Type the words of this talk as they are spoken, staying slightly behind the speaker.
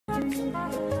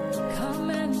Come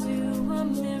and do a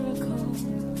miracle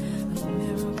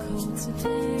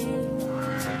today.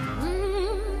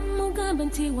 Mugambe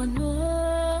nti wano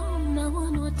na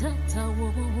wano tata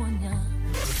wowonya.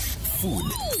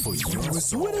 Food for you.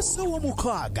 Weswere sawa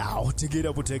mukaga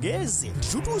otegera butegezi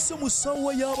tutuse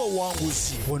musawa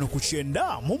y'abawanguzi wano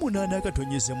kuchenda mu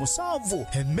 8-7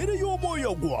 emmere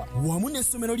y'omwoyo gwa wamu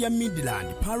n'essomero lya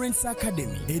Midland Parents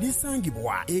Academy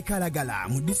erisangibwa ekalagala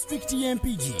mu district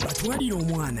y'Empigi batwalira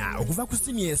omwana okuva ku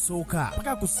siniya esooka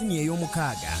paka ku siniya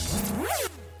ey'omukaaga.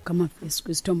 Kama Yesu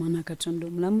Kristo mwana Katonda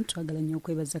omulamu twagala nnyo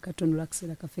okwebaza Katonda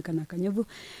lw'akaseera kaffe kano akanyovu.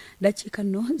 Dakiika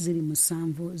nno ziri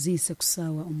 7 ziyise ku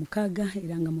ssaawa 6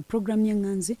 era nga mu programu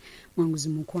y'enganzi mwanguzi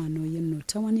mukwano yenno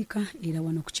Tawanika era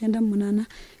wano ku 98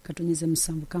 katonyeze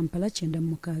 7 Kampala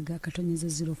 96 katonyeze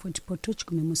 0 FORTPORTAL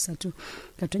 13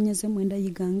 katonyeze 9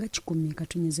 IGANGA 10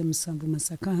 katonyeze 7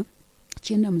 MASAKA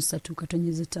 93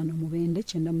 katonyeze 5 MUBENDE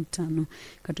 95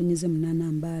 katonyeze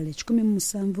 8 MBALE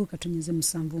 17 katonyeze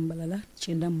 7 MBARARA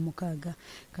 96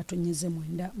 katonyeze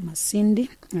 9 MASINDI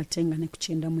atenga ne ku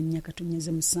 94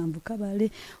 katonyeze 7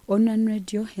 KABALE online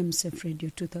radio MSF radio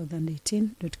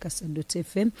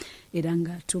 2018.kasa.fm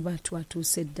eranga tuba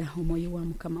twatusedda omwoyo wa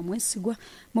mukama mwesigwa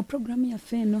mu programu ya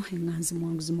feno enganzi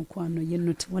mwanguzi mukwano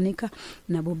yenno Tawanika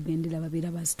nabo bendera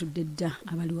babira bazitudde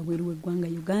abali wabweru w'eggwanga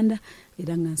Uganda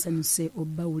era nga nsanyuse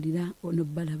obawulira ono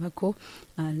balabako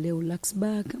Leo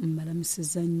Luxembourg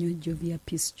mbalamiseza nnyo Jovia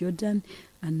Peace Jordan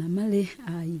Anamale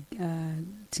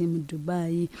team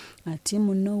Dubai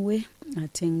team Norway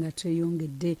atenga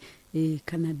tweyongedde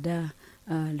Canada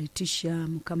Letitia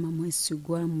mukama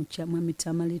mwesigwa mwami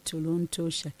Tamale Toronto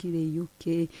Shakire UK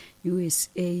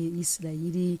USA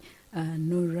Israeli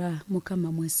Nora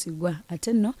mukama mwesigwa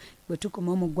ate nno bwe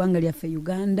tukoma mu ggwanga lyaffe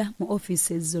Uganda mu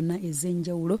offices zonna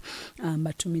ez'enjawulo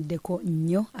mbatumiddeko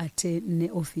nnyo ate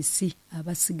ne office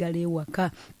abasigala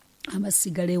ewaka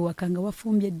nga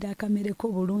wafumbye dda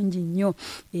akamereko bulungi nnyo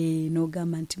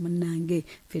n'ogamba nti munnange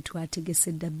ffe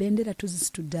twategesedda bendera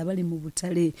tuzisitudde abali mu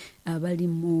butale abali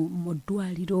mu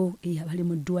ddwaliro abali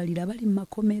mu ddwaliro abali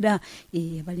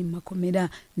mu makomera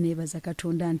neebaza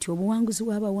Katonda nti obuwanguzi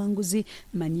bw'abawanguzi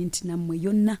manyi nti nammwe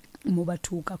yonna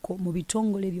mubatuukako mu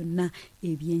bitongole byonna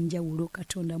ebyenjawulo.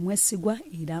 Katonda mwesigwa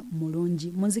era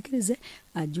mulungi. Munzikirize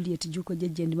Juliet Jjuko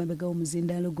jjajja ndi mabega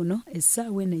w'omuzindaalo guno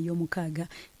essaawa eno ey'omukaaga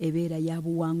ebeera ya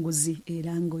buwanguzi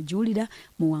era ng'ojuwulira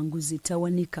Muwanguzi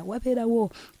Tawanika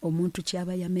wabeerawo omuntu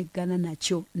kyaba yameggana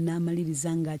nakyo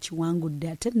n'amaliriza ng'akiwangudde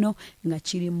ate nno nga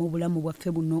kiri mu bulamu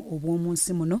bwaffe buno obw'omu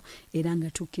nsi muno era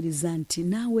nga tukkiriza nti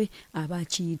naawe aba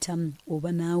akiyitamu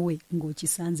oba naawe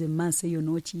ng'okisanze mu maaso eyo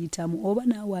n'okiyitamu oba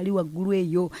naawe ali waggulu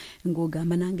eyo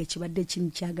ng'ogamba nange kibadde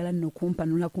kyagala nno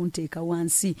kumpanula kunteeka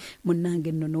wansi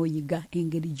munnange nno n'oyiga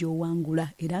engeri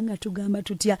gy'owangula era nga tugamba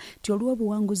tutya ti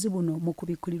olw'obuwanguzi buno mu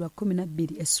kubikkulirwa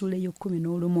 12 essula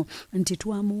ey'okumin'olumu nti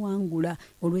twamuwangula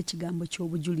olw'ekigambo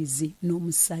ky'obujulizi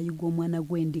n'omusaayi gw'omwana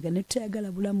gw'endiga ne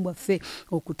tutayagala bulamu bwaffe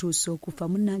okutuusa okufa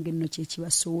munnange nno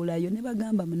kyekibasoolayo ne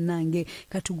bagamba munnange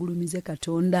katugulumize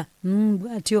Katonda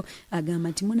bw'atyo agamba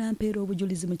nti munampeera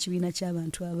obujulizi mu kibiina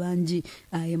ky'abantu abangi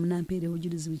munampeera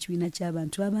obujulizi mu kibiina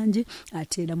ky'abantu abangi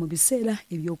ate era mu biseera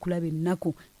eby'okulaba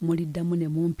ennaku muliddamu ne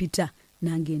mumpita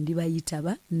nange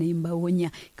ndibayitaba ne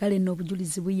mbawonya kale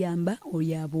n'obujulizi buyamba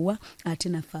olyabuwa ate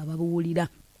naffe ababuwulira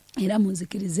era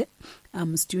munzikirize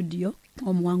mu studio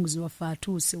omuwanguzi waffe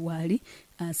atuuse waali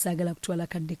saagala kutwala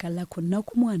kadde kalla konna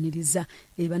okumwaniriza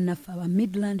bannaffe aba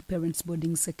Midland Parents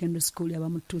Boarding Secondary School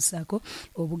abamutuusaako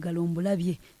obugalo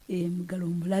mbulabye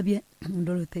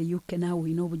Dorothy UK naawe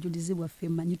olina obujulizi bwaffe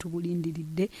mmanyi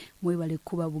tubulindiridde mwebale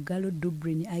kuba bugalo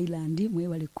Dublin Island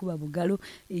mwebale kuba bugalo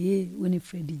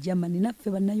Winifred Germany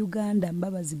naffe bannayuganda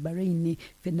Mbabazi Bahrain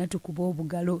ffenna tukuba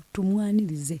obugalo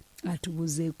tumwanirize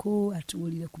atubuzeeko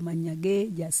atuwulire ku mannya ge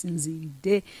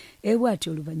gyasinziridde bw'ati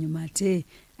oluvannyuma ate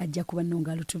ajja kuba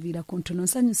nongalo tuviira ku ntono.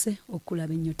 Nsanyuse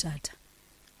okulaba ennyo taata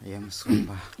ye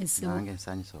musumba nange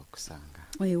nsanyuse okusanga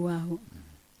waawo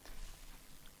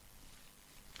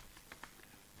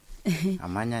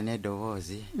amanya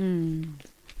n'eddoboozi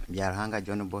Byaruhanga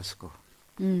John Bosco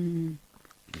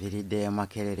biridde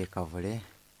Makerere Kavule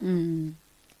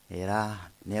era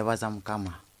neebaza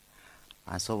Mukama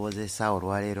ansobozesa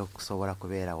olwaleero okusobola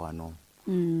kubeera wano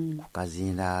ku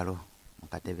kazindaalo mu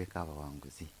katebe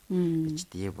k'abawanguzi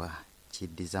ekitiibwa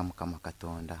kiddiza Mukama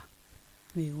Katonda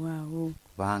waawo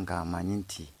kubanga amanyi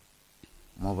nti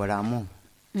mu bulamu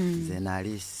nze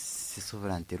nali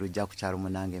sisuubira nti lujja kukyalo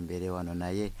munange mbeere wano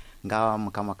naye ng'awa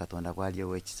Mukama Katonda bw'ali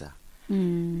ow'ekisa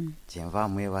kyenva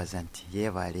mwebaza nti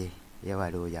yeebale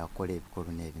oyo akola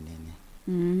ebikulu n'ebinene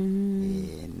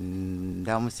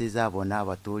ndamusiza bona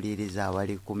abatuliriza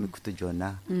abali ku mikutu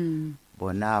gyonna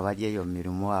bona abali eyo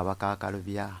mirimu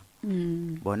abakakalubya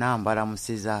bona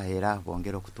mbalamusiza era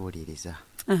bongera okutuliriza.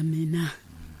 Amena.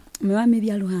 Mwami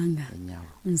Byaruhanga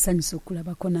nsanyusa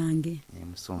okulabako nange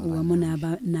wamu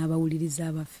n'abawuliriza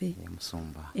abaffe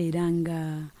era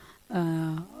nga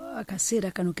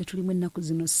akaseera kano ke tulimu ennaku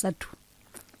zino 3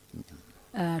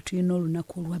 tulina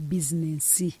olunaku olwa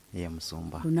bizinensi.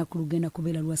 Olunaku lugenda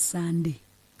kubeera lwa Sande.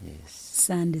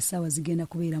 Sande saawa zigenda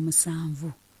kubeera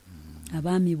 7.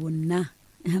 Abaami bonna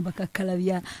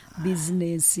abakakalabya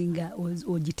bizinensi nga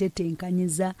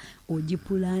ogitetenkanyiza,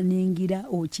 ogipulaningira,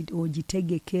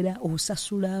 ogitegekera,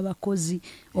 osasula abakozi,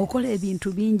 okola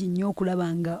ebintu bingi nnyo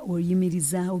okulaba nga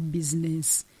oyimirizaawo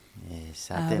bizinensi.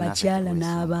 Abakyala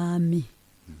n'abaami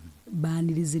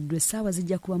baaniriziddwa essaawa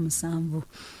zijja kuba 7.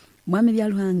 Mwami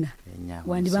Byaruhanga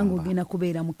wandibanga ogenda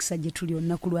kubeera mukisa gye tuli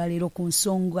olunaku lwaleero ku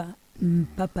nsonga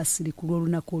mpapasiri ku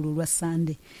lw'olunaku olwo lwa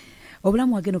Sande.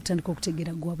 Obulamu wagenda okutandika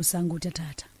okutegeera gwa busanga otya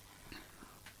taata?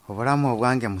 Obulamu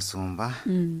obwange Musumba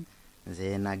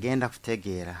nze nagenda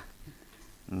kutegeera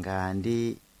nga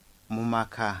ndi mu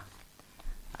maka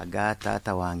aga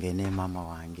taata wange ne mama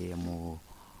wange mu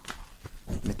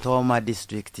Mitoma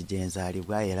district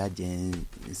gyenzaalibwa era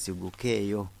gyensiguka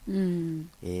eyo.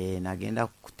 Nagenda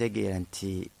kutegeera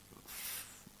nti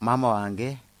mama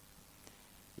wange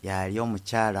yali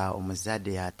omukyala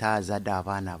omuzadde ataazadde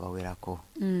abaana abawerako.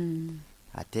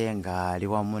 Ate nga ali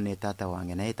wamu ne taata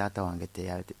wange, naye taata wange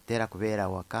tera kubeera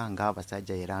waka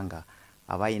ng'abasajja era nga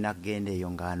abayina kugenda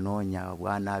eyo ng'anoonya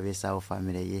bwana abeesawo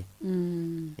famire ye.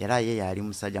 Era ye yali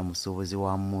musajja musuubuzi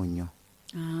wa mmunnyo.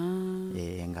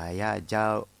 Nga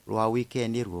yajja lwa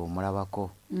weekend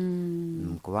lw'omulabako.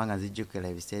 Kubanga nzijjukira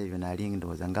ebiseera ebyo nali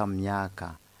ndowooza nga mu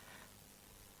myaka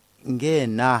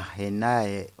ng'ena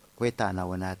kwetaana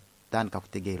we natandika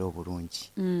kutegeera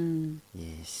obulungi.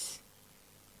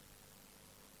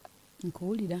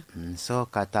 Nkuwulira. So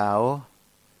kataawo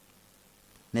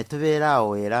ne tubeera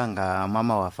awo era nga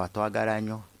mama waffe atwagala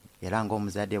nnyo era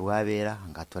ng'omuzadde bw'abeera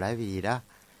nga tulabirira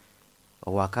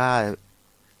owaka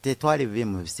tetwali bibi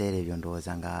mu biseera ebyo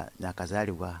ndowooza nga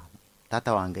nakazaalibwa.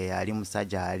 Taata wange yali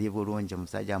musajja ali bulungi,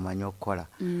 musajja amanyi okukola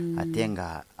ate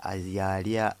nga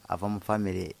yali ava mu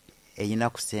famire eyina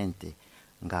ku ssente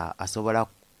nga asobola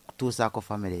kutuusaako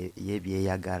famire ye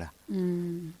byeyagala.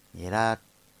 Era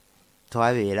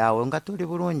twabeera awo nga tuli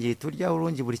bulungi, tulya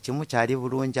bulungi, buli kimu kyali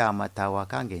bulungi. Amata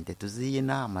waka ng'ente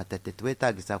tuziyina, amata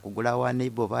tetwetaagisa kugula wa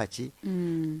neighbor baki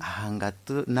nga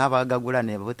n'abagagula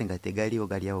ne bo nga tegaliwo,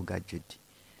 galiawo gajjudde.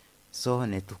 So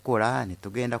ne tukola ne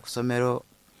tugenda ku ssomero.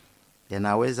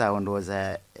 Naweza awo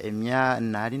ndowooza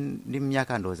nali ndi mu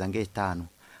myaka ndowooza ng'etaano.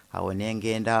 Awo ne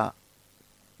ngenda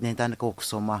ne ntandika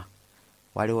okusoma.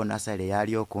 Waliwo nasale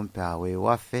yali okumpi awo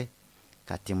ewaffe,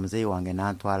 kati muzeeyi wange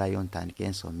n'antwalayo ntandike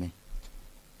ensome.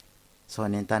 So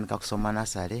ne ntandika kusoma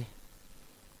nasale.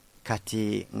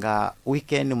 Kati nga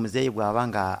weekend muzeeyi bw'aba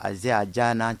nga azze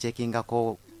ajja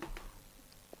nanchekingako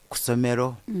ku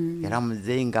ssomero. Era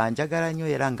muzeeyi nga njagala nnyo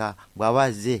era nga bw'aba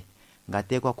azze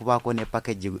ng'ateekwa kubaako ne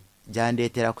package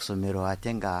gyandeetera ku ssomero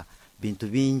ate nga bintu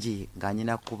bingi nga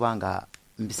nyina kuba nga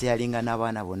mbiseyalinga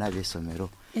n'abaana bonna b'essomero.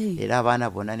 Era abaana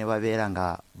bonna ne babeera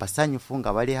nga basanyufu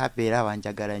nga bali happy era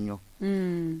banjagala nnyo.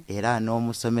 Era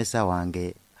n'omusomesa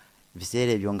wange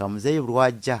biseera ebyo nga muzeeyi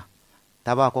lwajja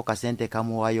tabaako kasente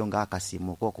kamuwaayo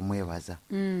ng'akasimu k'okumwebaza.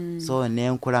 So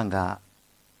nenkula nga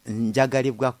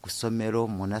njagalibwa ku ssomero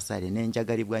mu nasale,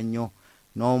 nenjagalibwa nnyo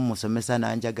n'omusomesa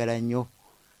nanjagala nnyo.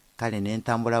 Kale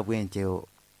nentambula bwentyo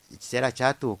ekiseera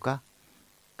kyatuuka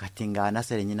kati nga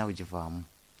nasale nyina kugivaamu.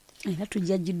 Era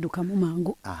tujja giddukamu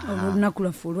mangu olunaku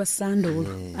lwaffe olwa Sande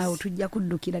olwo. Awo tujja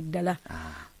kuddukira ddala.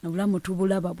 Obulamu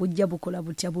tubulaba bujja bukola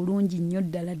butya bulungi nnyo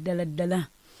ddala.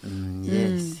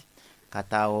 Yes.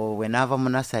 Kati awo bwe naava mu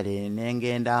nasale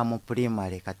nengenda mu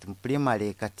primary. Kati mu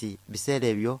primary kati biseera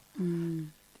ebyo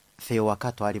ffe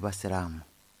waka twali basiraamu.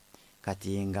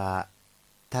 Kati nga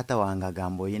taata wange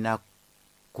agamba oyina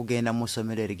kugenda mu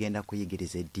ssomero erigenda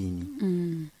kuyigiriza eddiini.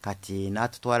 Kati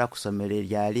n'atutwala ku ssomero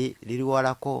eryali liri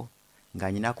walako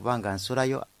nga nyina kubanga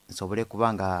nsulayo nsobole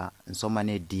kubanga nsoma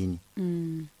n'eddiini.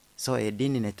 So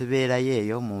eddiini ne tubeerayo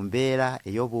eyo mu mbeera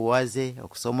ey'obuwaze,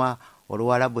 okusoma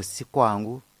Oluwarabu si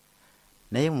kwangu,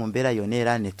 naye mu mbeera yonna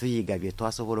era ne tuyiga bye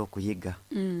twasobola okuyiga.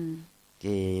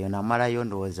 Namalayo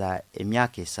ndowooza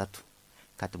emyaka 3.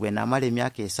 Kati bwe namala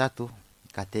emyaka 3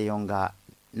 kati eyo nga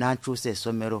nankyusa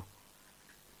essomero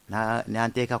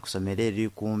nanteeka ku ssomero eriri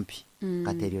kumpi.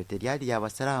 Kati eryo teryali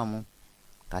ly'abasiraamu,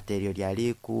 kati eryo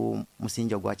lyali ku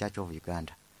musingi ogwa Church of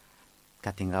Uganda.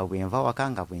 Kati nga bwe nva waka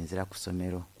nga bwe nzira ku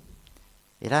ssomero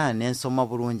era nensoma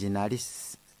bulungi nali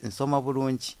nsoma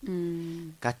bulungi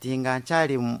kati nga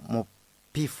nkyali mu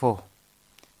P4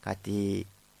 kati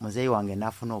muzeyi wange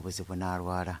nafuna obuzibu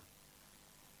n'alwala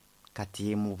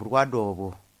kati mu bulwadde obwo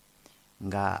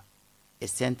nga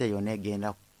esente yonna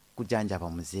egenda kujanjaba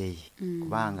muzeyi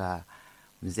kubanga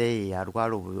muzeyi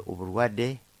yalwala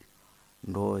obulwadde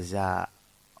ndowooza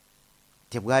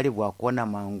tebwali bwakuwona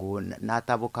mangu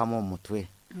n'atabukamu omutwe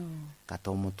kati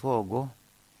omutwe ogwo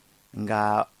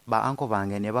nga baanko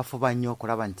bange ne bafuba nnyo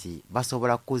okulaba nti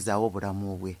basobola kukuzaawo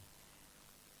obulamu bwe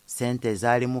sente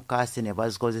zaali mu kaasi ne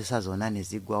bazikozesa zonna ne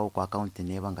ziggwawo ku akawunti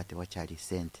neeba nga tewakyali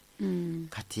sente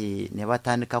kati ne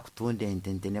batandika kutunda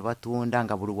ente ne batunda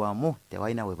nga buli wamu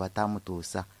tewalina we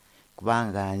batamutuusa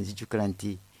kubanga nzijukira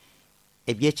nti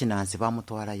ebyekinansi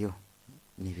bamutwalayo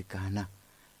nebigaana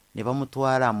ne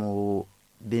bamutwala mu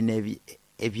bino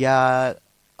ebya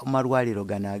amalwaliro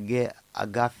gano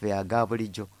agaffe aga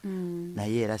bulijjo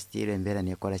naye era sitiiro embeera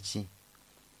nekola ki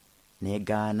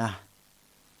negaana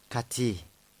kati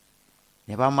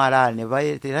ne bamala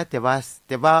era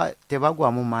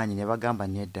tebagwamu maanyi ne bagamba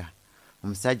nedda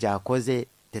omusajja akoze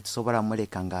tetusobola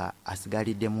muleka nga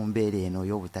asigalidde mu mbeera eno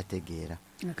y'obutategeera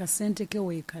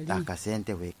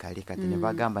akasente weekali kati ne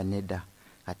bagamba nedda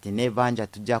kati nebanja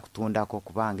tujja kutundako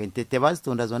kubanga ente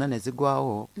tebazitunda zonna ne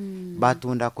zigwawo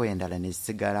batundako endala ne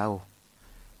zisigalawo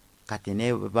kati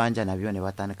nebanja nabyo ne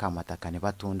batandika amataka ne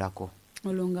batundako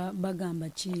olonga bagamba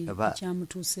ki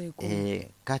kyamutuuseeko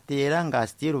kati era nga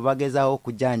stiru bagezaawo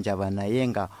okujanjaba naye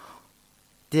nga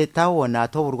tetawona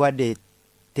ate obulwadde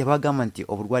tebagamba nti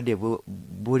obulwadde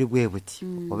buli bwe buti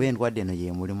oba endwadde eno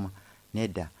ye mulimu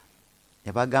nedda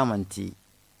ne bagamba nti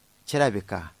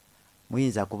kirabika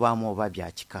muyinza kubaamu oba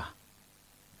byakika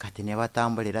kati ne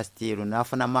batambulira stiru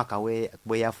nafunamu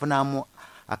bwe yafunamu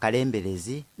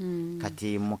akalemberezi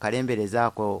kati mu kalemberezi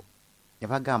ako ne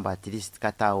bagamba at least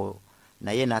kataawo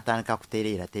naye n'atandika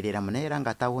kutereeramu naye era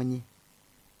nga tawonye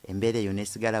embeera eyo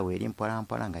nesigala weeri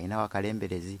mpolampola nga ayinawo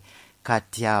akalemberezi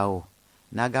kati awo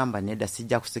n'agamba nedda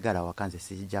sijja kusigala waka nze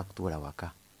sijja kutuula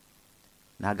waka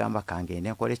n'agamba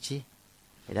kangende nkole ki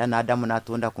era n'addamu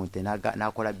n'atunda ku nte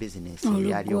n'akola bizinesi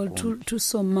eyali okumpi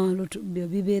tusoma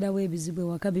bibeerawo ebizibu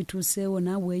ewaka bituuseewo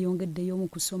naawe weeyongeddeyo mu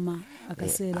kusoma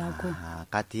akaseera ako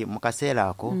kati mu kaseera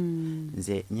ako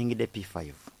nze nyingidde P5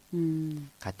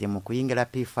 kati mu kuyingira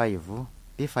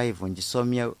P5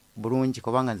 ngisomye bulungi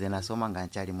kubanga nze nasoma nga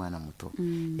nkyali mwana muto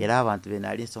era abantu be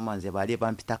nali nsoma nze baali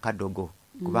bampita kadogo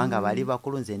kubanga baali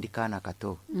bakulu nze ndi kaana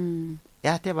kato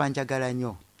ate banjagala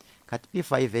nnyo kati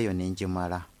P5 eyo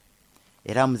nenjimala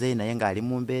era muzeyi naye ng'ali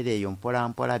mu mbeera eyo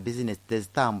mpolampola bizinesi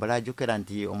tezitambula ajjukira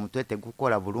nti omutwe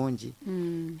tegukola bulungi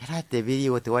era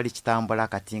tebiriiwo tewali kitambula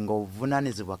kati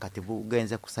ng'obuvunaanyizibwa kati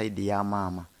bugenze ku sayidi ya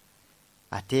maama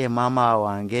ate maama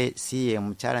wange si ye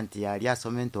mukyala nti yali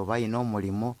asome nti oba ayina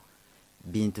omulimu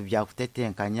bintu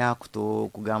byakutetenkanya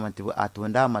kugamba nti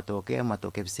atunda amatooke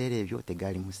ebiseera ebyo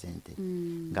tegalimu sente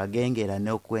nga gengera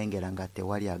n'okwengera nga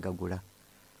tewali agagula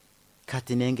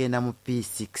kati nengenda mu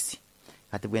P6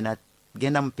 kati bwe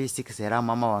genda mu P6 era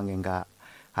mama wange nga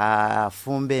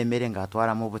afumba emmere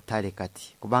ng'atwala mu butale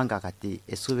kati kubanga kati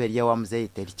essuubi eryewa muzeyi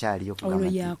terikyaliyo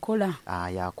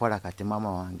yakola kati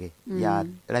mama wange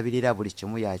yalabirira buli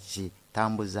kimu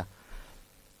yakitambuza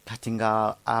kati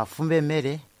nga afumba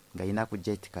emmere nga yina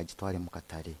kujja eti kagitwale mu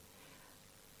katale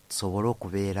tusobole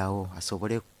okubeerawo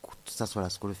asobole kutusasula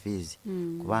school fees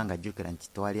kubanga ajjukira nti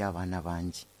twali abaana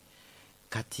bangi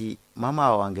kati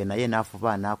mama wange naye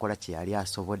nafuba nakola kye yali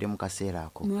asobodde mu kaseera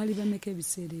ako mwali bameka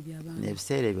ebiseera eby'abaana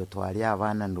ebiseera ebyo twali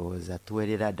abaana ndowooza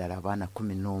tuwerera ddala abaana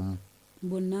 11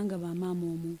 bonna nga bamaama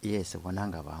omu yes bonna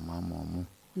nga bamaama omu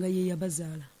nga ye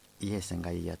yabazaala yes nga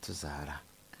ye yatuzaala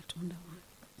katonda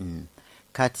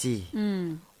kati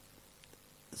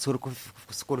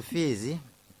school fees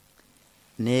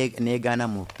negaana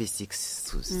mu P6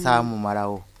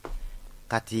 saamumalawo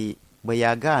kati bwe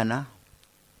yagaana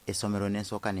esomero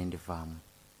nensooka nendivaamu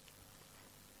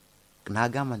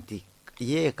n'agamba nti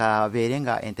ye kabeere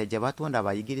nga ente gye batunda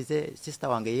bayigirize sister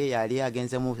wange ye yali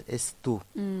agenze mu S2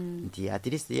 nti at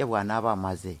least ye bw'anaaba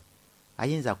amaze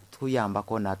ayinza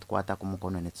kutuyambako n'atukwata ku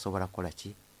mukono ne tusobola kukola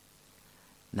ki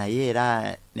naye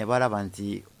era ne balaba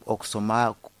nti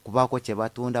okusoma kubako kye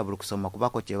batunda buli kusoma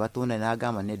kubako kye batunda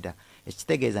n'agamba nedda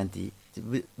ekitegeeza nti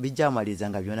bijamaliza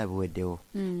nga byona biweddewo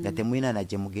nga temuyina na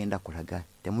gye mugenda kulaga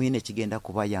temuyina ekigenda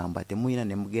kubayamba temuyina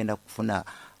ne mugenda kufuna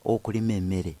okulima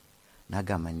emmere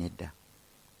n'agamba nedda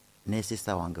ne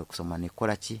sister wange okusoma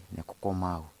nekola ki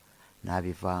nekukomaawo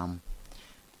n'abivaamu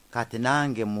kati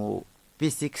nange mu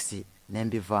P6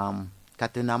 nembivaamu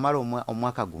kati namala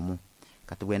omwaka gumu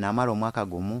kati bwe namala omwaka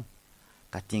gumu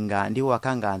kati nga ndi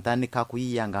waka nga ntandika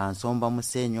kuyiya nga nsomba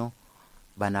musenyo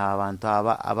bana abantu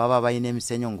ababa bayina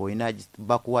emisenyo ng'olina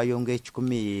bakuwayo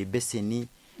ng'ekikumi beseni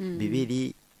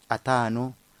 2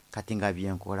 5 kati nga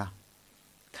byenkola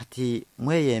kati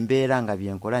mweye embeera nga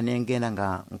byenkola nengenda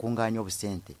nga nkunganya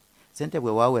obusente sente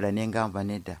bwe wawera nengamba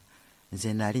nedda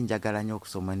nze nali njagala nnyo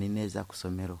okusoma nineza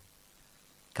kusomero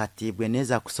kati bwe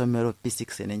neza kusomero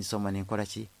P6 nengisoma nenkola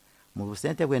ki mu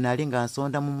busente bwe nali nga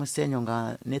nsonda mu musenyo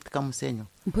nga netika musenyo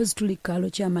mpozi tuli kalo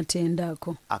kya matenda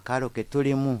ako akalo ke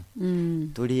tulimu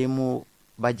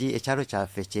baji ekyalo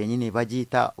kyaffe kyenyini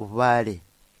bagiyita Bubale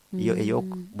eyo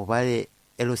Bubale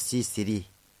LC3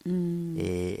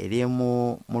 eri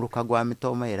mu luka gwa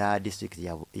Mitoma era district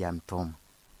ya Mitoma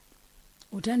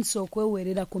utandise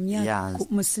okwewerera ku myaka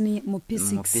mu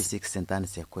P6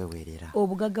 ntandise kwewerera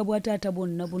obugaga bwa taata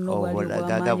bwonna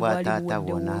bwali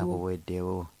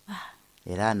buweddewo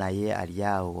era naye ali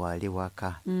awo wali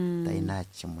waka talina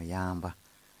kimuyamba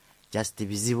just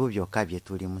bizibu byokka bye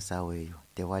tuli musawo eyo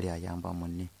tewali ayamba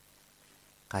munne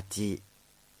kati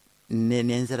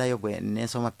nenzerayo bwe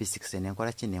nensoma P6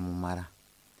 nenkola ki nemumala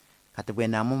kati bwe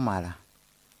namumala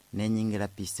nenyingira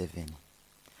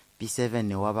P7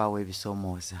 ne wabaawo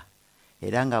ebisomooza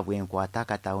era nga bwe nkwata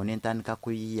akatawo nentandika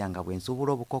kuyiya nga bwe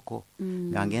nsuubula obukoko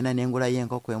nga ngenda nengulayo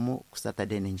enkoko emu ku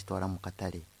Saturday nengitwala mu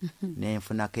katale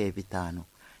nenfunako 5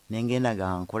 nengenda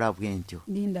nga nkola bwe ntyo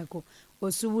lindako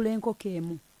osuubula enkoko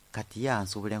emu kati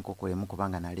nsuubula enkoko emu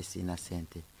kubanga nali siina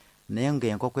sente naye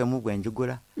ng'enkoko emu bwe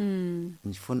njigula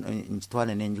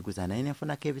ngitwala nenjiguza naye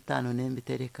nenfunako 5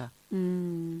 nembitereka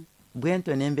bwe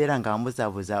ntyo nembeera nga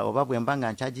mbuzabuza oba bwe mba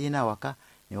nga nkyagirina waka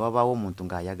ne wabaawo omuntu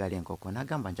ng'ayagala enkoko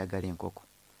nagamba njagala enkoko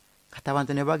kati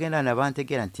abantu ne bagenda ne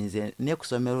bantegeera nti nze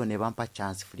nekusomero ne bampa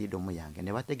chance freedom yange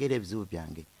ne bategeera ebizibu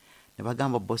byange ne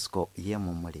bagamba Bosco ye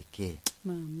mumuleke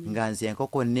nga nze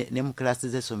enkoko ne mu klasi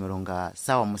z'essomero nga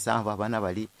sawa 7 abaana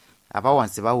bali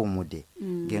abawansi bawumudde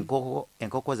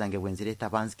ng'enkoko zange bwe nzireeta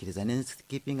banzikiriza ne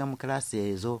nzikipinga mu klasi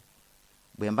ezo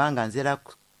bwe mba nga nzira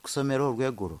kusomero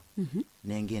olw'eggulu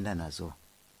nengenda nazo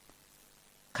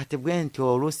kati bwe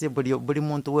ntyo oluusi buli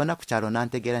muntu wonna ku kyalo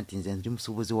nantegeera nti nze ndi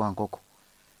musuubuzi wa nkoko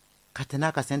kati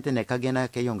n'akasente ne kagenda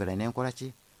keyongera nenkola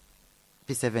ki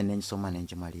P7 nengisoma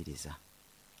nengimaliriza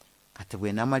kati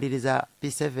bwe namaliriza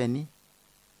P7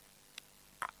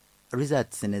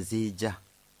 results ne zijja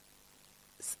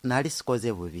nali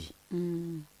sikoze bubi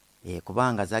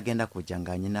kubanga zagenda kujja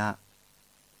nga nyina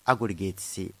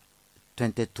aggregates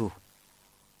 22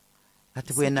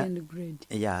 kati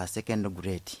bwena second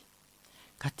grade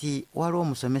kati waliwo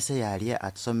omusomesa yali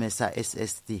atusomesa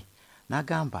SST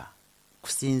nagamba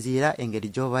kusinziira engeri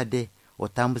gy'obadde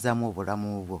otambuzamu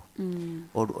obulamu bwo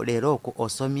leero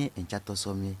osomye enkya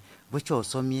tosomye bwekyo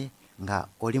osomye nga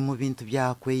oli mu bintu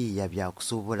byakweyiya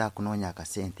byakusuubula kunoonya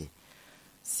akasente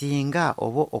singa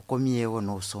oba okomyewo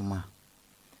n'osoma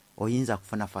oyinza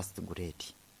kufuna first grade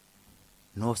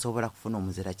n'osobola kufuna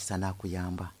omuzira kisa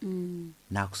n'akuyamba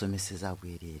n'akusomeseza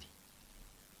bwereere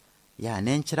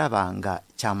nenkiraba nga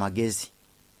kyamagezi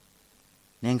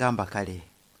nengamba kale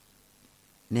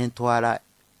nentwala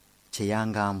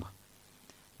kyeyangamba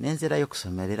nenzirayo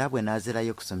kusomero era bwe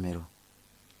nazirayo kusomero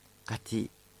kati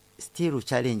still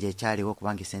challenge ekyaliwo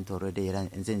kubanga sente already era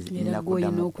nze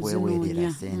ninakudamu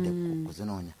kwewerera sente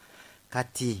kuzinoonya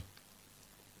kati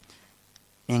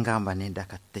engamba nenda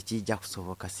kati tekijja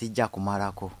kusoboka sijja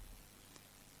kumalako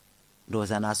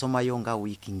ndowooza nasomayo nga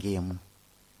wiiki ng'emu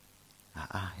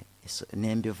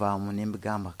nembivaamu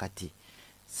nembigamba kati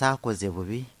saakoze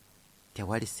bubi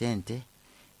tewali sente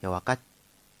ewaka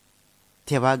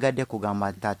tebagadde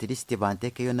kugamba nti at least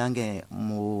bantekeyo nange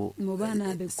mu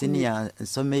senior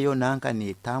nsomeyo nanka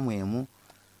ni taamu emu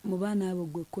mu baana abo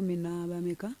gwe 10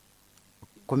 n'abameka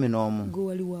 11 gwe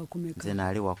wali wakumeka nze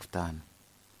naali wakutaano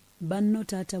banno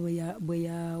taata bwe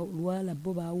yalwala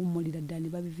bo baawummulira ddala ne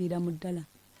babiviiramu ddala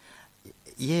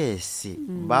yes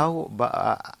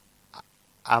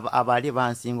abali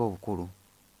bansinga obukulu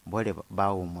bole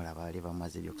baawummula baali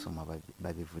bamaze ebyokusoma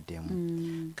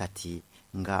babivuddemu kati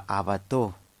nga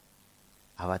abato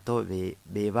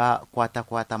be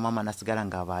bakwatakwata mama nasigala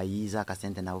nga bayiiza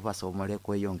akasente nabo basobole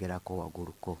kweyongerako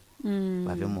wagguluko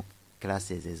bave mu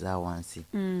classes eza wansi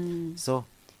so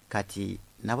kati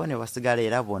nabo ne basigala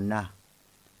era bonna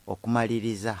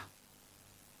okumaliriza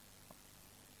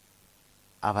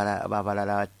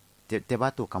abalala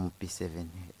tebatuuka mu P7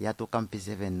 yatuuka mu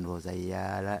P7 ndowooza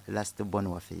ya last born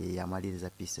waffe yamaliriza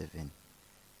P7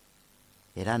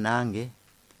 era nange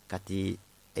kati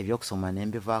ebyokusoma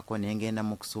nembivaako nengenda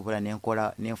mu kusuubula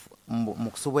nenkola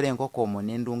mu kusuubula enkoko omwo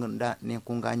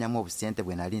nenkungaanyamu obusente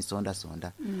bwe nali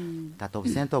nsondasonda kati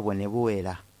obusente obwo ne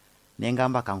buwera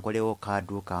nengamba kankolewo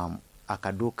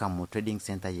akaduuka mu trading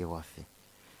center yewaffe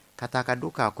kata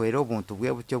akaduuka akwera obuntu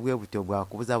bwe butyo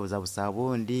bwakubuzabuza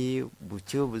busabundi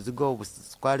butyo buzigo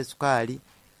sukali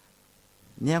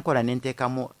nenkola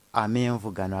nentekamu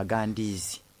amenvu gano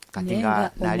agandiizi kati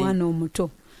nga omwana omuto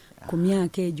ku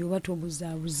myaka egyo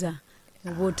batobuzabuza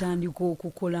oba otandika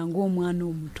okukola ng'omwana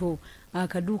omuto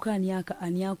akaduuka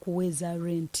ani akuweeza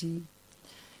renti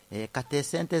kati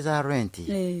esente za renti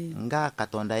nga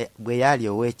Katonda bwe yali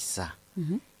ow'ekisa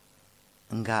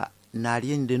nga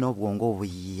nali ndina obwongo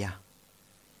obuyiiya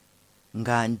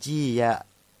nga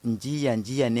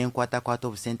njiya nenkwatakwata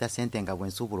obusente nga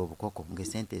bwensuubula obukoko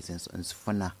ng'esente ezo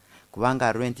nsifuna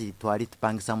kubanga renti twali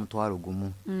tupangisa mutwalo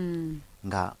gumu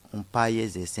nga mpayo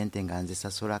ezo esente nga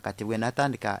nzisasula kati bwe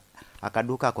natandika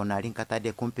akaduuka ako nali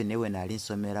nkatadde kumpi newe nali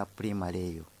nsomera primary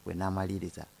eyo bwe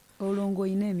namaliriza olongo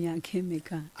ine emyaka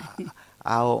emeka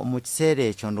awo mu kiseera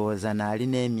ekyo ndowooza nali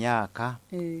n'emyaka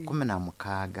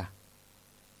 16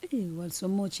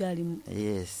 wasoma okyali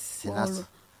yes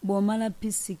bw'omala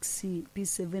P6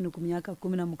 P7 ku myaka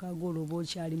 16 olwoba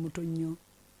okyali muto nnyo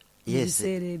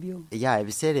ebiseera ebyo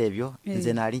ebiseera ebyo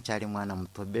nze nali nkyali mwana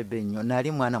muto bebe nnyo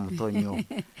nali mwana muto nnyo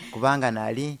kubanga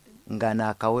nali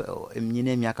nga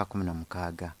nyina emyaka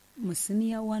 16 mu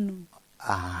senior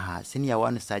 1 senior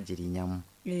 1 sajiri nyamu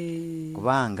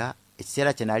kubanga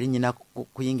ekiseera kye nali nyina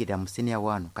kuyingirira mu senior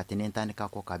 1 kati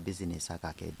nentandikako ka bizinesi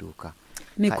akakeduuka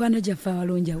mikwano gyaffe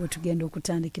abalungi awo tugenda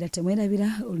okutandikira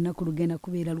temwerabira olunaku lugenda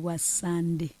kubeera lwa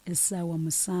Sande essaawa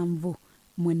 7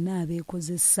 mwenna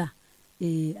abeekozesa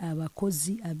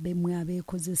abakozi abemwe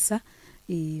abeekozesa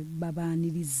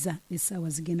babaaniriza essaawa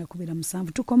zigenda kubeera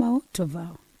 7 tukomawo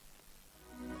tovaawo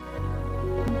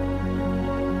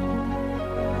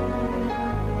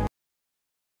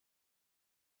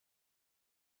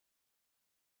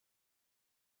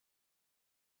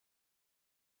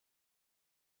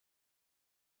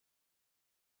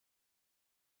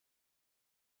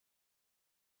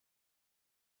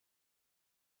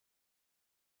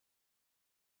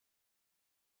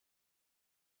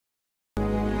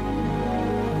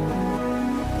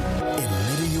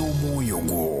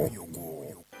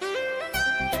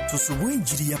Tusubwe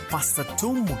enjiri ya Pastor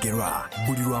Tom Mugera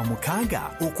buli lwa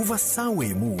mukaaga okuva ssaawa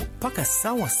emu paka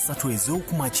ssaawa 3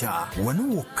 ez'okumakya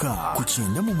wano wokka ku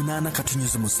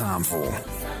 98.7.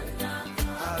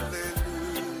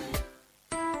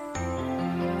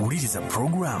 Wuliriza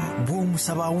program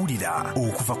bw'omusaba awulira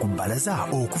okuva ku bbalaza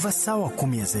okuva ssaawa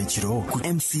 10 ez'ekiro ku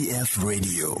MCF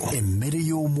Radio emmere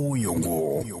y'omwoyo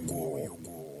gwo.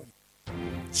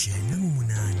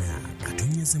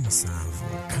 98.7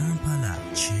 Kampala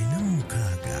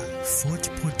 96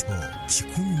 FORTPORTAL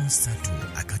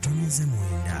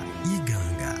 13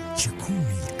 IGANGA 10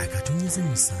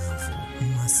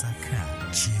 MASAKA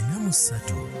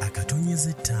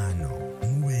 93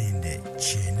 MUBENDE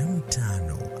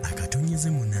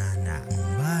 95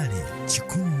 MBALE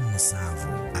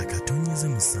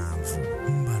 17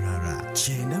 MBARARA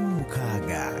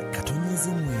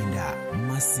 96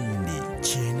 MASINDI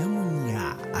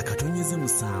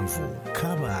 9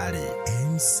 KABALE.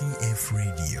 MCF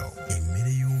Radio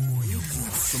emmere y'omwoyo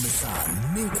somesa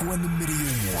nekuwa n'emmere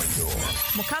y'omwoyo.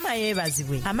 Mukama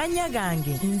yeebazibwe. Amannya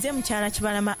gange nze mukyala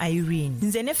Kibalama Irene.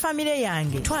 Nze ne famire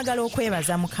yange twagala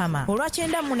okwebaza Mukama olwa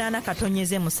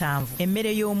 98.7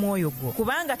 emmere y'omwoyo gwo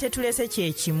kubanga tetulese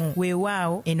kyekimu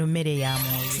weewaawo eno mmere ya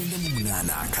mwoyo.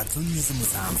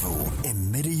 98.7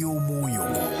 emmere y'omwoyo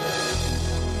gwo.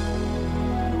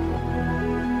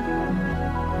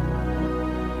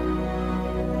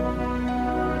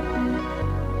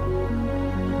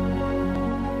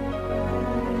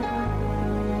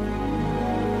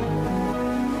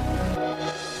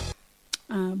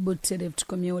 Butere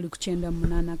tukomye oli ku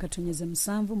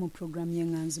 98.7 mu programu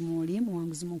y'enganzi mwoli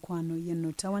muwanguzi mukwano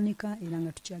yenno Tawanika era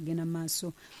nga tukyagenda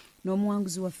maaso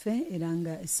n'omuwanguzi waffe era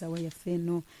nga essaawa yaffe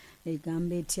eno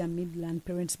egamba etya Midland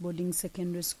Parents Boarding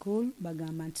Secondary School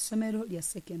bagamba nti somero lya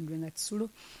secondary nga Kisulo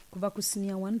kuva ku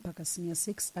senior 1 paka senior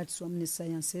 6 arts wamu ne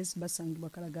sciences basangibwa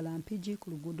Kalagala Mpigi ku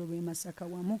luguudo lw'e Masaka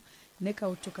wamu ne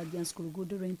Kawuto Kajjansi ku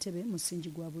luguudo lw'Entebbe musingi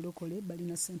gwa bulokole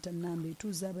balina center namba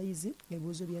etuuza abayizi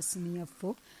ebibuuzo bya senior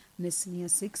 4 ne senior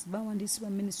 6 bawandiisibwa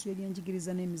Ministry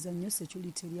y'ebyenjigiriza n'emizannyo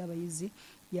security eri abayizi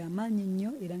y'amaanyi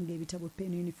nnyo era ng'ebitabo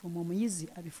pen uniform omuyizi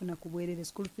abifuna ku bwerere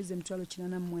school fees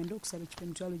 $89 okusaba ekifo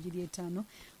 $5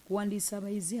 kuwandiisa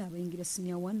abayizi abayingira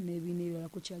senior 1 n'ebibiina ebirala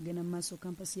kukyagenda mu maaso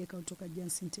campus y'e Kawuto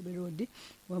Kajjansi Ntebbe Road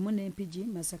wamu ne MPG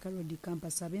Masaka Road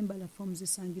campus ab'embala forms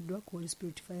zisangiddwa ku Holy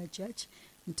Spirit Fire Church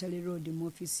Mutale Road mu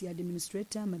office ya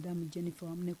administrator Madam Jennifer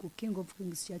Wamne ku King of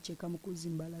Kings Church Kamukuzi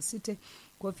Mbala City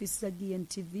ku office za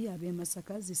GNTV abe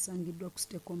Masaka zisangiddwa ku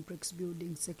State Complex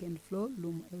Building second floor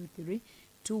room L3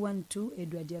 212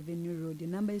 Edward Avenue Road.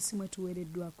 Namba esimu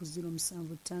etuweereddwa ku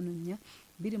 0754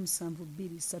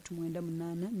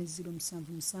 272 ne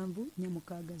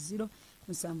 0774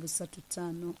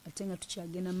 735 ate nga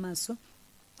tukyagenda maaso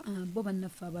bo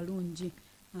bannaffe abalungi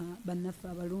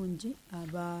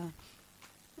aba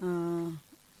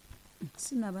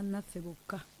sina bannaffe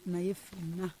bokka naye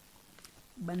ffenna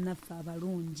bannaffe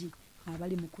abalungi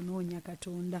abali mu kunoonya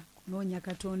katonda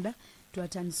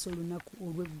twatandise olunaku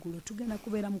olw'eggulo tugenda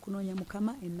kubeera mu kunoonya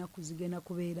mukama ennaku zigenda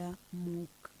kubeera mu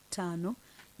 5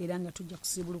 era nga tujja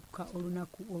kusibuluka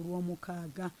olunaku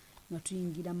olw'omukaaga nga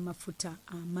tuyingira mu mafuta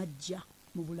amajja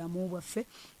mu bulamu bwaffe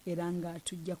era nga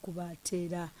tujja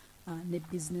kubateera ne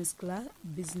business club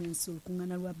business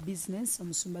olukungana lwa business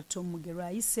omusumba Tom Mugero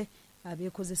ayise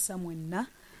abeekozesa mwenna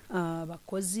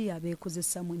abakozi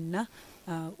abeekozesa mwenna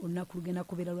olunaku lugenda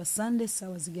kubeera lwa Sunday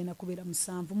saawa zigenda kubeera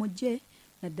 7 mujje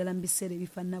naddala mu biseera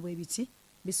ebifaanana bwe biti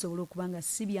bisobola okuba nga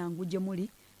si byangu gye muli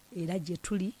era gye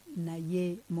tuli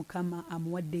naye mukama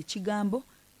amuwadde ekigambo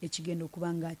ekigenda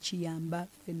okuba nga kiyamba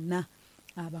ffenna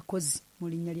abakozi mu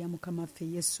linnya lya mukama ffe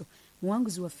Yesu.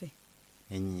 Muwanguzi waffe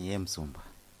enyiye musumba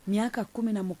myaka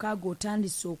 16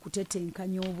 otandise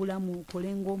okutetenkanya obulamu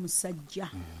okole ng'omusajja.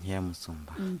 ye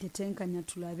musumba Tetenkanya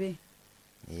tulabe.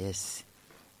 Yes,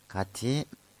 kati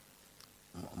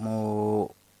mu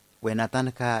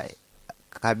wenatandika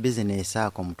ka business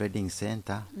ako mu trading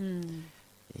center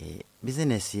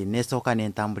business nesooka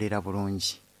nentambulira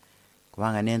bulungi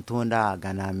kubanga nentunda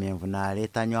gana amenvu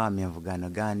naleeta nnyo amenvu gano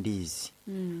gandiizi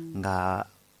nga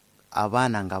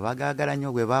abaana nga bagagala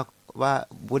nnyo bwe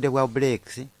budde bwa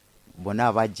breaks bona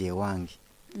abajja ewange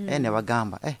ne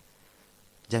bagamba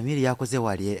Jamiri yakoze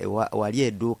wali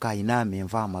edduuka ayina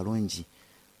amenvu amalungi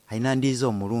ayina ndiizi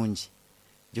omulungi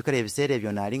jjukira ebiseera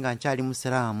ebyo nalinga nkyali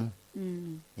musiraamu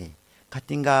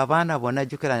kati nga abaana bona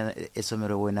jjukira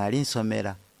essomero we nali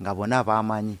nsomera nga bona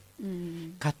bamanyi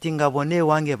kati nga bona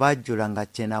ewange bajjula nga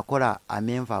kyenakola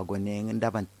amenvu ago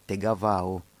ndaba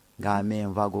tegavaawo nga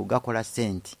amenvu ago gakola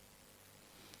sente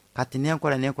kati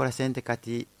nenkola sente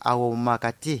kati awo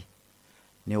makati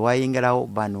ne wayingirawo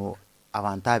bano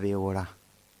abantu abeewola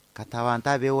kati abantu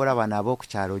abeewola bano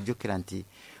ab'okukyalo ojjukira nti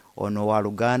ono wa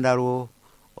luganda lwo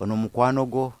ono mukwano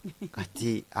gwo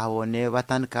kati awo ne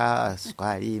batandika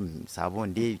sukali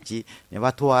sabundi ki ne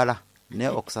batwala ne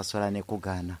okusasula ne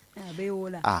kugaana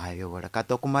abeewola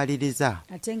kati okumaliriza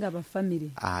ate nga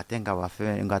bafamily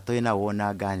nga toyina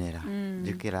woonaagaanira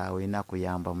jjukira olina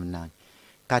kuyamba munange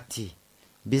kati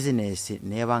business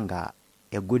neba nga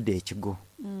egudde ekigo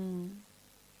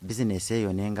business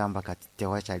eyo nengamba kati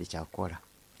tewakyali kyakola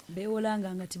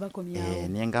beewolanga nga tibakomyawo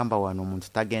nengamba wano omuntu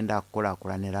tagenda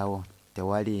kukulaakulanirawo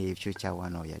tewali future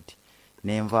wano yadi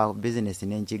nenva business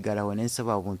nenjigalawo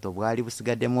nensoba obuntu obwali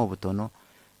busigaddemu obutono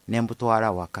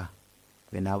nembutwala waka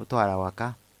bwe nabutwala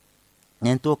waka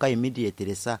nentuuka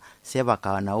immediately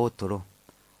sebaka nawo tolo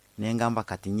nengamba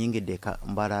kati nyingidde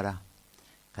Mbarara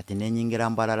kati nenyingira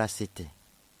Mbarara city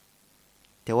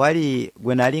tewali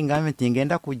gwe nali ngambe nti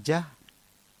ngenda kujja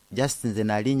just nze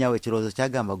nalinyawo ekirowoozo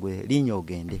kyagamba gwe linnya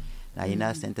ogende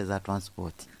nalina sente za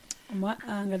transport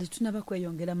nga tetunaba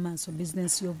kweyongera mu maaso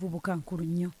business y'obuvubuka nkulu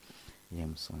nnyo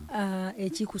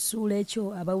ekikusuula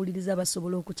ekyo abawuliriza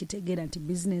basobola okukitegeera nti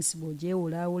business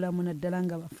bw'ogyewolaawolamu naddala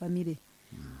nga bafamire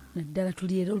naddala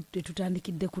tuli era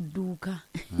tetutandikidde ku dduuka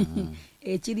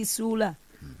ekirisuula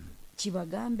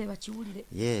kibagambe bakiwulire.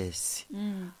 Yes,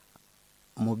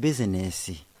 mu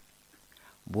business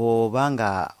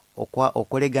bw'obanga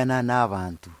okolegana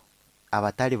n'abantu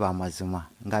abatali bamazima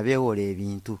nga beewola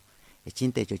ebintu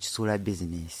ekintu ekyo kisuula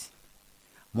business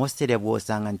mostly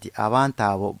bw'osanga nti abantu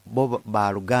abo bo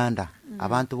baluganda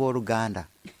abantu b'oluganda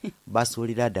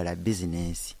basuulira ddala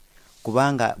business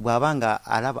kubanga bw'abanga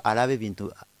alaba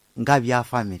ebintu nga bya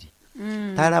family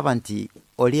talaba nti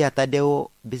oli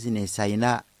ataddewo business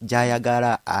ayina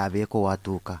gy'ayagala abeeko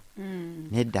watuuka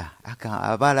nedda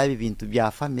aba alaba ebintu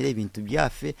bya family ebintu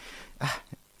byaffe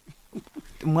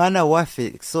mwana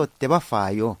waffe so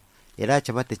tebafaayo era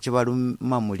kyaba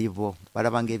tekibaluma muli bo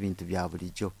balabanga ebintu bya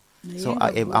bulijjo so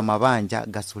amabanja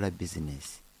gasuula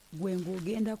business gwe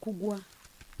ng'ogenda kugwa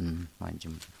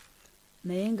manjimu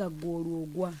naye nga gwe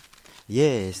olwogwa.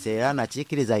 Yes, era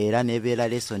nakiikiriza era nebeera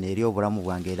lesson eri obulamu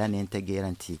bwange era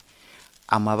nentegeera nti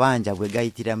amabanja bwe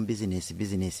gayitira mu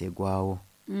business egwawo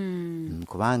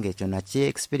kubanga ekyo naki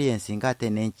experience nga ate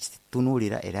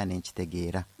nenkitunuulira era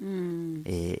nenkitegeera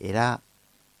era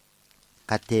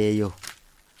kateeyo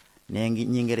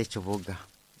nyingera ekibuga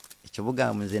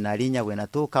kibuga nze nalinya bwe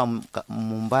natuuka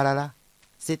mu MBARARA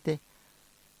city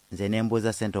nze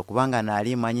nembuuza Central kubanga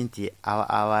nali manyi nti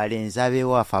abalenzi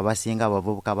abeewaffe abasinga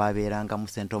abavubuka babeeranga mu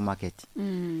Central Market.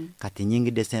 Kati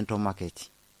nyingidde Central Market.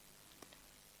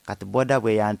 Kati boda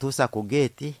bwe yantuusa ku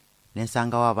gate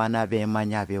nensangawo abaana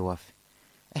beemanya abeewaffe.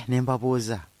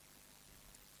 Nembabuuza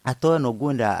ate ono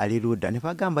gunda ali ludda, ne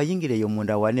bagamba yingireyo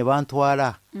munda wa, ne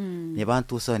bantwala ne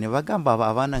bantuusa, ne bagamba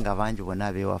abaana nga bangi bonna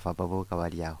abeewaffe abavubuka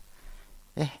bali awo.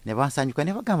 Ne bansanyuka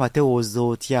ne bagamba tewooza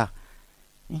otya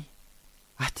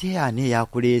ate ani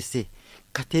yakuleese.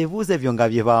 Kati ebibuuzo ebyo nga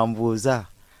bye bambuuza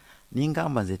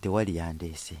ningamba nze tewali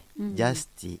yandeese,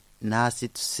 just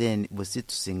naasituse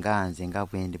busitusinga nze nga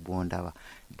bwendi bwondaba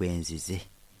bwenzize.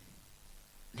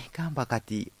 Negamba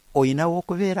kati oyinawo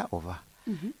okubeera oba?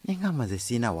 Nengamba nze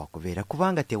siina wakubeera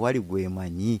kubanga tewali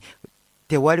gwemanyi,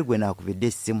 tewali gwe nakubidde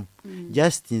essimu,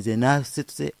 just nze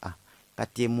naasituse.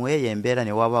 Kati muweeyo embeera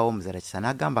ne wabaawo omuzala kisa,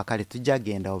 nagamba kale tujja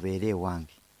genda obeere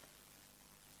ewange.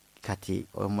 Kati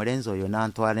omulenzi oyo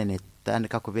nantwale ne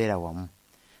tutandika kubeera wamu.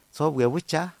 So bwe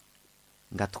bukya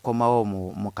nga tukomawo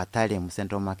mu katale mu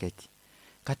Central Market.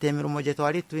 Kati emirimu gye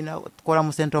twali tukola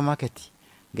mu Central Market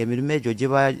ng'emirimu egyo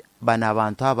giba bano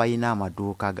abantu abayina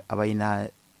amaduuka abayina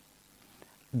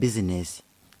business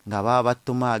nga baba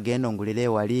batuma agenda ongulire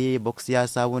wali box ya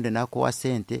sabunde nakuwa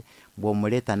sente,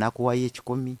 bw'omuleeta nakuwayo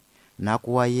 10,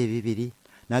 nakuwayo 2.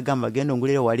 Nagamba genda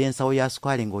ongulire wali ensawo ya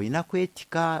sukali ng'olina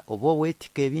kwetika oba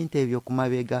weetika ebintu ebyo ku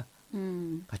mabega.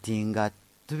 Kati nga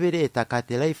tubireeta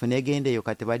kati life negendeyo,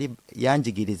 kati bali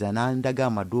yanjigiriza nandaga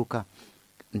amaduuka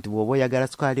nti bw'oba oyagala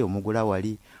sukali omugula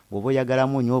wali, bw'oba oyagala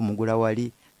munyo omugula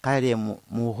wali, kale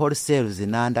mu wholesales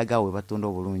nandaga we batunda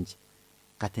obulungi.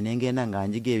 Kati nengenda nga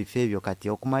njiga ebifo ebyo, kati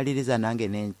okumaliriza nange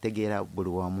nentegeera buli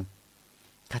wamu.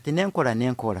 Kati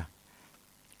nenkola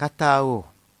kataawo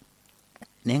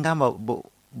nengamba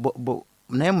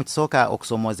naye mu kisooka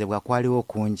okusomoozebwa kwaliwo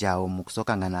kungi awo mu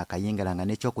kusooka nga nakayingala nga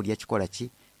n'ekyokulya kikola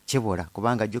kibula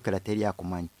kubanga jjukira teri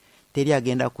akumanyi, teri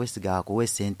agenda kwesiga akuwe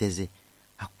sente ze,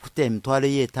 akukuta emitwalo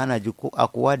ye 5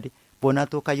 akuwadde,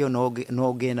 bw'onatuukayo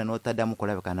n'ogenda n'otaddamu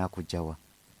kulabika nakugjawa.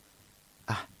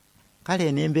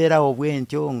 Kale nembeerawo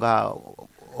bwentyo nga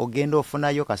ogenda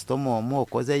ofunayo kasitoma omu,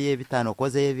 okozeyo 5,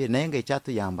 okozeyo 2, naye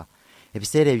ng'ekyatuyamba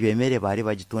ebiseera ebyo emmere baali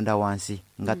bagitunda wansi,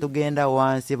 nga tugenda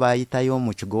wansi bayitayo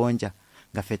mu kigonja,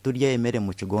 nga ffe tulya emmere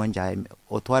mu kigonja,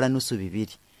 otwala nusu 2,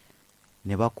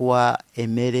 ne bakuwa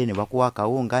emmere, ne bakuwa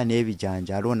akawunga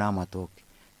n'ebijanjaalo n'amatooke,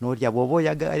 n'olya. Bw'oba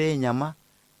oyagala enyama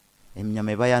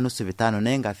eba ya nusu 5,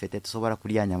 naye nga ffe tetusobola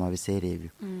kulya nyama biseera ebyo.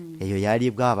 Eyo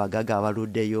yalibwa abagaga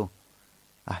abaluddeyo.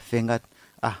 Ffe nga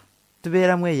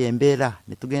tubeeramu eyo embeera,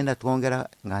 ne tugenda twongera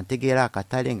nga ntegeera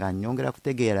akatale, nga nyongera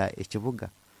kutegeera ekibuga.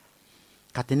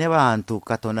 Kati ne bantu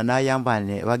Katonda n'ayamba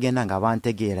ne bagenda nga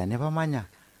bantegeera, ne bamanya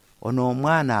ono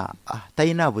omwana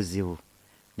talina buzibu,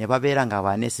 ne babeera nga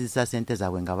baneesizisa sente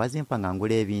zaabwe nga bazimpa nga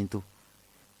ngula ebintu.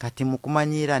 Kati mu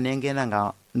kumanyiira nengenda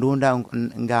nga ndunda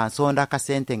nga nsonda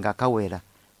akasente nga kawera,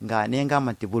 nga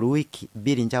nengamba nti buli wiiki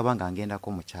 2 njaba nga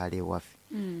ngendako mu kyalo ewaffe.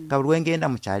 Nga buli wengenda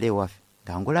mu kyalo ewaffe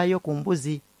nga ngulayo ku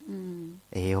mbuzi,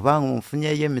 oba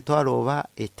nfunyeyo emitwalo oba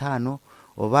 5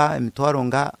 oba emitwalo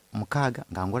nga 6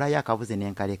 nga ngulayo akabuzi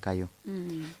nenkalekayo.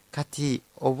 Kati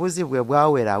obuzi bwe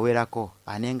bwawerako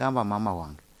anengamba mama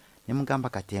wange, nemugamba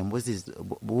kati embuzi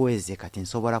buweze, kati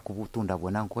nsobola kubutunda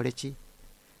bwona nkole ki?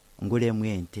 Ngulemu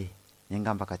ente.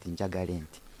 Nengamba kati njagala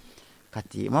ente.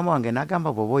 Kati mama wange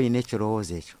nagamba bw'oba oyina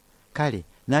ekirowoozo ekyo, kale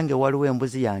nange waliwo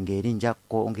embuzi yange eri nja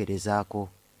kwongerezaako,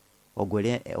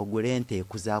 ogule ente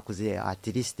ekuzaakuze, at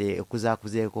least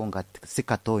ekuzaakuzeeko nga si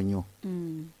kato nnyo.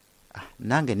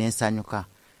 Nange nensanyuka,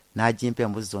 nagimpa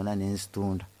embuzi zonna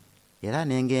nenzitunda, era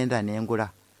nengenda nengula.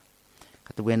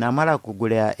 Kati bwe namala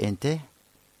kugula ente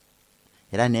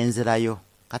era nenzirayo,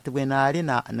 kati bwe naali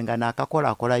nga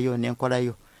nakakolayo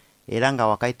nenkolayo, era nga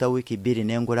wakaita wiiki 2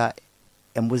 nengula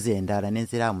embuzi endala,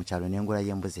 nenzira mu kyalo nengulayo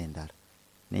embuzi endala,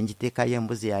 nenjiteekayo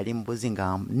embuzi yali mbuzi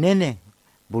nga nene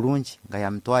bulungi nga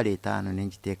ya mitwalo 5,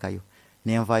 nenjiteekayo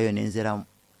nenvayo nenzira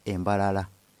embalala,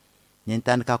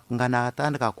 nga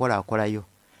natandika kolayo.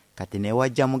 Kati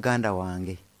newajja muganda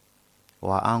wange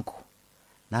wa anko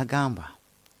nagamba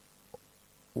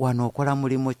wano okola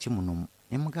mulimo ki muno?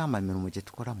 Nemugamba mirimu gye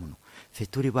tukola muno ffe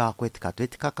tuli bakwetika,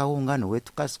 twetika kawunga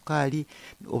nowetuka sukaali,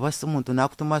 oba si muntu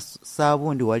nakutuma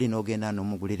saabundi wali n'ogenda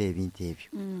n'omugulira ebintu ebyo.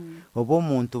 Oba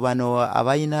omuntu bano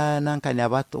abayina nankani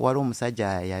wali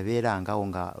omusajja yabeerangawo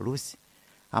nga luusi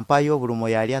ampayo obulumo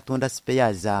yali atunda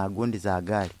spare za gundi za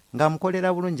gaali, nga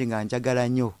mukolera bulungi nga njagala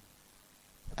nnyo,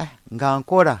 nga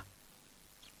nkola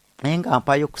naye nga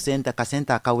mpayo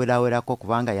kasente akawerako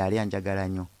kubanga yali anjagala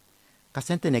nnyo.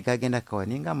 kasente ne kagenda kawa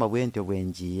ningamba bwentyo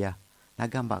bwenjiya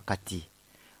nagamba kati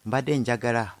mbadde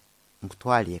njagala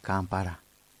nkutwalye Kampala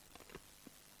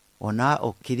ona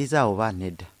okkiriza oba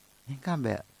nedda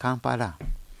ningamba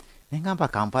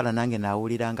Kampala nange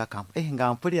nawuliranga Kampala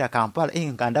nga mpulira Kampala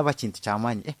nga ndaba kintu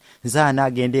kyamaanyi nzaana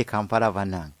agenda e Kampala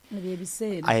banange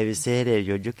ebiseera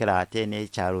ebyo ojjukira ate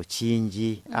n'ekyalo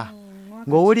kingi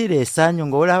ng'owulira essanyu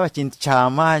ng'olaba kintu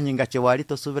kyamaanyi nga kyewali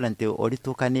tosuubira nti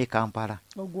olituuka n'e Kampala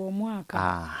ogwo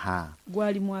omwaka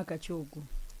gwali mwaka kyogwo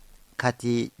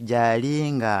kati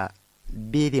gyali nga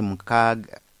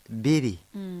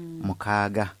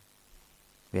 2006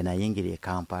 bwe nayingira e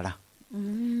Kampala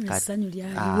essanyu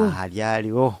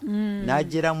lyaliwo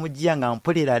najjira mujja nga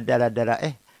mpulira ddala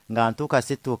nga ntuuka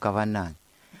situuka bannange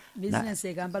bizinesi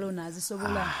e Kampala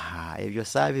onaazisobola ebyo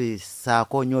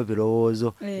saabisaako nnyo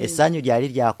birowoozo essanyu lyali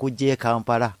lyakujja e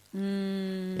Kampala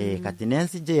kati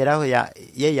nenzija era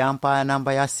ye yampa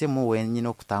namba ya simu wenyina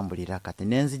okutambulira kati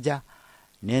nenzija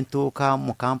nentuuka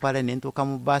mu Kampala nentuuka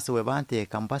mu baasi we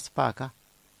banteeka mu baasi paaka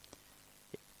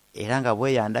era nga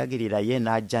bwe yandagirira ye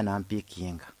n'ajja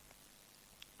nampiikinga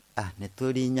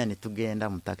netulinnya netugenda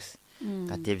mu takisi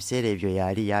kati ebiseera ebyo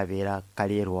yali yabeera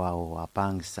kaleerwawo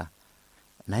apangisa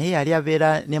naye yali abeera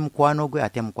ne mukwano gwe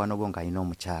ate mukwano gwe ng'alina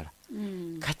omukyala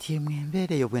kati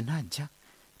embeera eyo bwe najja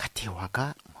kati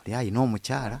ewaka muli alina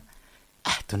omukyala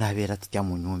tunabeera tutya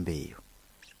mu nnyumba eyo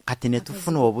kati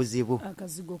netufuna obuzibu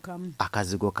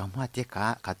akazigo kamu ate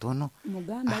katono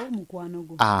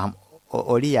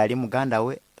oli yali muganda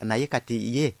we naye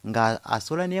kati ye nga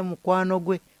asola ne mukwano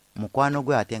gwe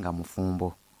ate nga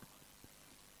mufumbo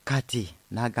kati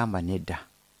n'agamba nedda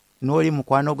n'oli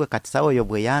mukwano gwe kati sawa oyo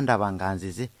bwe yandaba nga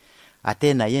nzize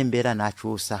ate naye embeera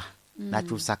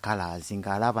n'akyusa kalaazi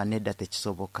ng'alaba nedda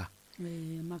tekisoboka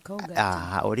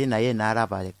oli naye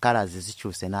n'alaba kalaazi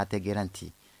zikyuse n'ategeera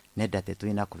nti nedda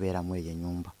tetulina kubeeramu eyo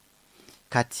ennyumba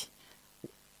kati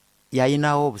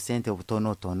yayinawo obusente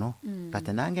obutonotono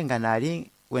kati nange nga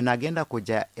we nagenda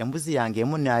kujja embuzi yange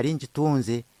emu nali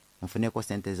ngitunze nfuneko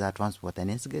sente za transport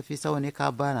nensiga efiisawo ne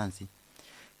ka balance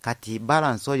kati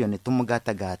balance oyo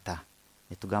netumugatagata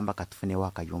netugamba katufunewo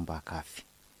akayumba akafi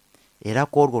era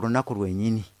kwolwo olunaku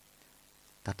lwenyini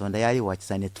Katonda yali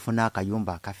wakisa netufuna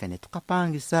akayumba akafi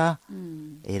netukapangisa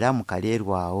era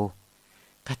mukaleerwawo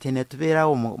kati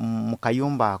netubeerawo mu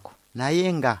kayumba ako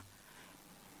naye nga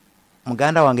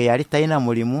muganda wange yali talina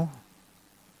mulimu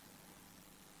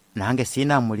nange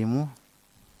sina mulimu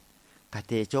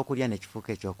kati ekyokulya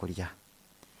nekifuuka ekyokulya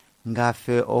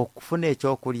ngaffe okufuna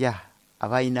ekyokulya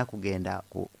abalina kugenda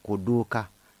ku dduuka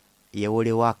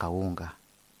yewolewo akawunga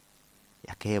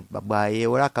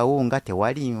bwayewola akawunga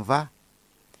tewali nva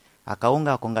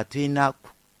akawunga ako nga tulina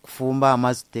kufumba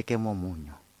amazzi tuteekemu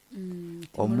omunnyo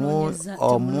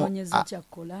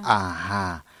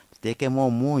tuteekemu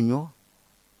omunnyo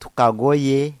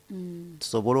tukagoye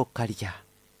tusobole okukalya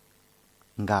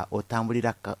nga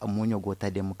otambulira omunnyo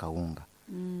gw'otaddemu kawunga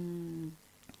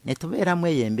netubeeramu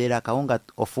eyo embeera akawunga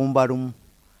ofumba lumu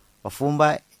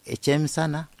ofumba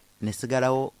ekyemisana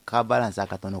nesigalawo ka balance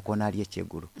akatono konali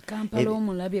ekyegulu Kampala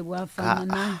omulabye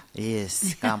bwafaanana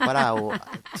yes Kampala awo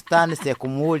tutandise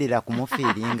kumuwulira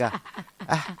kumufiiringa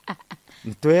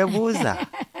nitwebuuza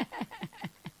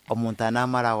omuntu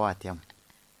anaamalawo atyamu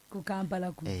ku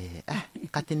Kampala ku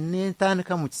kati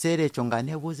nentandika mu kiseera ekyo nga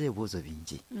nebuuza ebibuuzo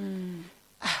bingi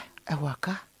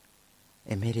ewaka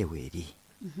emmere weeri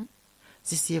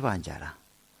sisiiba njala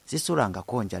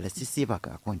sisulangako njala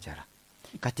sisiibakako njala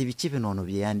kati biki binono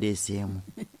byeyandeeseemu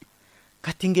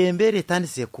kati ng'embeera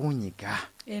etandise kunyiga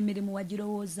emirimu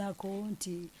wagirowoozaako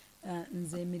nti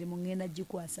nze emirimu ngenda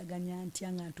gikwasaganya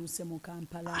ntya nga ntuuse mu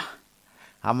Kampala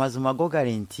amazima go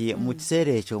gali nti mu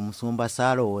kiseera ekyo omusumba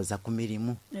saalowooza ku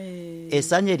mirimu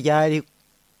essanyu eryali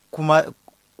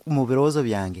mu birowoozo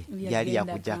byange lyali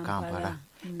yakujja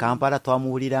Kampala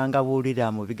twamuwuliranga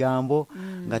buwulira mu bigambo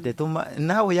nga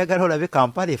naawe oyagala olabe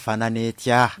Kampala efaanana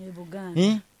etya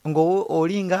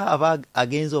ng'olinga aba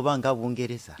agenza oba nga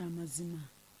Bungereza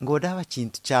ng'olaba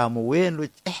kintu kya muwendo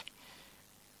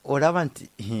olaba nti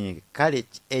kale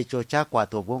ekyo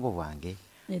kyakwata obwongo bwange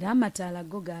era amataala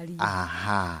go gaali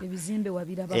ebizimbe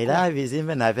wabirabako era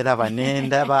ebizimbe nabiraba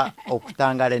nendaba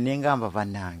okutangala nengamba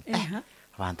bannange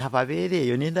abantu ababeera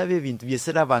eyo nendaba ebintu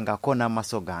byesirabangako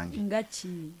n'amaaso gange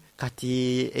kati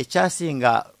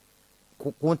ekyasinga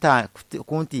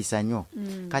kuntiisa nnyo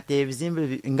kati ebizimbe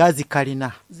nga zikalina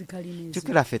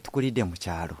jjukira ffe tukulidde mu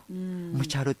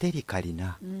kyalo teri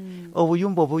kalina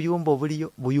obuyumba buliyo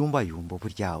buyumbayumba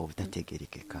buli awo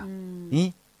butategerekeka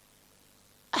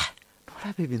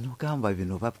olabe bino gamba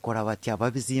bino babikola batya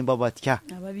babizimba batya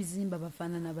ababizimba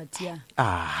bafaanana batya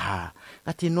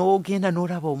kati n'ogenda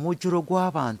n'olaba omujjulo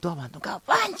gw'abantu nga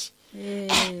bangi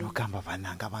n'ogamba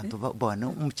bananga abantu bona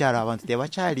omukyalo abantu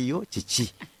tebakyaliyo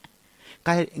kiki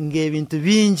ng'ebintu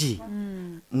bingi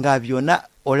nga byonna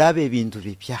olaba ebintu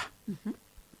bipya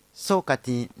so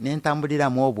kati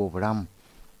nentambuliramu obwo obulamu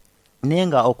naye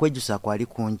nga okwejjusa kwali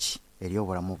kungi eri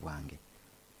obulamu bwange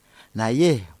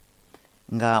naye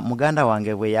nga muganda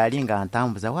wange bwe yali nga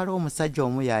ntambuza waliwo omusajja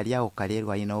omu yali awo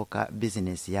kaleerwa alinawo ka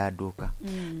bizinesi yaduuka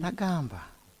nagamba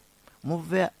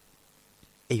muve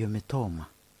eyo mitooma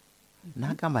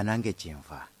nagamba nange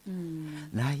kyenva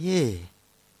naye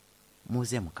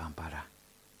muze mu Kampala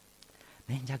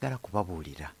naye njagala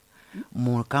kubabuulira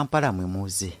mu Kampala mwe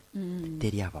muze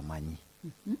teri abamanyi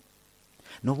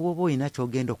n'obwoba olina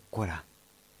kyogenda okukola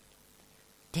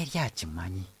teri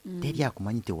akimanyi teri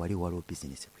akumanyi tewali waliwo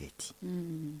bizinesi bweti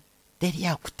teri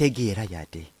akutegeera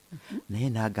yate naye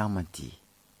n'agamba nti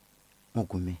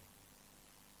mugume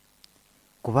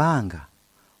kubanga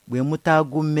bwe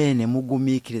mutagume ne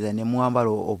mugumiikiriza ne mwambala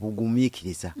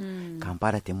obugumiikiriza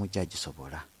Kampala temujja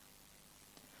gisobola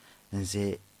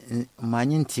nze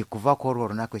manyi nti kuva ku olwo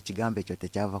olunaku ekigambo ekyo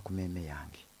tekyava ku mmeeme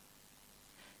yange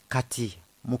kati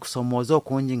mu kusomooza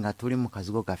okungi nga tuli mu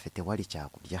kazigo gaffe tewali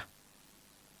kyakulya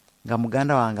nga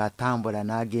muganda wange atambula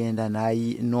n'agenda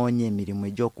n'ayinoonya emirimu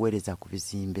egy'okuweereza ku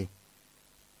bizimbe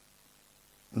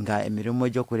nga emirimu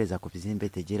egy'okuweereza ku bizimbe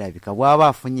tegirabika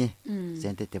bw'aba afunye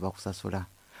sente tebakusasula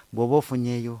bw'oba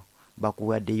ofunyeyo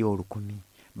bakuwaddeyo 10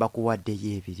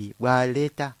 bakuwaddeyo 2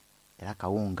 bw'aleeta era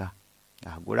kawunga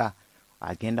agula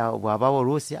agenda bw'abawo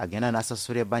oluusi agenda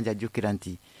n'asasula ebbanja ajjukira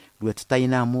nti lwe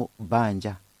tutayinamu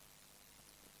bbanja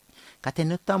kati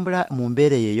ne tutambula mu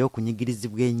mbeera eyo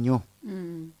ey'okunyigirizibwa ennyo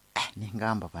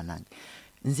nengamba banange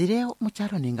nzire mu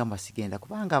kyalo nengamba sigenda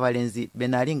kubanga abalenzi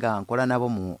benaali nga nkola nabo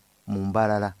mu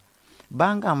MBARARA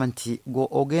bangamba nti go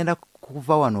ogenda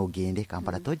kuva wano ogende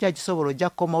Kampala tojja gisobola ojja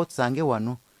kukomawo tusange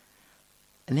wano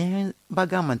ne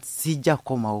bagamba nti sijja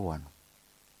kukomawo wano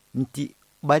nti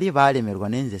bali baalemerwa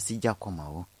nenze sijja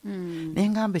kukomawo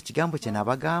nengamba ekigambo kye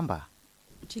nabagamba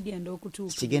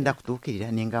kigenda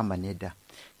kutuukirira nengamba nedda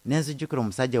nenzijjukira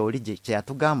omusajja oli kye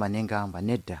yatugamba nengamba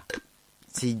nedda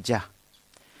sijja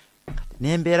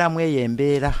nembeeramu eyo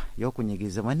embeera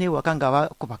y'okunyigirizibwa neewaka nga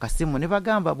bakuba kasimu ne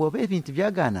bagamba bw'oba ebintu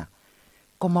byagana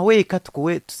komawo eka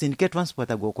tukuwe tusindike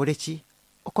transporta gw'okole ki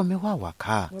okomewo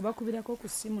awaka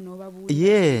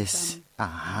yes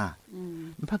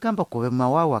mpagamba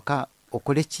komawo awaka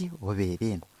okole ki obeera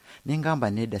eno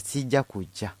nengamba nedda sijja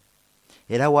kujja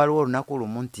era waliwo olunaku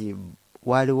lumu nti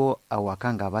waliwo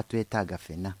awaka nga batwetaaga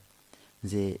fena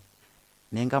nze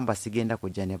nengamba sigenda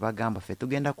kujja ne bagamba ffe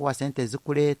tugenda kuwa sente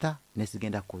zikuleeta ne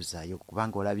sigenda kuzaayo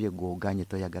kubanga olabye gw'oganye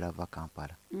toyagala va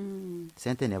Kampala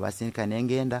sente ne basindika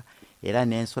nengenda era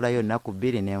nensulayo nnaku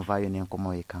 2 nenvaayo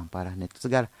nenkomawo e Kampala ne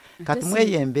tusigala kati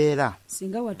mweyo embeera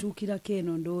singa watuukirako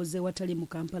eno ndowooze watali mu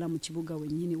Kampala mu kibuga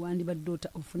wennyini wandibadde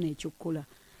ofuna ekyokukola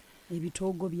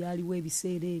ebitoogo byaliwo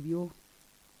ebiseera ebyo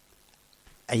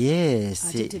yes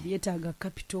ate tebyetaaga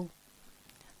capital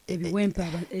ebiwempa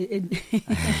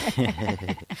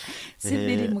si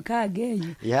 26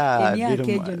 eyo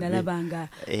emyaka egyo nalabanga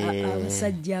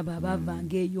abasajja abo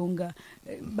abavanga eyo nga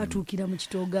batuukira mu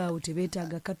kitoogo awo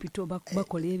tebeetaaga capital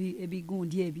bakola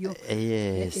ebigundi ebyo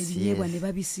ebinyeebwa ne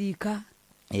babisiika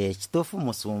kituufu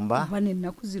musumba oba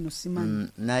n'ennaku zino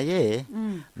simanyi naye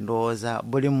ndowooza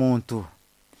buli muntu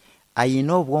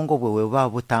ayina obwongo bwe bweba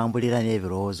butambulira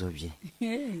n'ebirowoozo bye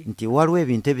nti waliwo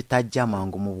ebintu ebitajja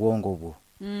mangu mu bwongo bwo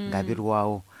nga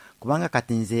birwawo kubanga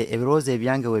kati nze ebirowoozo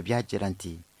ebyange we byajjira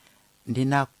nti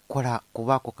ndina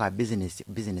kubaako ka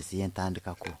bizinesi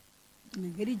yentandikako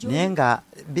naye nga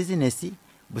bizinesi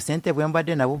busente bwe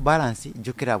mbadde nabwo balansi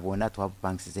jjukira bwonna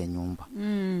twabupangisiza ennyumba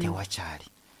tewakyali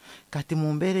kati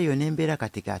mu mbeera eyo n'embeera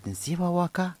kati nsiiba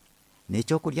waka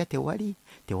n'ekyokulya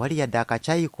tewali yadde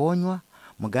akacaayi koonywa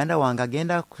muganda wange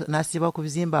agenda n'asiba ku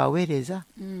bizimba aweereza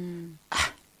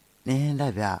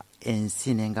nendabya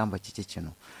ensi nengamba kiki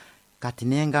kino kati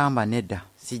nengamba nedda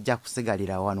sijja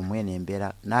kusigalira wano mwene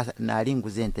embeera naali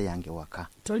nguza ente yange waka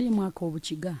toli mwaka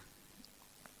obukiga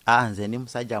nze ndi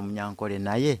musajja munyankole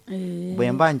naye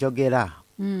bwe mba njogera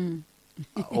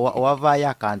wavaayo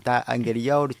akanta engeri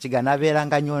y'olukiga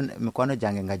nabeeranga nnyo mikono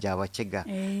gyange nga gyabakiga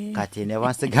kati ne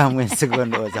bansigamu ensigo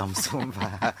ndowooza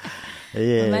musumba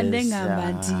obadde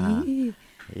ngamba nti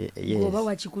oba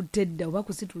wakikutte dda oba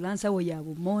kusitula nsawo ya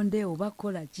bumonde oba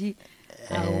kola ki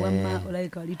awo wamma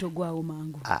olabika wali togwawo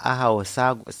mangu awo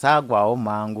saagwawo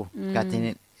mangu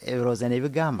kati ebirowoozo ne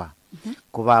bigamba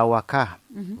kuba awaka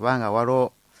kubanga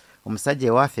waliwo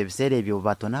omusajja waffe ebiseera ebyo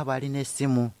batono balina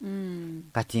essimu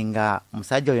kati nga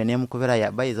musajja oyo nemukubira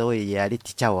yabayiza oyo yali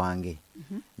tica wange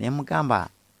nemugamba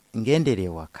ngendere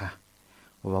ewaka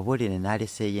obabuulire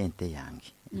naleseeyo ente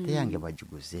yange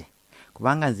bagiguze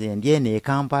kubanga nze ndi eno e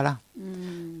Kampala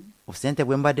obusente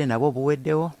bwe mbadde nabo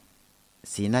buweddewo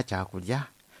siina kyakulya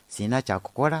siina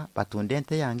kyakukola batunde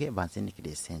ente yange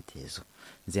bansindikire esente ezo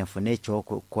nze nfune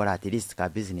ekyokukola at least ka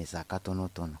bizinesi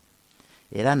akatonotono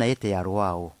era naye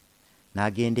teyalwawo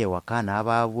n'agenda ewaka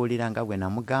n'ababuulira nga bwe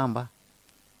namugamba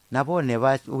nabo ne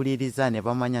bawuliriza ne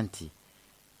bamanya nti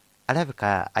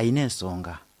alabika ayina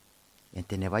ensonga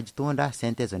ente ne bagitunda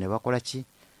sente ezo ne bakola ki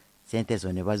sente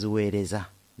ezo ne baziweereza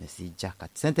ne zijja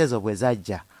kati sente ezo bwe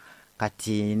zajja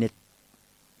kati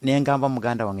nengamba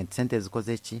muganda wange nti sente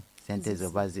zikoze ki sente ezo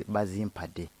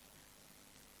bazimpadde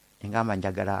engamba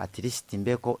njagala at least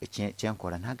mbeko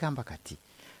kyenkola n'agamba kati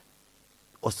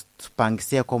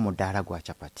tupangiseeko mudaala gwa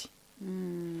chapati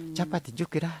chapati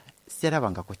jukira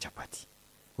serabangako chapati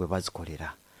we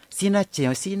bazikolera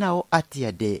siinawo ati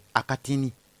yadde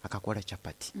akatini akakola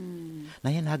chapati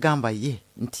naye n'agamba ye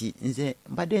nti nze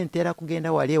mbadde ntera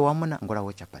kugenda wali ewamuna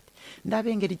ngolawo chapati ndaba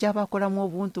engeri gy'abakolamu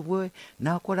obuntu bwe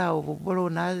n'akola obubolo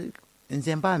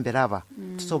nze mbambiraba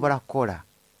tusobola kukola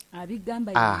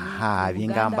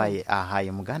abingamba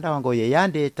ye muganda wange oyo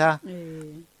yandeeta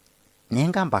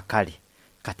nengamba kale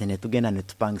kati ne tugenda ne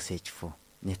tupangisa ekifo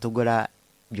ne tugula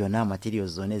byonna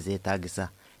materials zone zeetaagisa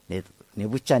ne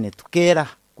bucya ne tukeera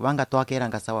kubanga twakeera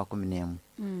nga sawa 11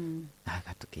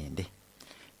 aga tugende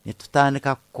ne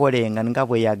tutandika kukolenga nga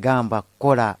bwe yagamba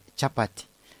kukola chapati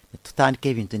ne tutandika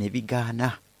ebintu ne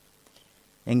bigaana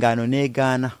engano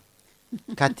neegaana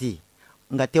kati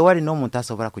nga tewali n'omuntu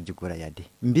asobola kugigula yadde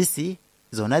mbisi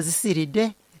zona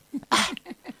zisiridde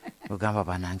ogamba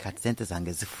banange kati sente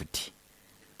zange zifudde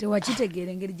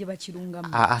tewakitegeera engeri gye bakirungamu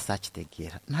asa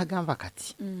kitegeera n'agamba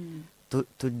kati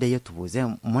tuddeyo tubuuze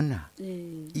muna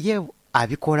ye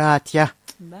abikola atya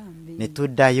ne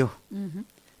tuddayo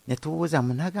ne tubuuza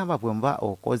munagamba bwe mba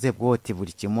okoze bwoti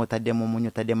buli kimu otaddemu omunyu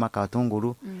otaddemu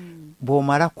akatungulu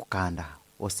bw'omala kukanda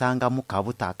osangamu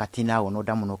kabuta akatini awo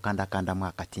n'oddamu n'okandakandamu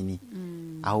akatini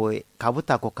awo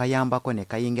kabuta ako kayambako ne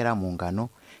kayingira mu ngano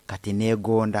kati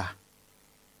neegonda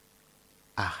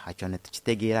akyo ne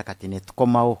tukitegeera kati ne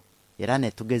tukomawo era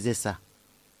ne tugezesa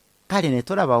kale ne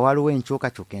tulaba waliwo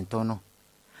enkyukakyuka entono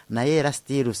naye era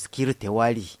still skill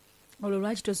tewali olwo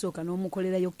lwaki tosooka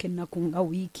n'omukolerayo kennaku nga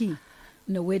wiiki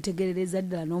neweetegerereza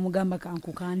ddala n'omugamba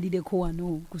kankukandireko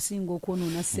wano kusinga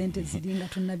okwonoona ssente ziri nga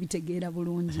tonnabitegeera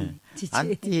bulungi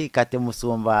anti kati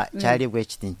musumba kyali bwe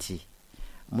kiti nti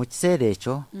mu kiseera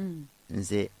ekyo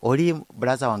nze oli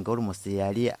bulaza wange olumusi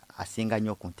yali asinga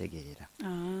nnyo okuntegeerera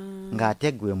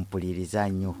ng'ate gwe mpuliriza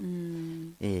nnyo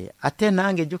ate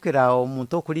nange jjukira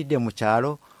omuntu okulidde mu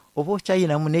kyalo oba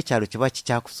okyayinamu n'ekyalo kiba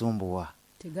kikyakusumbuwa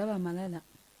tegaba malala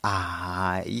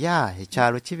ya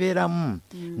ekyalo kibeeramu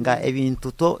nga ebintu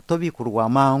tobikulwa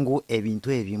mangu ebintu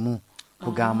ebimu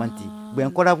kugamba nti bwe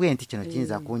nkola bwe nti kino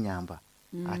kiyinza kunyamba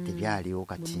ate byaliwo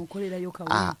kati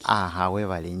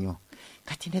weebale nnyo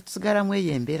kati ne tusigalamu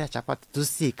eyo embeera chapati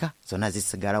tusiika zonna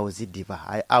zisigalawo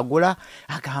ziddiba agula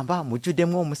agamba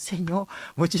mujjuddemu omusenyo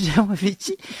mujjuddemu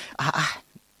biki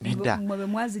nedda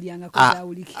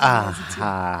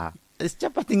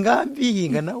chapati ngambi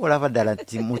nga nawe olaba ddala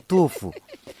nti mutuufu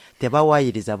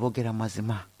tebawayiriza boogera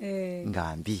mazima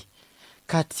ngambi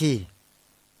kati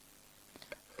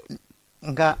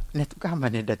nga netugamba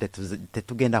nedda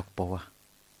tetugenda kupowa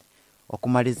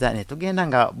okumaliza netugenda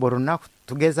nga buli lunaku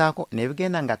tugezaako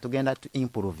nebigenda nga tugenda tu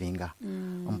improvinga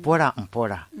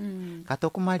mpola kati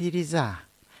okumaliriza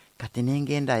kati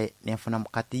nengenda nenfunamu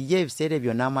kati ye ebiseera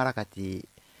ebyo namala kati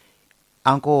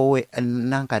anko we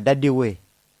nanka daddy we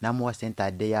namuwa sente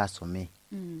adde asome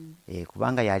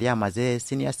kubanga yali amaze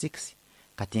senior 6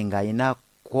 kati nga ayina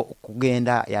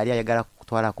kugenda yali ayagala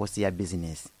kutwala kosi ya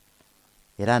business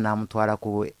era namutwala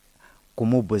ku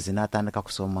mubuzi n'atandika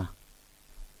kusoma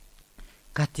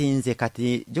kati nze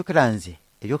kati jukira nze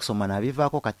ebyokusoma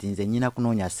nabivaako kati nze nyina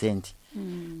kunoonya sente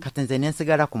kati nze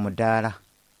nensigala ku mudaala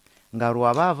nga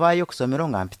lwaba avaayo kusomero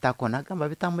nga mpitako nagamba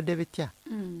bitamudde bitya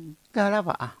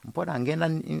galaba mpola ngenda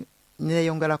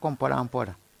neyongerako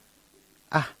mpola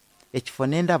ekifo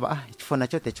nendaba ekifo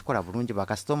nakyo tekikola bulungi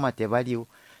bakasitoma tebaliwo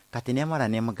kati nemala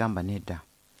nemugamba nedda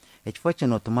ekifo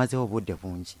kino tumazeho obudde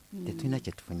bungi tetulina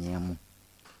kyetufunyeemu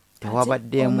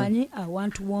tewabaddemu omanyi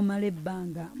awantu w'omala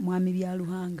ebbanga mwami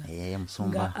Byaruhanga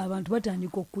nga abantu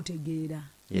batandika okutegeera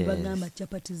nebagamba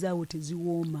capati zaawo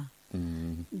teziwooma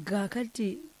nga kati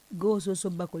goosoosa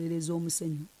bakolereza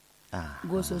omusenyu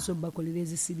gosooso bakolera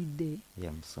ezisiridde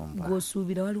ya musumba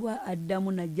gosuubira waliwo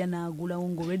addamu najja n'agulawo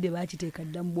ng'olwedde baakiteeka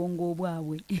dda mu bwongo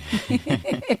bwabwe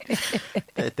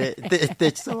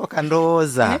tekisoboka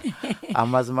ndowooza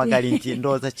amazima gali nti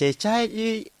ndowooza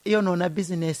kyekyayonona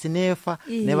bizinesi neefa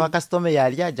ne bakasitome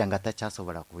yali ajja nga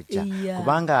takyasobola kujja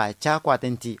kubanga kyakwate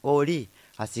nti oli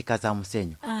asika za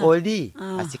musenyu oli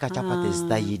asika capati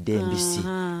ezitayidde embisi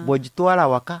bw'ogitwala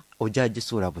waka ojja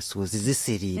gisuula busuuzi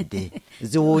zisiridde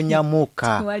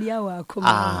ziwunyamuka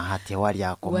tewali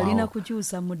akomawo walina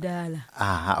kukyusa mudaala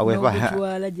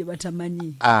n'okutwala gye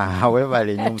batamanyi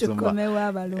webale nnyo musumba tukomewo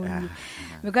abalungi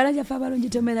mikala gyaffe abalungi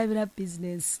temerabira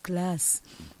business class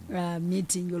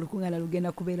meeting olukuŋŋaana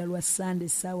lugenda kubeera lwa Sunday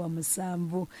ssaawa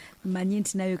 7 manyi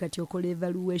nti nayo kati okola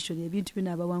evaluation ebintu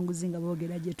bino abawanguzi nga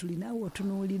boogera gye tulinawo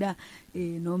otunuulira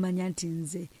n'omanya nti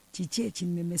nze kiki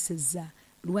ekinnemesezza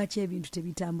lwaki ebintu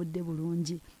tebitambudde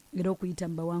bulungi era okuyita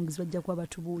mu bawanguzi bajja kuba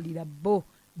batubuulira bo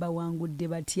bawangudde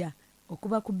batya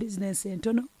okuba ku bizinensi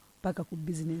entono paka ku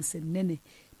bizinensi ennene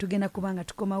tugenda kubanga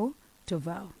tukomawo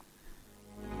tovaawo.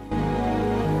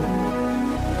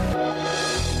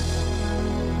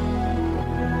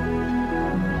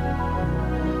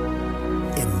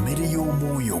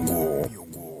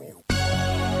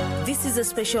 This is a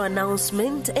special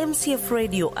announcement. MCF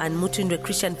Radio and MUTUNDWE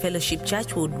Christian Fellowship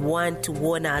Church would want to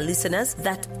warn our listeners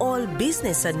that all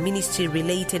business and ministry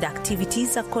related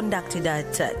activities are conducted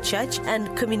at church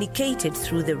and communicated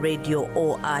through the radio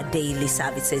or our daily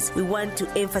services. We want to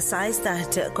emphasize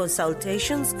that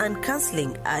consultations and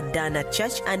counseling are done at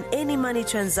church and any money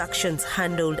transactions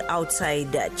handled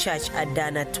outside church are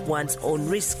done at one's own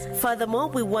risk. Furthermore,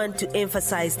 we want to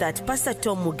emphasize that Pastor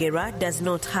Tom Mugera does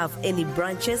not have any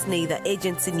branches, neither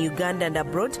agents in Uganda and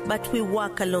abroad, but we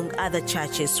work along other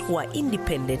churches who are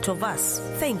independent of us.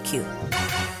 Thank you.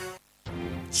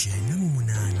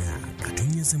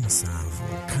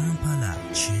 Kampala,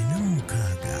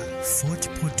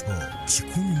 FORTPORTAL,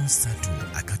 13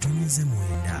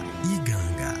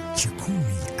 IGANGA, 10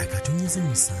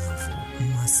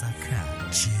 MASAKA,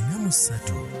 9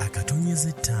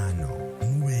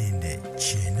 MUBENDE,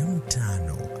 5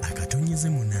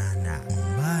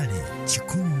 MBALE,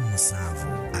 17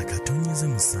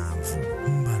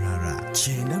 MBARARA,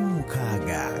 9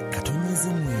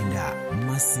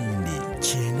 MASINDI,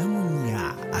 9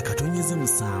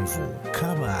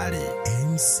 KABALE.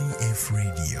 MCF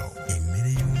Radio, emmere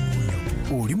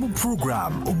y'omwoyo. Oli mu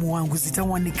program Omuwangunzi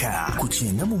Tawanika ku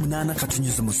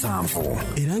 98.7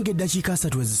 era ng'eddakiika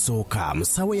 3 ezisooka mu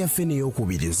ssaawa yaffe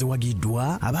n'eyokubiri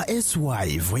ziwagiddwa aba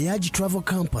SY Voyage Travel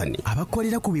Company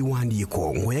abakolera ku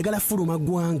biwandiiko ng'oyagala fuluma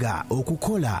ggwanga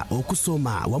okukola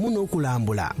okusoma wamu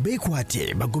n'okulambula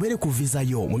beekwate bagobere ku visa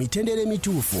yo mu mitendera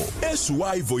emituufu.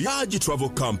 SY Voyage Travel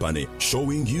Company,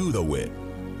 showing you the way.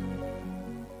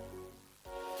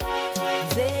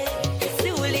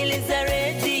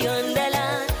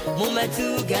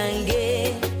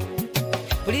 Matugange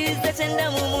Puliriza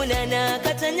chenda mumunana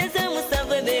katanyeza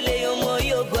musave mbele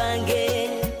y'omwoyo gwange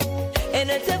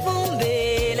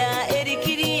enetevumbera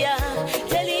erikiriya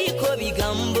teliko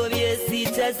bigambo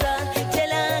byesitaza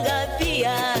telanga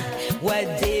pia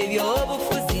wadde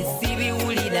ebyobufuzi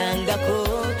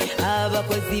sibiwulirangako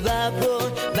abakozi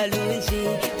baako balungi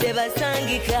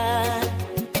tebasangika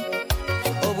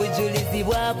obujulizi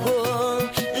bwako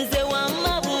nze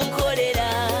wamma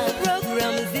bunkolera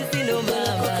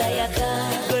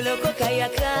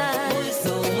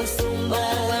Musumba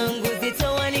Omuwangunzi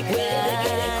Tawanika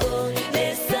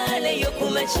nesale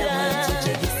yokumacha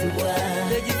tegisubwa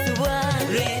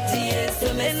redi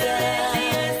esomesa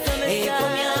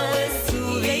ekomyawe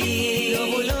subi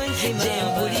obulungi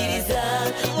mpuliriza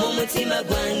mu mutima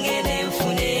gwange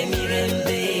nenfuna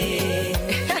emirembe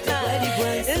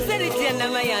enseritia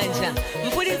namayanja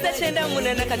mpuliriza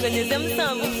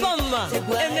 98.7 fama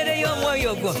emmere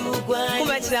y'omwoyo gwo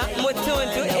kumakya mu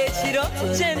ttuntu ekiro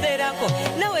kyembeerako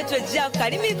nawe tojja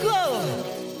kalimiko.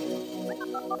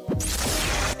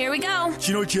 Here we go.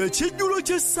 Kino kyekijjulo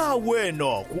ky'essaawa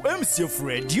eno ku MCF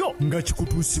Radio nga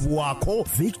kikutuusibwako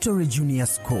Victory Junior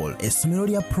School, essomero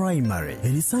lya primary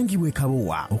erisangibwa e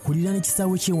Kabowa okulira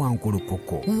n'ekisaawe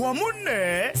ky'Ewankulukoko. Wamu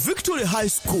ne Victory High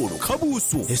School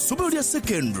Kabuusu, essomero lya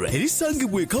secondary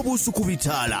erisangibwa e Kabuusu ku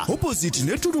Bitaala opposite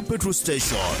ne Tulu petrol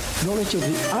station. Knowledge of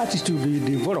the attitude you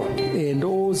develop,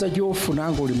 endowooza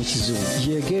gy'ofuna ng'oli mu kizibu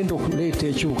yegenda okuleeta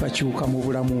ekyukakyuka mu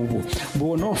bulamu bwo.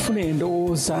 Bw'onoofuna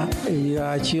endowooza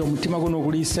eya ki omutima guno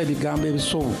oguliisa ebigambo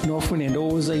ebisobo n'ofuna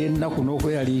endowooza y'ennaku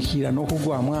n'okweyaliikira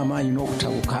n'okugwamu amaanyi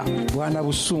n'okutabuka bwana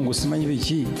busungu simanyi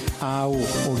biki awo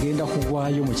ogenda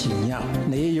kugwayo mu kinnya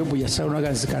naye yobu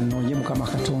yasalonagazika nnoonye mukama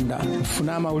katonda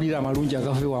nfune amawulire amalungi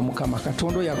agava ewa mukama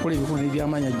katonda oyo akola ebikulu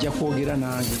n'ebyamaanyi ajja kwogera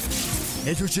nange.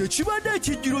 ekyo kye kibadde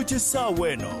ekijjiro ky'essaawa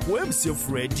eno ku MCF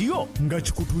Radio nga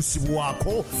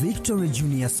kikutuusibwako Victory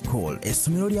Junior School,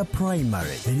 essomero lya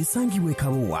primary erisangibwa e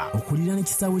Kabowa okuliraana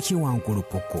ekisaawe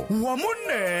ky'Ewankulukuku. wamu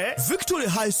ne Victory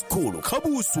High School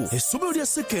Kabuusu, essomero lya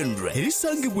secondary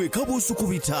erisangibwa e Kabuusu ku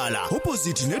Bitaala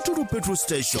opposite ne Tulu petrol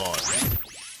station.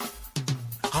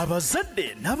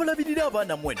 abazadde n'abalabirira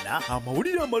abaana mwenna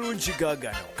amawulire amalungi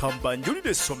gaagano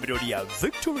kambanjulire essomero lya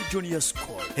Victory Junior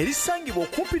School erisangibwa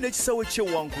okumpi n'ekisaawe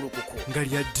ky'Ewankulukuku nga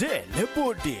lyadde ne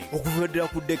boarding okuva ddala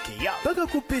ku dekeya paka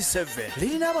ku P7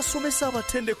 lirina abasomesa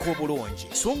abatendeka obulungi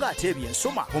so nga ate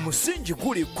ebyensoma omusingi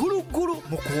guli gguluggulu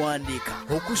mu kuwandiika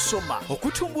okusoma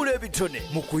okutumbula ebitone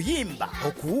mu kuyimba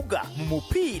okuwuga mu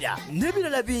mupiira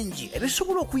n'ebirala bingi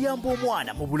ebisobola okuyamba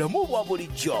omwana mu bulamu obwa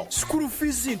bulijjo. School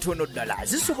fees ntono ddala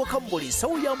zisoboka mu buli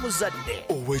nsawo ya muzadde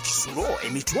ow'ekisulo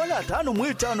emitwalo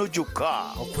 55 gyokka.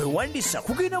 okwewandiisa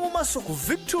kugenda mu maaso ku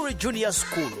Victory Junior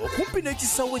School okumpi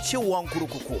n'ekisaawe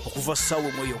ky'Ewankulukuku okuva ssaawa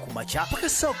emu ey'okumakya paka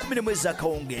ssaawa 11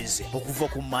 ez'akawungeezi okuva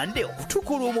ku Mande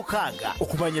okutuuka olw'omukaaga.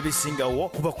 okumanya ebisingawo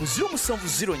kuba ku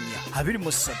 0704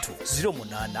 23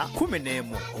 08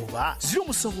 11 oba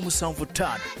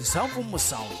 0775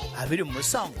 77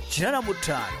 27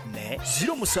 85 ne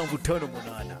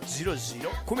 0758 00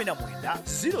 19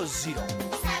 00.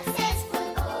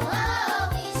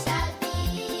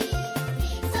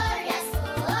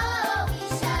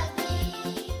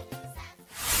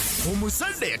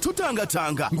 omuzadde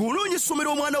tutangatanga ng'oloonya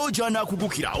essomero omwana wo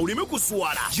gy'anaakugukira oleme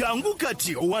kuswala jangu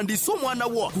kati owandiise omwana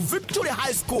wo ku Victory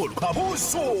High School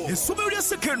Kabuusu, essomero lya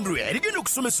secondary erigenda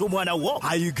okusomesa omwana wo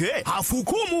ayige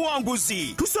afuuke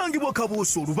omuwanguzi. tusangibwa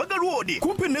Kabuusu Lubaga Road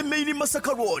kumpi ne Main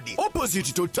Masaka Road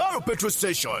opposite Total petrol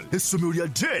station. essomero lya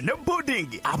day ne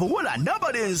boarding abawala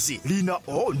n'abalenzi lina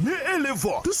O ne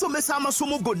A-level. tusomesa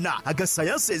amasomo gonna aga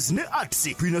sciences ne arts.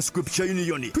 tulina scripture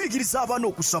union tuyigiriza abaana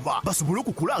okusaba basobole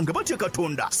okukulanga batya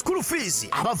Katonda. School fees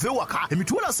abava ewaka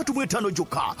emitwalo 35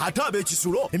 gyokka ate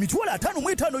ab'ekisulo emitwalo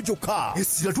 55 gyokka.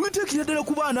 essira tuliteekera ddala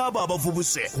ku baana abo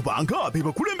abavubuse kubanga be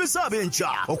bakulembeze ab'enkya.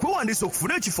 okwewandiisa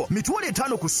okufuna ekifo mitwalo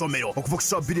 5 ku ssomero okuva ku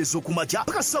ssaawa 2 ez'okumakya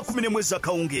paka ssaawa 11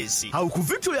 ez'akawungeezi awo ku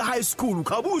Victoria High School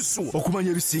Kabuusu.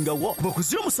 okumanya ebisingawo kuba ku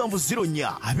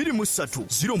 0704 23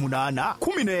 08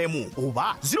 11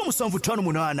 oba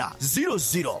 0758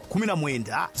 00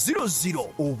 19 00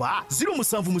 oba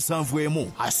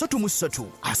 0771 33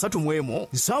 31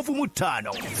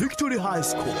 75. Victory High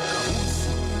School.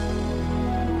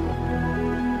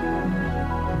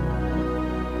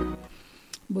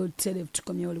 Botere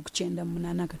tukomye oli kuchenda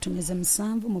munana katonyeze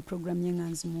musanvu mu program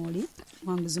y'enganzi mwoli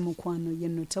wanguzi mukwano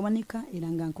yenno Tawanika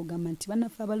iranga nkugamba nti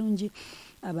banafa abalungi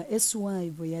aba SY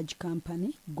Voyage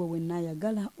Company gwe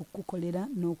nayagala okukolera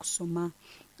n'okusoma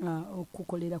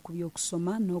okukolera ku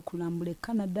by'okusoma n'okulambula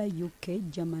Canada, UK,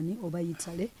 Germany oba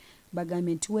Italy.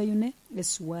 bagambye nti weeyune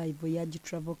SY Voyage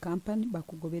Travel Company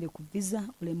bakugobere ku visa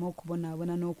olema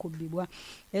okubonaabona n'okubbibwa.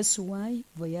 SY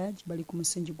Voyage bali ku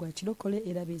musingi gwa kirokole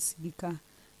era beesigika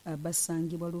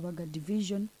basangibwa Lubaga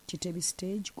Division Kitebi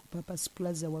Stage ku Papas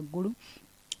Plaza waggulu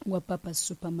wa Papas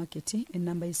Supermarket.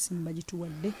 enamba y'essimu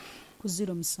bagituwadde ku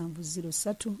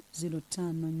 0703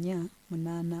 05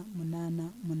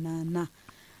 888.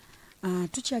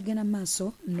 tukyagenda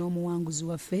maaso n'omuwanguzi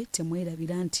waffe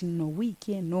temwerabira nti nno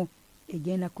wiiki eno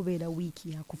egenda kubeera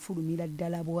wiiki ya kufulumira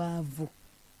ddala bwavu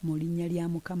mu linnya lya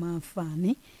Mukama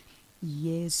nfaani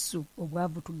Yesu.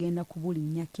 obwavu tugenda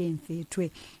kubulinnyako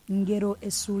enfeetwe. ngero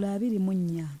essuula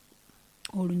 24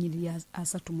 olunyiriri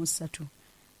 33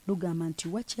 lugamba nti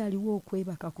wakyaliwo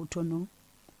okwebaka kutono,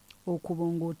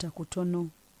 okubongoota kutono,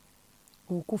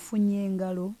 okufunya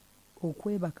engalo,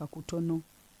 okwebaka kutono.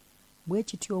 bwe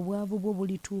kityo obwavu bwo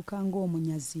bulituuka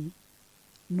ng'omunyazi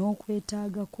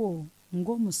n'okwetaagako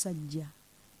ng'omusajja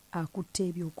akutte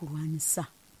ebyokulwanyisa.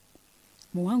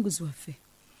 muwanguzi waffe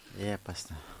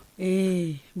pastor.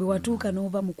 bwe watuuka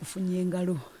n'ova mu kufunya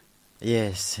engalo.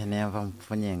 Yes, neva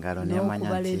mfunya engalo nemanya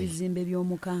n'okubala ebizimbe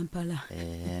by'omu Kampala.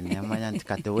 Nemanya nti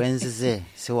kati wenzize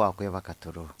si wakwebaka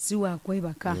turu. si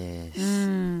wakwebaka. Yes.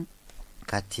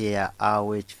 Kati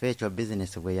awo ekifo ekyo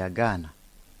business bwe yagaana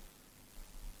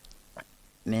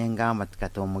nengamba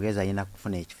kati omugezi alina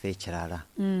kufuna ekifo ekirala.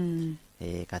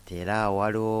 kati era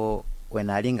waliwo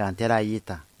wenali nga ntera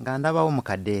ayita nga ndabawo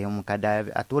omukadde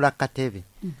atuula ku katebe.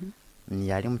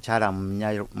 yali mukyala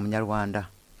munyarwanda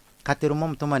kati lumu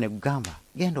omutuma ne gugamba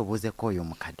genda obuuzeko oyo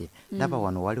omukadde ndaba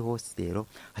wano wali hositero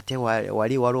ate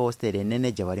waliwo hositero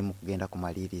enene gye bali mu kugenda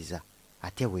kumaliriza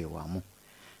ate weewamu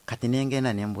kati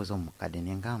nengenda nembuuza omukadde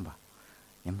nengamba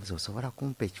nembuuza osobola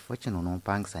kumpa ekifo kino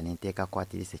nompangisa nenteekako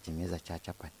atirisa ekimeeza kya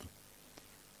capati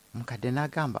omukadde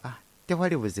n'agamba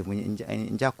tewali buzibu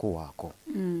nja kuwaako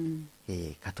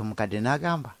kati omukadde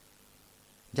n'agamba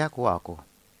nja kuwaako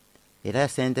era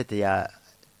sente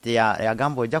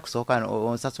yagamba ojja kusooka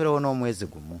onsasulewo n'omwezi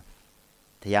gumu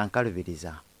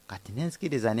teyankalubiriza kati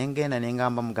nenzikiriza nengenda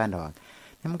nengamba muganda wange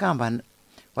nemugamba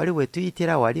wali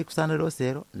wetuyitira wali kusana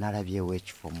Losero nalabyewo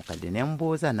ekifo omukadde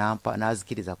nembuuza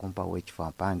nazikiriza kumpawo ekifo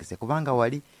ampangise kubanga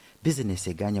wali bizinesi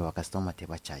eganye bakasitoma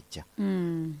tebakyajja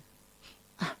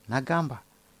nagamba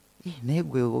naye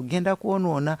gwe ogenda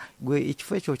kwonoona gwe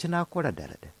ekifo ekyo kinakola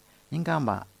ddala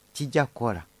nengamba kijja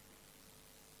kukola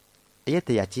ye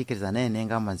teyakiikiriza naye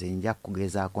nengamba nze nja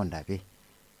kugezaako ndabe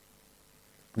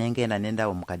nengenda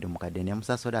nendawo omukadde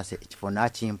nemusasula ekifo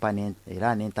nakimpa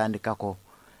era nentandikako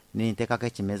ninteekako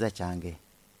ekimeeza kyange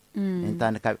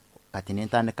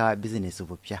nentandika bizinesi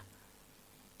bupya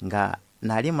nga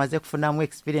nali maze kufunamu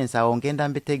experience awo ngenda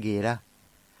mbitegeera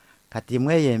kati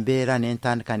mweyo embeera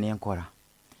nentandika nenkola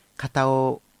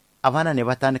katawo abaana ne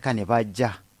batandika ne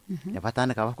bajja ne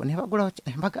batandika ne bagula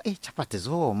embaga capati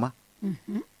zooma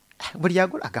buli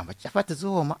yagula agamba capati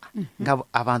zooma nga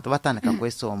abantu batandika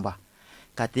kwesomba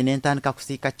kati nentandika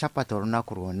kusiika capati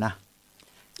olunaku lwonna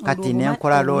kati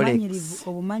nenkola Rolex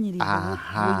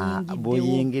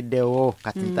buyingiddewo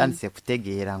kati ntandise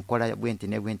kutegeera nkola bwenti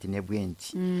nebwenti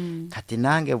kati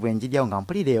nange bwenjiryawo nga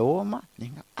mpulira ewooma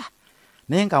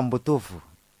naye nga mubutuufu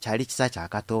kyali kisa kya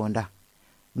Katonda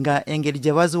nga engeri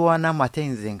gye baziwaanamu ate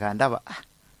nze nga ndaba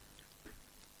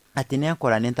ati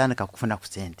nenkola nentandika kufuna ku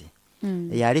sente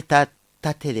yali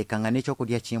tatereka nga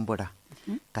n'ekyokulya kimbula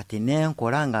kati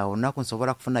nenkola nga olunaku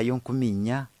nsobola kufunayo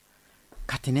 4,000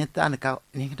 kati nentandika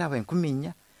nendaba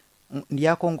 4,000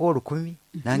 ndyako ng'olukumi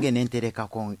nange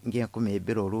nenterekako ng'enkumi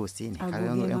oluusi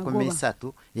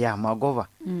 3,000 yamagoba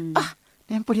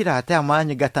nempulira ate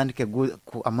amaanyi gatandike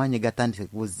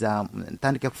kuza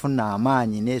ntandike kufuna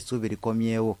amaanyi n'essuubi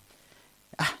likomyewo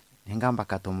nengamba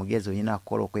kati omugezi olina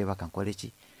kukola okwebaka nkole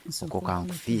ki okwo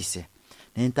kankufiise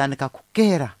nentandika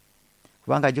kukeera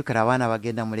kubanga jjukira abaana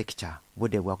bagenda mu lekica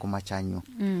budde bwa kumakya nnyo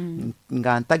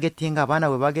nga ntagetinga abaana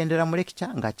bwe bagendera mu lekica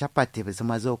nga capati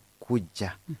zimaze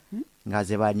okujja nga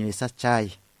ze banywesa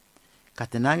caayi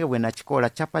kati nange bwe nakikola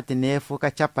capati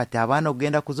neefuuka capati abaana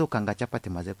okugenda kuzuuka nga capati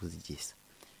maze kuzigiisa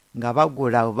nga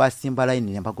bagula basimba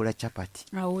layini ne bagula capati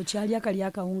awo kyali akali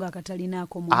akawunga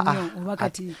akatalinaako munyo oba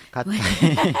kati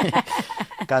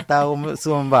kata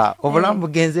omusumba obulamu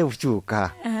bugenze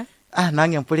bukyuka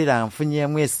nange mpulira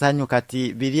nfunyemu essanyu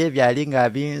kati biri ebyali nga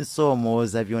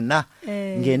binsoomooza byonna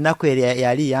ng'ennaku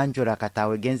yali yanjula kati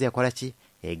awo egenze ekola ki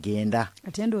egenda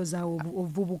ate ndowooza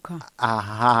ovubuka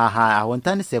awo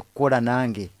ntandise kukola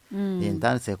nange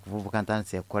ntandise kuvubuka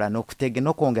ntandise kukola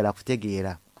n'okwongera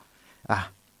kutegeera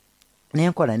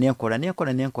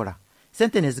nenkola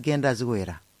sente nezigenda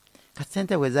ziwera kati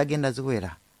sente bwe zagenda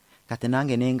ziwera kati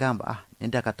nange nengamba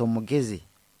nenda kati omugezi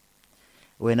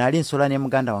we nali nsula ne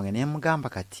muganda wange nemugamba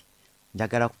kati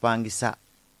njagala kupangisa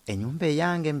ennyumba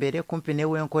eyange mbeere kumpi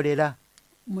newenkolera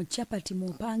mu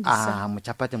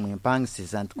capati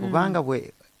mumpangisiza nti kubanga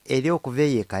bwe eri okuva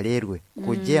eyo ekaleerwe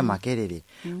kujja emakerere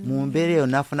mu mbeera eyo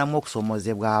nafunamu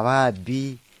okusomozebwa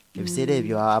abaabi ebiseera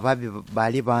ebyo abaabi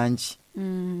baali bangi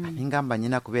ningamba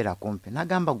nyina kubeera kumpi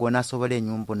nagamba gwonasobola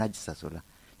ennyumba nagisasula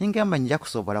ningamba njja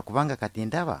kusobola kubanga kati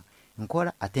ndaba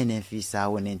nkola ate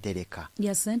nenfiisaawo nentereka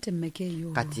ya sente mmeka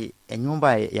eyo kati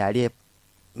ennyumba yali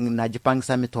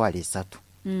nagipangisa 3,000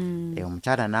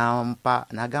 omukyala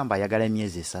nagamba ayagala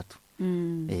emyezi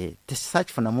 3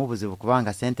 tesakifunamu obuzibu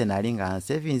kubanga sente nali nga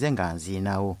nsevinze nga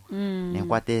nziinawo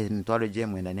nenkwata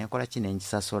 9,000 nenkola ki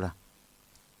nengisasula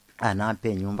nampa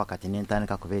ennyumba kati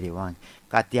nentandika kubeera ewange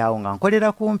kati awo nga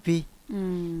nkolera kumpi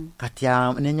kati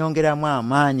nenyongeramu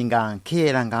amaanyi nga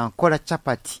nkeera nga nkola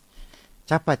capati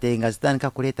nga zitandika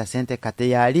kuleeta sente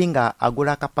kati yali nga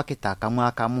agula akapaketi akamu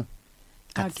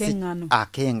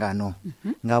akengano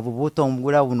nga bubuuto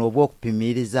omugula buno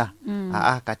obwokupimiriza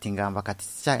kati ngamba kati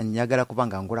njagala kuba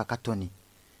nga ngula katoni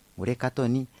ngule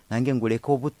katoni nange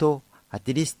nguleko obuto at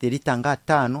least lita nga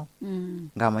 5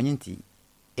 ng'amanyi nti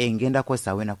engenda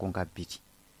kosawe na konka 2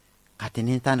 kati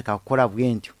nentandika kukola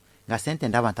bwentyo nga sente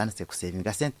ndaba ntandise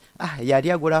kusevinga sente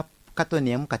yali agula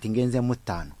katoni emu kati ngenze mu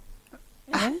 5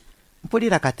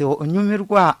 mpulira kati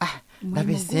onyumirwa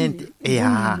ndabe sente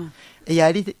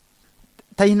yali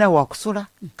talina wakusula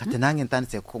kati nange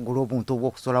ntandise kugula obuntu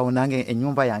obw'okusulawo nange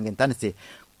ennyumba yange ntandise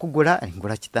kugula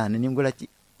ngula kitani ningula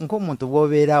nk'omuntu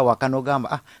bw'obeera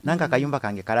wakanogamba nange akayumba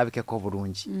kange kalabikeko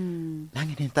bulungi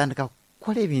nange nentandika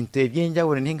kukola ebintu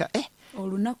ebyenjawulo ninga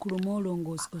olunaku lumu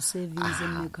olwo osevinze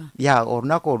mmeka ya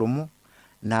olunaku olumu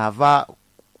naava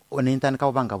nentandika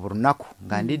obanga bulunaku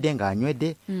nga ndidde nga anywedde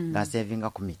nga nsevinga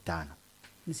 15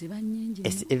 ziba nyingi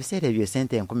ebiseera ebyo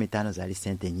sente 15 zali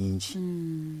sente nyingi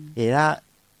era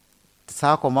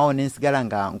saakomawo nensigala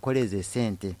nga nkoleze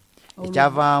sente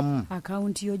ekyavaamu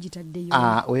akawunti yo gitaddeyo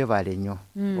webale nnyo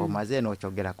omaze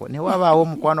n'okyogerako ne wabaawo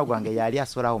omukwano gwange yali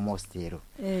asulawo mostero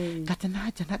kati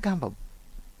naja nagamba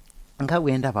nga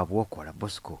bwendaba bwokola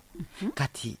Bosco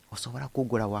kati osobola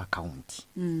kugulawo akawunti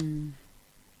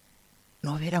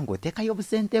nobeera ng'oteekayo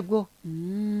obusente bwo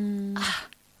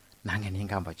nange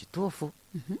ningamba kituufu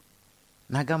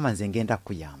nagamba nze ngenda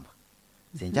kuyamba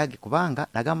nze njagi kubanga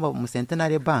nagamba mu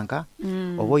Centenary Bank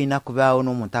oba olina kubaawo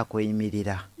n'omuntu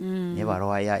akweyimirira ne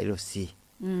baluwa ya LC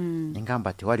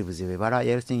ningamba tewali buzibu baluwa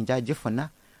ya LC njagifuna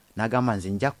nagamba nze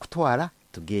nja kutwala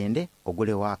tugende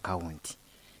ogulewo akawunti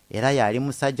era yali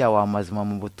musajja wa mazima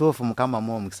mu butuufu mukama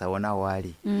mu omukisa wona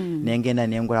waali nengenda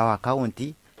nengulawo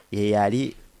akawunti ye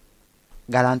yali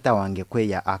garanta wange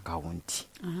kweya akawunti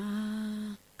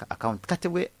akawunti kati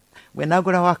bwe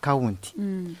nagulawo akawunti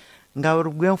nga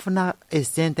gwe nfuna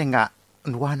esente nga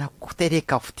ndwana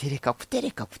kutereka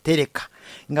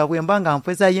nga bwe mbanga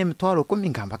mpwezayo emitwalo 10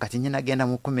 ngamba kati nyina genda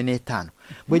mu 15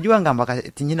 bwe jwa ngamba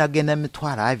kati nyina genda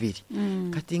emitwalo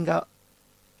 2 kati nga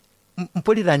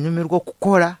mpulira nyumirwa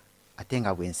okukola ate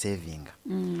nga bwe nsevinga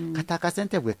kati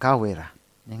akasente bwe kawera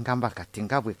nengamba kati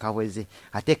nga bwe kaweze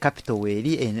ate capital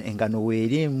weeri engano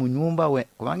weeri mu nyumba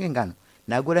kubanga engano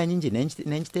nagula nyingi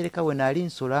nenjitereka we nali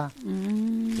nsula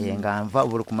nga nva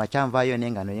buli ku makya nvaayo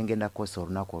n'engano yengenda kosa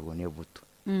olunaku olwo n'ebuto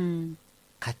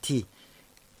kati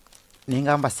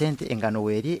nengamba sente engano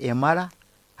weeri emala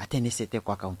ate nesete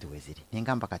ku akawunti weziri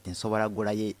nengamba kati nsobola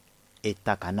gulayo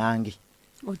ettaka nange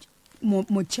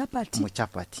mu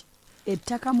chapati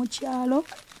ettaka mu kyalo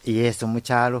yes mu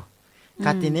kyalo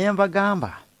kati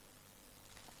nembagamba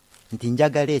nti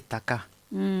njagala ettaka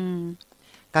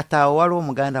kati awo waliwo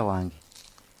omuganda wange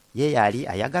ye yali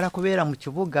ayagala kubeera mu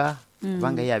kibuga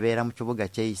kubanga yabeera mu kibuga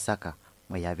ky'Isaka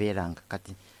mwe yabeeranga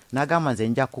kati nagamba nze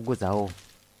nja kuguzawo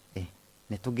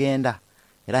ne tugenda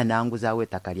era nanguzaawo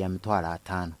ettaka lya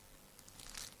 $5,000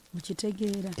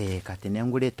 mukitegeera kati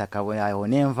nengula ettaka bwayo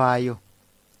nenvaayo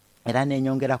era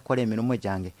nenyongera kukola emirimu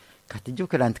gyange kati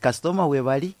jjukira nti kasitoma we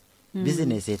bali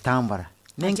bizinesi etambula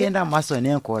nengenda maaso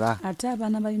nenkola ate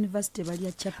abaana ba university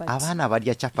balya chapati abaana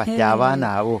balya chapati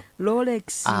abaana abo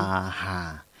Rolex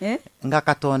nga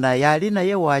Katonda yali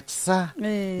naye wakisa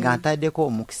nga ntaddeko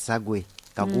omukisa gwe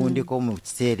kagundiko mu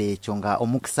kiseera ekyo nga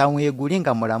omukisa mweguli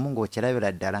nga mulamu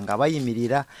ng'okirabira ddala nga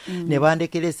bayimirira ne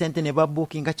bandekera esente ne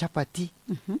babuukinga chapati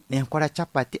nenkola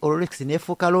chapati Rolex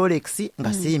nefuuka Rolex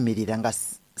nga siyimirira nga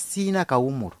siina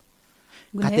kawumulu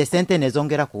kati esente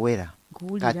nezongera kuwera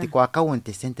kati kwa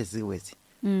akawunti sente ziweze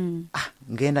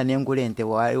ngenda nengula ente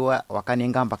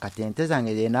wakanengamba kati ente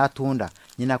zange zenatunda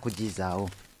nyina kugizaawo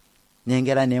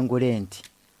nengera nengula ente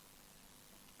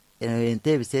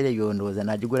ebiseera ebyo ndowooza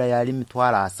nagigula yali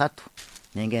 $3,000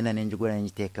 nengenda nenjigula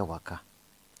nenjiteeka waka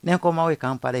nenkomawo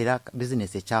Kampala era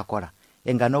bizinesi ekyakola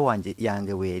engano wanje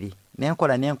yange weeri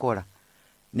nenkola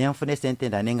nenfuna esente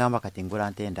endala nengamba kati ngula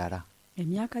nte endala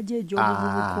emyaka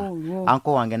gy'egyobuvubuka olwo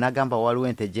anko wange nagamba waliwo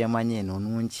ente gyemanyi eno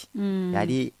nungi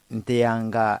yali nte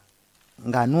yanga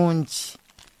nga nungi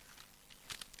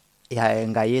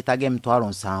nga yeetaga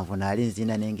 $7,000 nali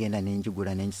nzina nengenda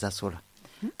nenjigula nengisasula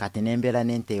kati nembeera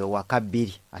n'ente waka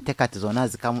 2 ate kati zonna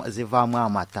zivaamu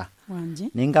amata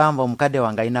nengamba omukadde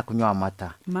wange alina kunywa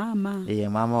amata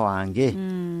maama wange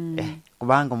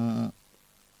kubanga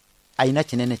alina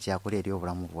kinene kyakola eri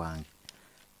obulamu bwange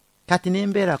kati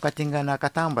nembeera kati nga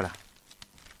nakatambula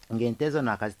ng'ente ezo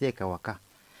nakaziteeka waka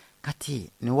kati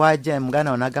niwajja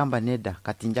muganda onagamba nedda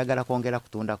kati njagala kwongera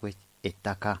kutundaku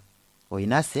ettaka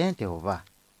oyina sente oba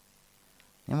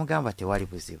nemugamba tewali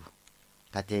buzibu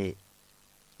kati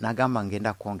nagamba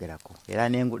ngenda kwongerako era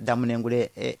ddamu nengula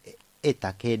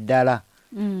ettaka eddala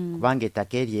kubanga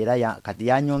ettaka eri era kati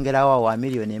yanyongerawo wa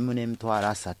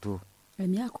 $1,300,000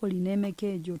 emyaka olina emeka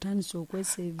egyo otandise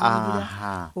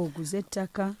okwesevingira oguze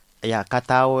ettaka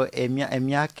katawo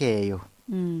emyaka eyo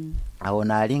awo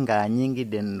naali nga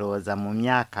nyingidde ndowooza mu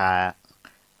myaka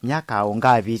awo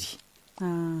nga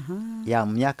 2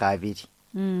 mu myaka 2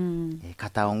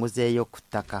 katawo nguzeeyo ku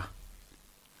ttaka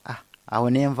awo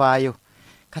nenvaayo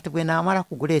kati bwe naamala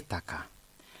kugula ettaka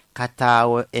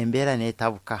katawo embeera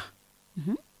neetabuka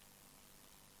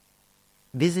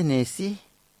bizinesi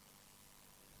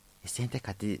esente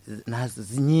kati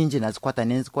nyingi nazikwata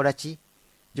nenzikola ki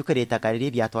jukereta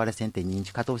kaliri byatwala sente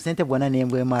nyingi kati obusente bwona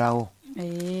nembwe maraho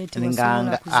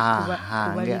tiwasobola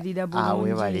kubalirira bulungi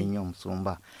webale nnyo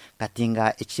omusumba kati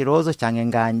nga ekirowoozo kyange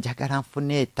nga njagala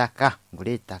nfune ettaka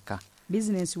ngula ettaka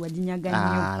bizinesi waginyaga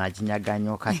nnyo naginyaga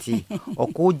nnyo kati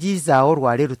okugizaawo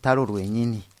lwali lutalo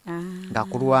lwenyini nga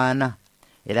kulwana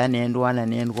era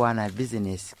nendwana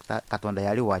bizinesi katonda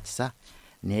yali wakisa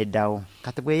neddawo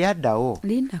kati bwe yaddawo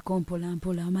lindako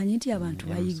mpolampola amanyi nti abantu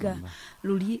bayiga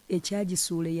luli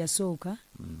ekyagisuula eyasooka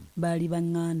baali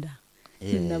baŋŋanda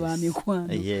nabamikwano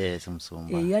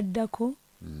eyaddako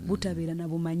butabeera na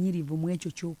bumanyirivu mu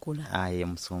ekyo kyokola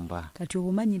musumba kati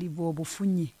obumanyirivu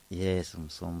obufunye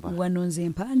musumba wano nze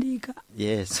mpandiika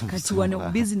kati wano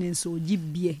bizinesi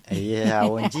ogibbye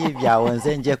awo njibyawo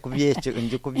nze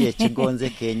njikubye ekigonze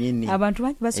kenyini abantu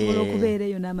bangi basobola okubeera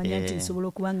eyo n'amanya nti nsobola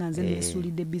okuba nga nze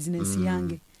nesuulidde bizinesi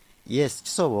yange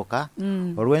kisoboka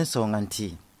olw'ensonga nti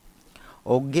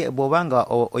bw'obanga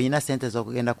oyina sente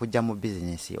z'okugenda kujja mu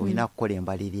bizinesi oyina kukola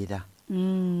embalirira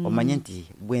omanye nti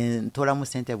bwe ntolamu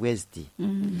sente bweziti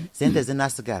sente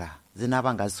zinasigala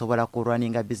zinaaba nga zisobola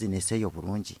kulwaninga bizinesi eyo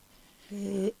bulungi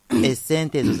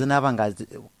esente ezo zinaaba nga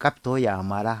kapito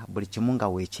yamala buli kimu nga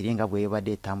weekiringa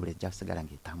bwebadde etambula ejja kusigala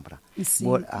ng'etambula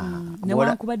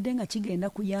newankubadde nga kigenda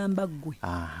kuyamba ggwe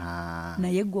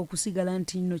naye ggwe okusigala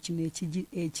nti nno kino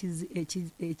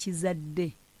ekizadde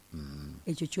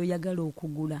ekyo kyoyagala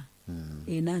okugula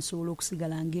era nsobola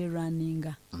okusigala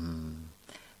ng'erwaninga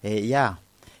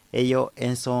eyo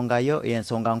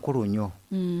ensonga nkulu nnyo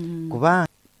kuba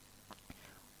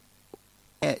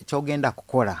kyogenda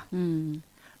kukola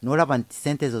n'olaba nti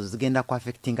sente ezo zigenda ku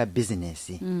affectinga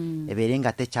bizinesi ebeere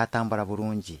nga tekyatambula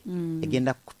bulungi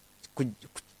egenda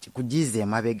kugiza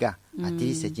emabega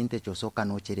atirisa ekintu ekyosooka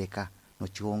n'okireka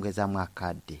n'okiwongezamu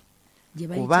akadde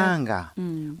kubanga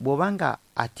bw'obanga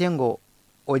ate ngo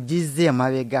ogize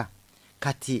emabega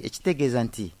kati ekitegeeza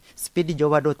nti sipiidi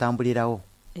gy'obadde otambulirawo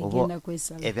oba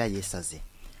ebya yeesaze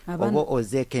oba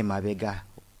ozeeko emabega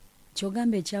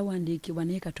kyogamba ekyawandiikibwa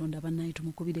naye katonda bannaye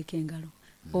tumukubireko engalo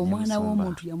omwana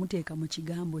w'omuntu yamuteeka mu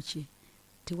kigambo kye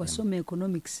tewasoma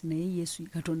economics naye yesu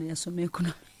katonda yasoma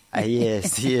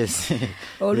yes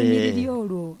olunyiriri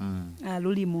olwo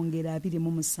luli mu ngero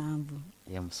 27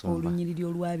 olunyiriri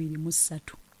olw'23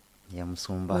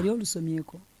 yamusumba wali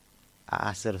olusomyeko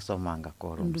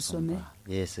serusomangako ndusome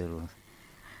yes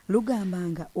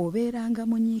lugambanga obeeranga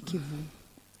munyiikivu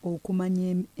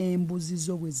okumanya embuzi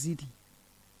zo bwe ziri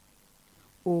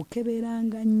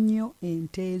okeberanga nnyo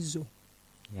ente zo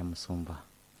yamusumba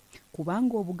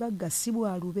kubanga obugagga si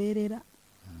bwa lubeerera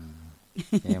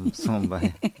yamusumba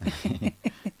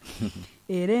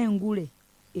era engule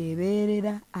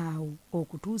ebeerera awo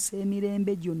okutuusa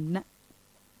emirembe gyonna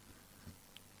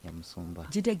yamusumba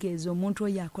kitegeeza omuntu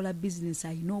oyo akola bizinesi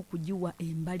alina okugiwa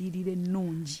embalirira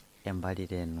ennungi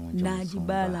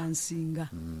n'agibalansinga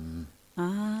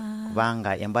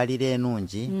kubanga embalira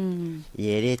enungi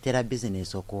yereetera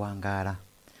bizinesi okuwangaala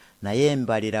naye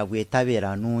embalira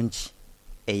bw'etabeera nungi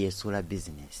eyesuula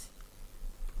bizinesi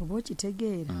oba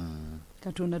okitegeera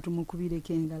katonda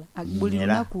tumukubireko engala buli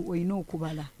lunaku olina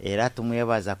okubala era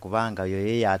tumwebaza kubanga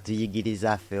yoyo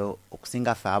yatuyigiriza ffe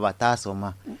okusinga ffe abataasoma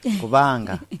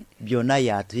kubanga byonna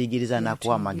yatuyigiriza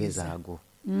nakuwa amagezi ago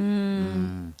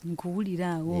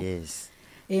nkuwulira awo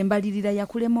embalirira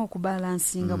yakulema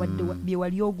okubalansinga wadde bye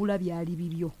wali ogula byali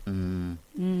bibyo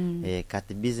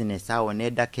kati bizinesi awo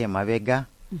neddako emabega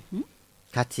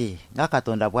kati nga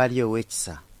katonda bwali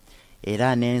ow'ekisa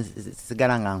era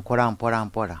nesigala nga nkola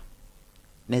mpola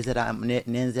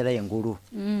nenzera engulu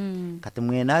kati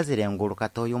mwenaazira engulu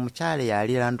kati oyo omukyala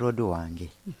yali landlord wange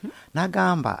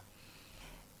nagamba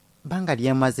banga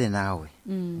lyemaze naawe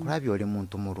kulabye oli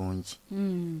muntu mulungi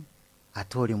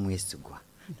ate oli mwesigwa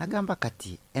nagamba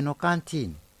kati eno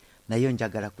kantini nayo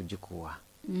njagala kugikuwa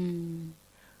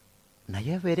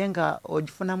naye ebeere nga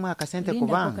ogifunamu akasente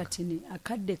kubanga katini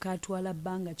akadde katwala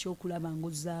bbanga kyokulaba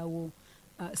ngozaawo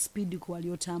speed ku wali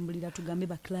otambulira tugambe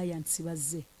ba clients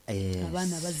bazze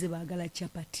abaana bazze baagala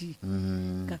chapati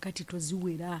kakati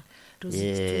toziwera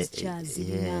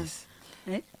tozikyazirina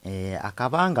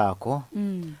akabanga ako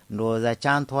ndowooza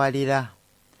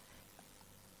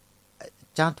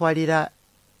kyantwalira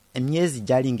emyezi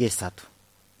gyali nga3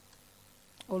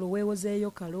 olwo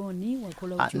weewozeeyo kalooni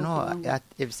wakola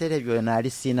ebiseera ebyo naali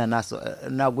siina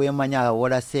nagwemanya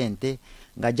awola sente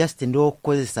nga just ndi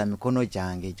okukozesa mikono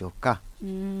gyange gyokka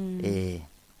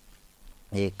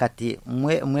kati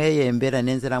mweyo embeera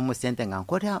nenzeramu sente nga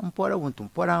nkola mpola buntu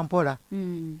mpola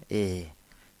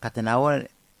kati nawo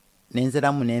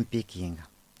nenzeramu nempiikinga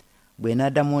bwe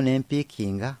naddamu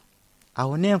nempiikinga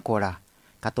aho nenkola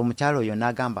kati omukyalo oyo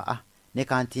n'agamba ne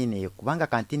kantini eyo kubanga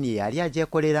kantini yali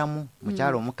agyekoleramu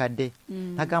mukyalo omukadde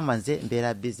n'agamba nze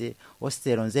mbeera bize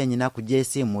ositero nze nyina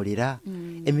kugyesiimulira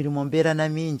emirimu mbeera na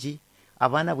mingi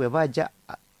abaana bwe bajja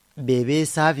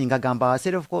bebeesaavinga gamba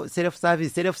self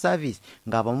service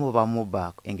ng'abamu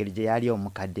bamubaako engeri gye yali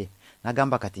omukadde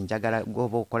n'agamba kati njagala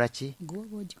gwoba okola ki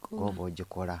gwoba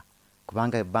ogikola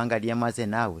kubanga ebbanga lyemaze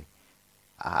naawe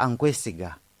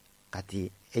ankwesiga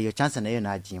kati eyo chance nayo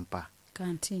n'agimpa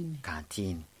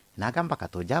kantini n'agamba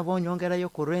kati ojaba onyongerayo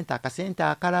ku rent akasente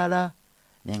akalala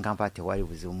nengamba tewali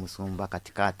buzibu musumba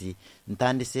kati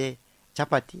ntandise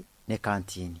chapati ne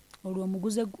kantini olwo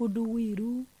muguze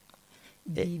guduwiru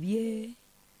bibye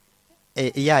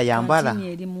yambala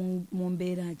kantini eri mu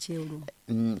mbeera ki olwo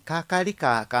kakali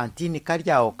kantini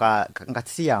kalyawo nga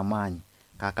tisi y'amaanyi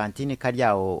kantini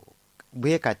kalyawo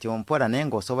bwe kati ompola naye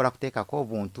ng'osobola kuteekako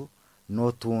obuntu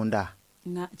n'otunda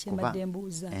nga kyembadde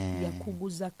mbuuza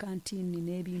yakuguza kantini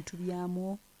n'ebintu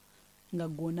byamu nga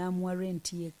gwonamuwa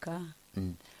renti yekka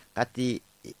kati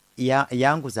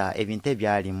yanguza ebintu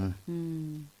ebyalimu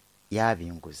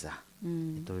yabinguza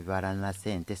tubibala na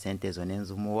sente ezo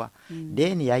nenzumuwa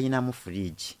then yayinamu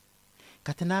fridge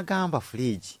kati n'agamba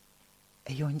fridge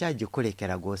eyo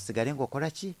njagikolekera gwosigale ng'okola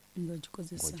ki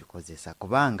ng'ogikozesa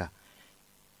kubanga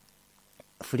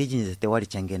fridge nze tewali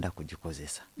kyengenda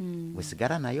kugikozesa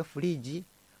wesigala nayo fridge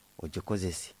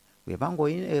ogikozese webanga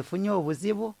efunye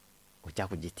obuzibu ojja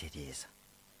kugitereeza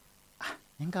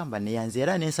nengamba neyanze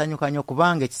era nensanyuka nnyo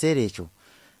kubanga ekiseera ekyo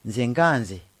nze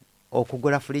nganze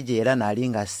okugula fridge era nali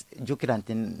nga jjukira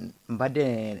nti mbadde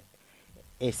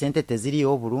esente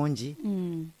teziriyo bulungi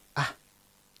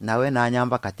nawe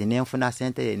nanyamba kati nenfuna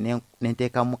sente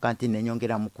nenteekamu kanti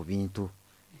nenyongeramu ku bintu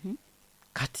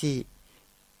kati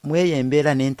mweyo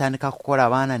embeera nentandika kukola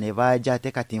abaana ne bajja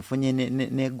ate kati nfunye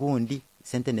ne gundi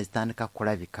sente nezitandika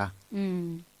kukulabika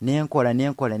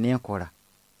nenkola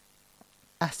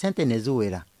sente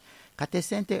neziwera kati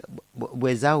sente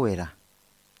bwe zawera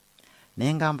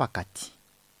nengamba kati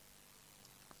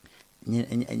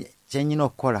kyenyina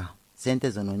okukola sente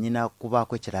zono nyina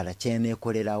kubaako ekirala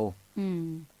kyeneekolerawo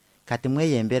kati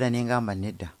mweyo embeera nengamba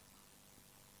nedda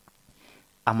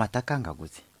amataka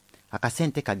ngaguze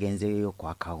akasente kagenzeyo ku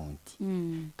akawunti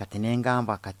kati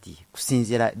nengamba kati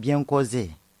kusinzira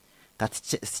byenkoze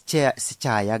kati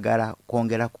sikyayagala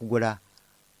kwongera kugula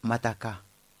mataka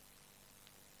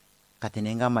kati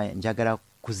nengamba njagala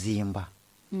kuzimba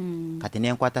kati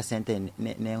nenkwata sente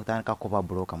nentandika kuba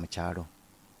buloka mu kyalo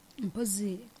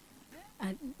mpozi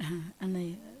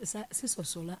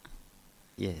sisosola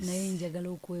naye njagala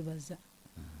okwebaza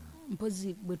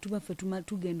mpozi bwe tuba ffe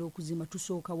tugenda okuzimba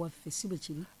tusooka waffe si bwe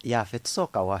kiri ffe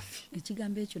tusooka waffe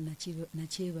ekigambo ekyo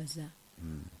nakyebaza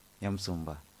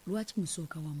yamusumba lwaki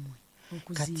musooka wammwe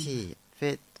okuzimba kati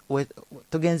ffe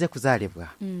tugenze kuzaalibwa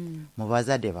mu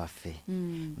bazadde baffe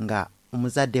nga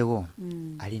omuzaddewo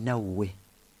alina wuwe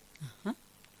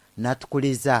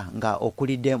natukuliza nga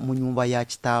okulidde mu nyumba ya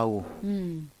kitaawo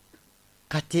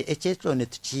kati ekyekyo ne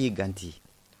tukiyiga nti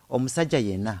omusajja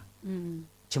yenna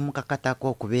kimukakatako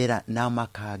okubeera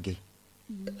n'amaka ge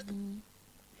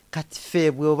kati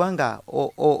ffe bw'oba nga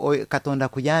katonda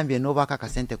kuyambye n'obaako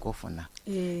akasente kofuna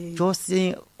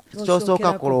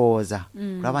kyosooka kulowooza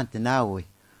kulaba nti naawe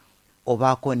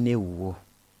obaako newuwo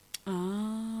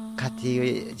kati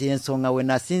gyensonga we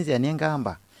nasinzira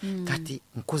nengamba kati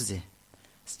nkuze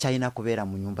sikyalina kubeera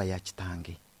mu nyumba ya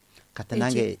kitange kati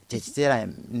nange kyekiseera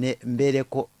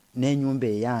mbeereko n'ennyumba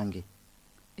eyange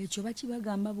ekyo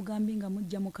bakibagamba bugambi nga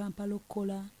mujja mu Kampala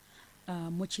okukola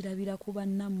mukirabira ku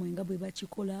bannammwe nga bwe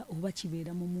bakikola oba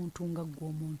kibeera mu muntu nga gwe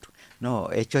omuntu no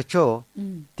ekyo kyo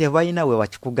tebalina we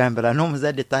wakikugambira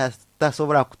n'omuzadde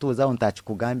tasobola kutuuzawo nti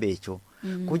akikugamba ekyo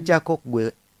kujjako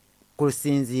gwe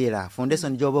kusinziira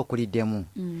foundation gy'oba okuliddemu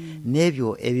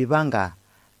n'ebyo ebibanga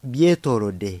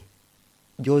byetoolodde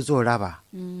gy'oza olaba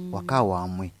waka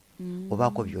wammwe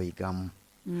obaako by'oyigamu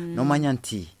n'omanya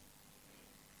nti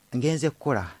ngenze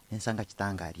kukola ensanga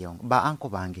kitange alyawo ba anko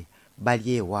bange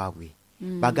bali ewaabwe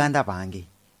baganda bange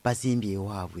bazimbye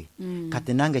ewaabwe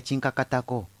kati nange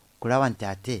kinkakatako kulaba nti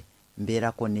ate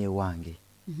mbeerako n'ewange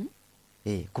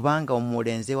kubanga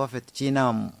omulenzi waffe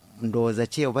tukiina ndowooza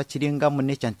ki oba kiringa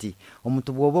munekya nti omuntu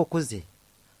bw'oba okuze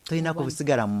tolina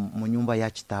kubisigala mu nyumba ya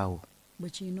kitaawo bwe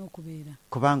kirina okubeera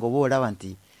kubanga oba olaba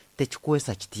nti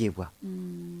tekikuweesa kitiibwa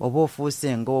oba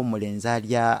ofuuse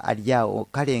ng'omulenzi alyawo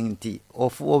kale nti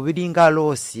obiringa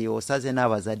loosi osaze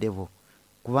n'abazadde bo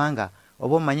kubanga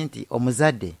oba omanyi nti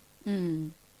omuzadde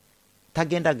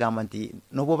tagenda gamba nti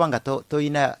n'obwoba nga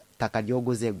toyina ttaka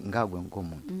lyoguze nga gwe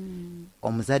ng'omuntu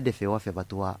omuzadde ffe waffe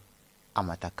batuwa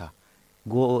amataka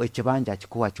go ekibanja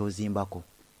kikuwa kyozimbako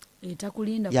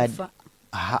etakulinda kufa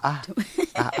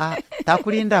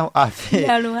takulinda afe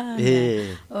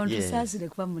Byaruhanga ontusaasire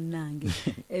kuba munnange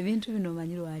ebintu bino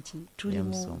manyi lwaki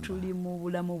tuli mu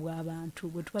bulamu bw'abantu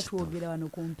bwe tuba twogera wano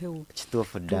ku mpewo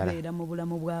kituufu ddala tubeera mu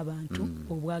bulamu bw'abantu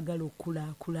obwagala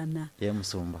okukulaakulana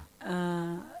yemusumba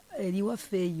eri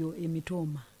waffe eyo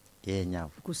emitooma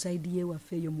yenyavu ku saidi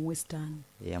yewaffe eyo mu western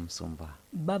yemusumba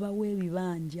babawa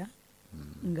ebibanja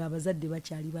ng'abazadde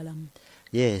bakyali balamu.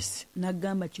 Yes.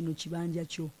 Nagamba kino kibanja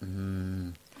kyo.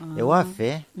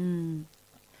 Ewaffe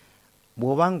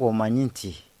bw'obanga omanyi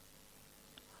nti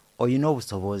oyina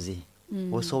obusobozi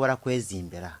osobola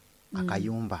kwezimbira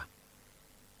akayumba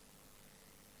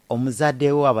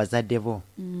omuzadde wo abazadde bo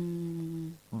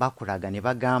bakulaga ne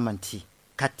bagamba nti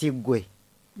kati gwe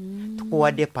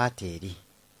tukuwadde paateri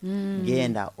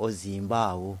genda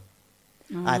ozimbaawo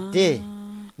ate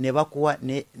ne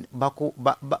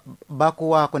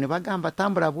bakuwaako ne bagamba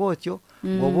tambula bwotyo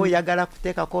bw'oba oyagala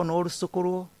kuteekako n'olusuku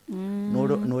lwo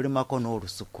n'olimako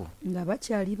n'olusuku nga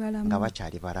bakyali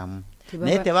balamu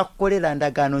naye tebakukolera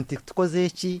ndagaano nti tukoze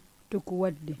eki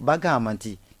tukuwadde bagamba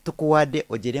nti tukuwadde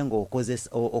ogere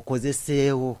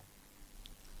ng'okozeseewo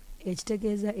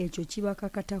ekitegeeza ekyo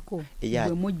kibakakatako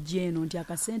bwe mujja eno nti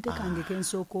akasente kange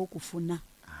kensooka okufuna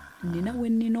nina we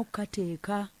nnina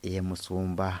okukateeka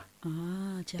musumba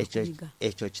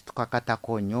ekyo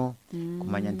kitukakatako nnyo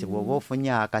kumanya nti bw'oba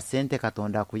ofunye akasente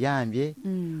Katonda akuyambye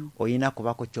oyina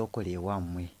kubako kyokola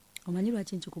ewammwe. Omanyi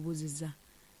lwaki nkikubuuziza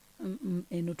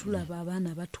eno tulaba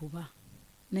abaana batoba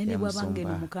naye ne bw'abanga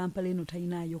eno mu Kampala eno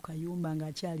talinaayo kayumba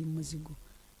ng'akyali muzigo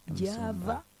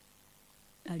gy'ava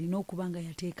alina okuba nga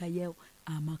yateekayo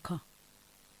amaka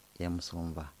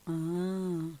yemusumba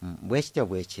bwekityo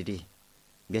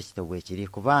bwekiri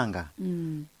kubanga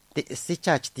si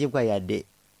kya kitiibwa yadde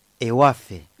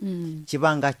ewaffe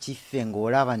kibanga kiffe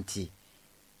ng'olaba nti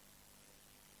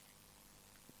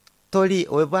toli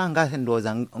webanga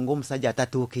ndowooza ng'omusajja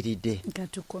atatuukiridde.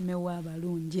 Katukomewo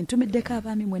abalungi ntumiddeko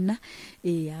abaami mwenna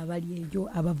abali ejo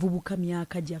abavubuka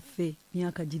myaka gyaffe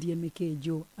myaka giri emeka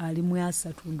ejo ali mu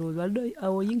 3 ndowooza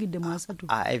oyingidde mu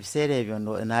 3 ebiseera ebyo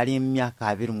naali mu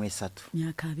myaka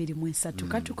 23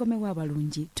 katukomewo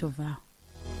abalungi tovaawo.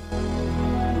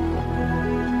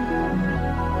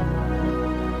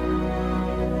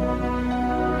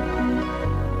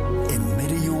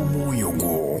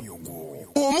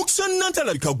 Omukisa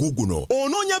nantalabika guguno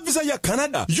onoonya visa ya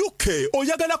Canada, UK,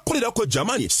 oyagala kukolerako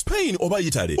Germany, Spain oba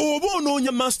Italy, oba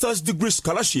onoonya Masters Degree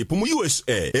Scholarship mu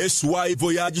USA. SY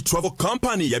Voyage Travel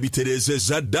Company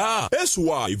yabiterezeza dda.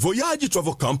 SY Voyage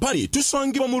Travel Company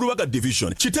tusangibwa mu Rubaga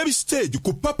Division, Kitebi Stage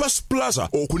ku Papas Plaza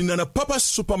okulinana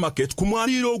Papas Supermarket ku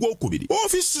mwaliiro ogwokubiri.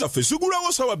 Office zaffe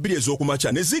zigulwawo ssaawa 2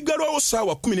 ez'okumakya ne ziggalwawo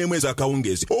ssaawa 11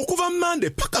 ez'akawungeezi okuva Monday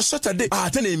paka Saturday,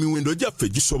 ate n'emiwendo gyaffe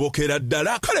gisobokera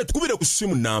ddala. Kale tukubire ku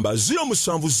simu namba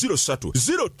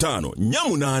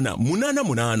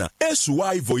 0703054888.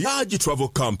 SY Voyage Travel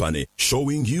Company,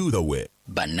 showing you the way.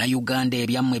 Bannayuganda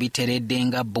ebyammwe biteredde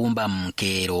nga bbumba mu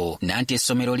nkeero nanti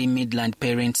essomero li Midland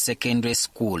Parents Secondary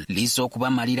School liza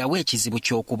okubamalirawo ekizibu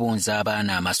ky'okubunza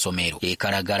abaana amasomero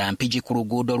ekalagala mpigi ku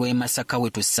luguudo lw'e Masaka we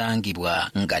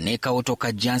tusangibwa nga ne Kawoto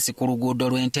Kajjansi ku luguudo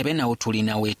lw'Entebe nawo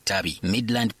tulinawo ettabi.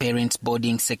 Midland Parents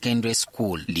Boarding Secondary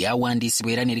School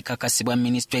lyawandiisibwa era ne likakasibwa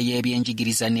Minisitule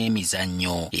y'ebyenjigiriza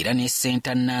n'emizannyo era ne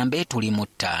Ssenta Nambe tuli mu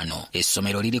 5.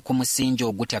 Essomero liri ku musingi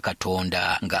ogutya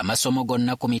Katonda ng'amasomo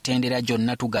gonna ku mitendera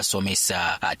gyonna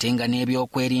tugasomesa ate nga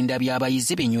n'ebyokwerinda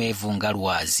by'abayizi binywevu nga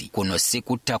lwazi. Kuno si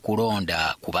kutta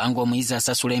kulonda kubanga omuyizi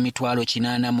asasula emitwalo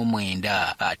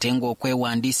 89 ate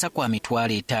ng'okwewandiisa kwa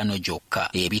mitwalo 5 gyokka.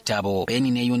 Ebitabo,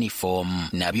 peni ne uniform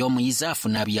nabyo omuyizi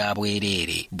afuna bya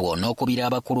bwereere. Bw'onookubira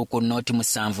abakulu ku nooti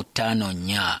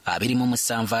 754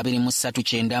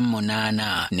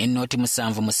 27239 ne nooti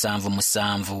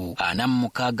 777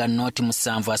 46 nooti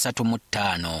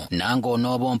 735 nange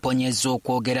onooba omponyezza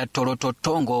okwogera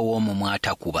tolototongo ow'omu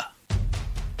mwatakuba.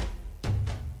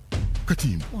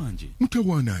 Katimba wanje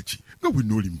mutawaanaki nga bwe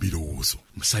noli mbirowoozo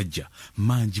musajja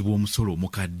manji bw'omusolo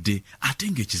omukadde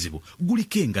ate ng'ekizibu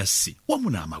guliko engassi wamu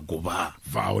n'amagoba.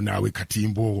 Vaawo naawe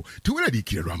Katimbo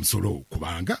teweraliikira lwa musolo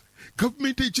kubanga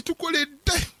gavumenti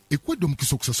ekitukoledde ekwadde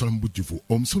omukisa okusasula mu bujjuvu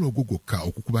omusolo ogwo gwokka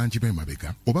okukubanjibwa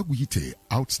emabega oba guyite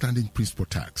outstanding principal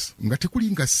tax nga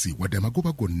tekuli ngassi wadde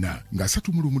amagoba gonna nga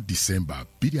 31 Disemba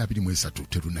 2023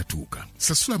 terunatuuka.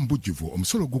 Sasula mu bujjuvu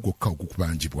omusolo ogwo gwokka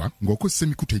ogukubanjibwa ng'okozesa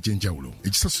emikutu egy'enjawulo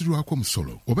egisasulirwako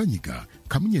omusolo oba nyiga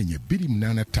kamunyenye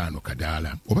 285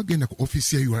 Kadaala oba genda ku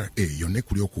office ya URA yonna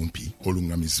ekuli okumpi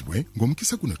oluŋŋamizibwe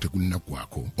ng'omukisa guno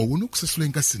tegunnaggwako owona okusasula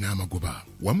enkasi n'amagoba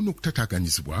wamu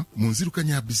n'okutataaganyizibwa mu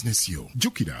nzirukanya ya bizinesi yo.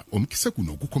 Jjukira omukisa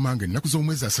guno gukomanga ennaku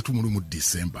z'omwezi 31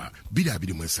 Disemba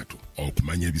 2023.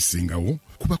 Okumanya ebisingawo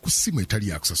kuba ku ssimu etali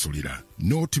yakusasulira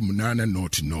noti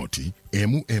 8 noti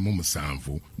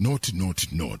MM7 noti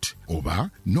oba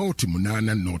noti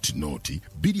 8 noti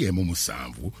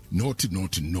 2M7 noti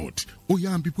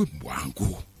oyambibwe mu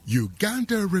bwangu.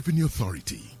 Uganda Revenue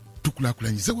Authority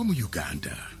tukulaakulanyiza wamu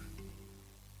Uganda.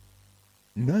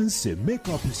 Nanse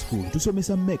Makeup School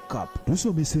tusomesa makeup,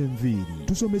 tusomesa enviiri,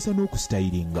 tusomesa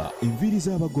n'okustylinga enviiri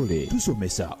z'abagole,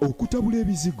 tusomesa okutabula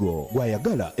ebizigo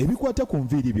gwayagala ebikwata ku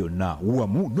nviiri byonna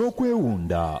wamu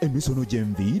n'okwewunda. Emisono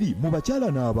gy'enviiri mu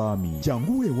bakyala n'abaami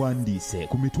jangu weewandiise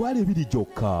ku mitwalo 2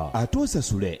 gyokka ate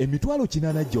osasule emitwalo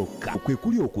 8 gyokka kwe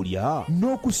kuli okulya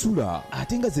n'okusula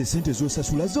ate nga ze ssente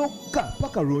z'osasula zokka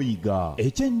paka lw'oyiga.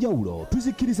 Ekyenjawulo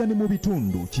tuzikkiriza ne mu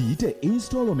bitundu kiyite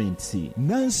installments.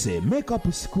 Nanse Makeup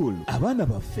School abaana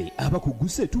baffe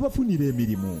abakuguse tubafunira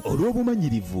emirimu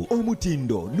olw'obumanyirivu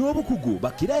omutindo n'obukugu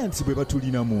bakirayansi bwe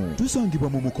batulinamu. Tusangibwa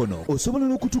mu Mukono. Osobola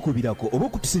n'okutukubirako oba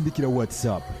okutusindikira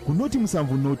WhatsApp ku noti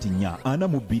 7 noti 4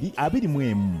 42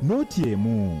 21 noti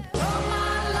 1.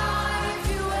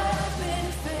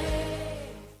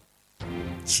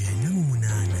 Chena mu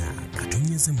 8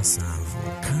 katonyeze 7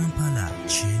 Kampala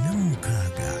chena mu 6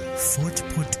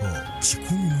 FORTPORTAL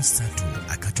 13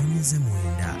 akatonyeze 9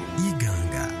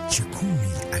 IGANGA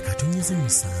 10 akatonyeze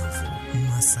 7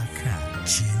 MASAKA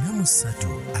chena mu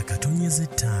 3 akatonyeze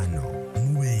 5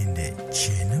 MUBENDE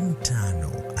chena mu 5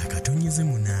 akatonyeze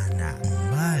 8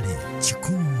 MBALE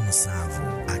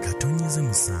 17 akatonyeze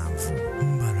 7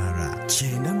 MBARARA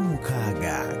chena mu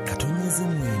 6 katonyeze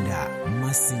 9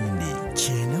 MASINDI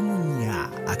chena mu 4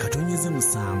 akatonyeze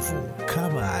 7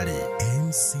 KABALE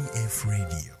MCF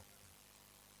Radio.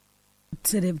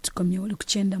 Tere tukomye wali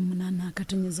kuchenda 8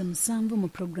 akatonyeze 7 mu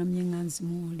program y'enganzi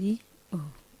mwoli.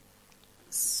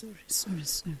 Sorry.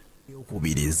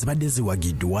 Okubiri zibadde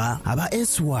ziwagiddwa aba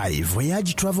SY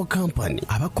Voyage Travel Company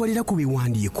abakolera ku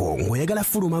biwandiiko ng'oyagala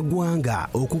fuluma ggwanga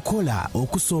okukola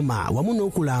okusoma wamu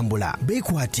n'okulambula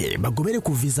beekwate bagobere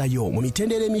ku visa yo mu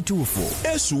mitendera emituufu.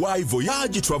 SY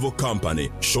Voyage Travel Company,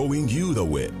 showing you the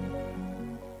way.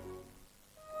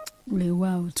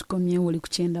 Lewa tukomye wali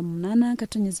kuchenda 8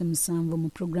 akatonyeze 7 mu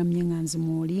program y'enganzi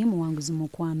mwoli muwanguzi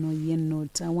mukwano yenno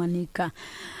Tawanika.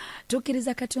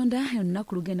 Tukiriza Katonda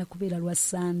olunaku lugenda kubeera lwa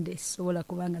Sunday. Sobola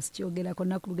kubanga sikyogerako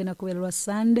olunaku lugenda kubeera lwa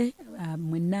Sunday.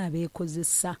 Mwenna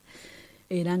abeekozesa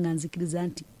era nga nzikiriza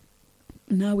nti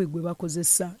naawe gwe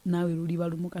bakozesa naawe luliba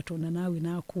lumu Katonda naawe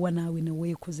n'akuwa naawe ne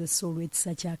weekozesa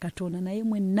olw'ekisa kya Katonda. Naye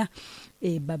mwenna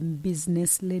ba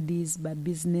business ladies, ba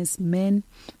business men,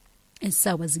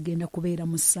 essaawa zigenda kubeera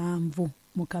 7.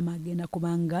 Mukama agenda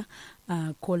kubanga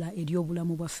kola eri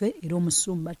obulamu bwaffe era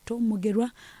omusumba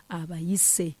Tomugerwa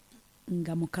abayise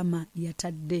nga Mukama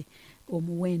yatadde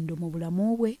omuwendo mu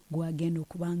bulamu bwe gwagenda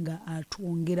okubanga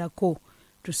atwongerako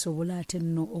tusobola ate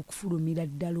nno okufulumira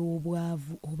ddala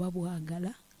obwavu oba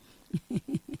bwagala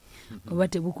oba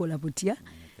tebukola butya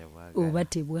oba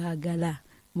tebwagala.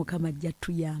 Mukama ajja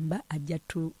tuyamba,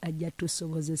 ajja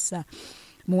tusobozesa.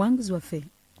 Muwanguzi waffe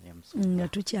nga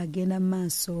tukyagenda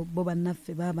maaso bo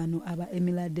bannaffe baabano aba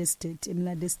Emirate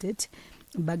Estate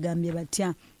bagambye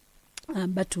batya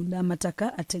batunda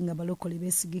amataka ate nga balokole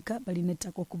beesigika balina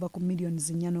ettaka okuva ku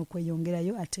millions 4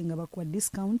 okweyongerayo ate nga bakuwa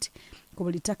discount ku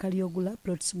buli ttaka lyogula.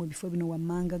 Plots mu bifo bino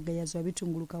Wammanga, Gayaza,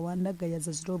 Bitungulu, Kawanda,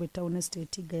 Gayaza, Zirobe Town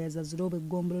Estate, Gayaza, Zirobe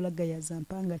Gombolola, Gayaza,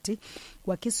 Mpangati,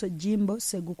 Wakiso, Jimbo,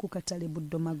 Seguku, Katale,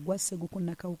 Buddomagwa, Seguku,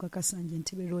 Nakawuka, Kasanje,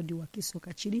 Ntebe Road, Wakiso,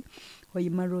 Kachiri,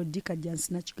 Hoyima Road,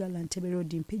 Kajansi, Nachigala, Ntebe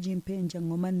Road, Mpigi, Mpenja,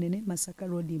 Ngoma Nnene, Masaka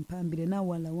Road, Mpambire,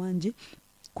 Nawala Wangi,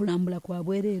 kulambula kwa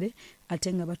bwerere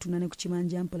ate nga batunane ku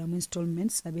Kimanja Mpola mu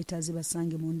installments abetaazi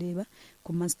basange mu Ndeeba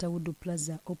ku Masterwood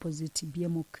Plaza opposite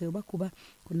BW'OMUSABA oba kuba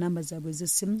ku namba zaabwe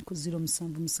z'essimu ku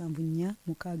 0774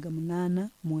 68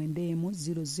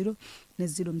 00 ne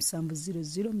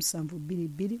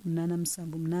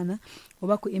 0700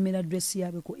 oba ku email address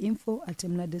yaabwe ku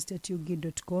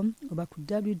info@emladestateug.com oba ku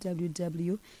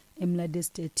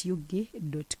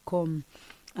www.emladestateug.com.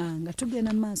 Nga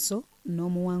tugenda maaso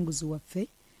n'omuwanguzi waffe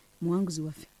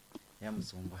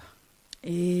yamusumba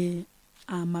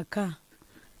amaka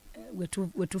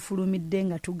wetufulumidde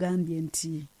nga tugambye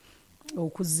nti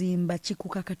okuzimba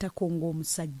kikukakatako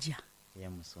ng'omusajja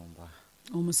yamusumba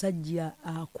omusajja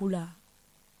akula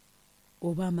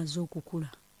oba amaze okukula.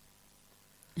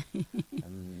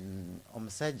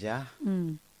 Omusajja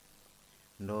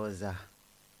ndowooza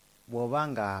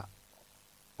bw'obanga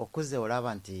okuze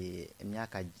olaba nti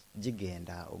emyaka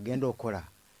gigenda ogenda okola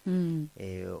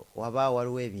waba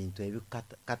waliwo ebintu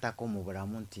ebikatako mu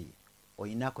bulamu nti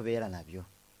oyina kubeera nabyo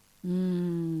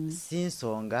si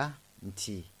nsonga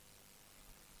nti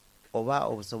oba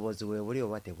obusobozi bwe buli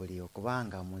oba tebuliyo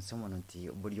kubanga mu nsi muno nti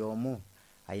buli omu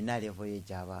alina level ye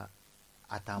gyaba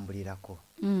atambulirako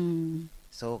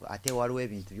so ate waliwo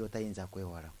ebintu by'otayinza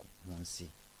kwewala mu nsi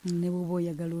ne bw'oba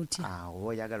oyagala otya oba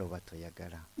oyagala oba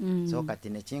toyagala so kati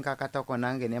nekinkakatako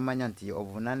nange nemanya nti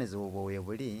obuvunaanyizibwa bwe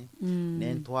buli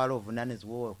nentwala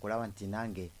obuvunaanyizibwa bwe okulaba nti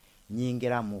nange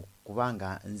nyingira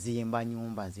kubanga nzimba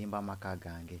nyumba nzimba amaka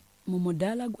gange mu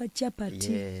mudaala gwa chapati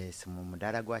yes mu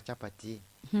mudaala gwa chapati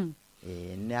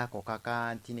ne ako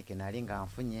kakantini ke nali nga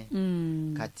nfunye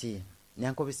kati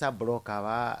nyankubisa buloka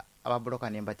ababuloka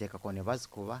ne mbateekako ne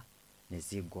bazikuba ne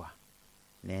zigwa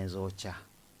nenzokya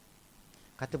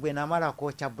kati bwe namala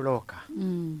kwokya buloka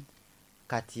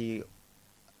kati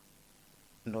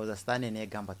ndowooza sitaani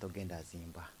negamba togenda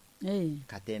azimba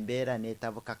kati embeera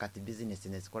netabuka kati bizinesi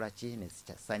nezikola ki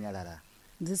nezisanyalala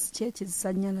kyeki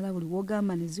zisanyalala buli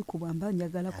wogamba nezikuba mba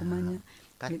njagala kumanya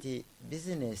kati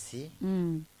bizinesi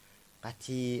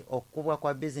kati okubwa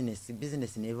kwa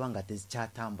bizinesi neba nga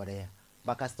tezikyatambula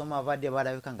bakasitoma abadde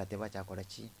balabika nga tebakyakola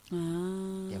ki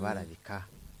tebalabika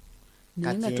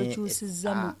naye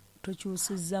nga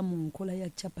tokyusizza mu nkola ya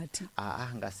chapati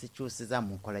nga sikyusiza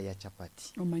mu nkola ya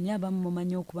chapati omanye abamu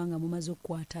mumanyi okuba nga mumaze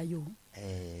okukwatayo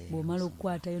bw'omala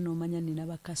okukwatayo n'omanya nina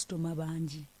bakasitoma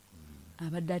bangi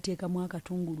abadde ateekamu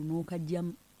akatungulu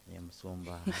n'okajjamu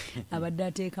musumba abadde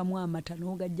ateekamu amata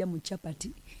n'ogajja mu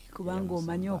chapati kubanga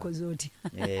omanyi okoze otya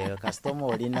kasitoma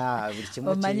olina buli kimu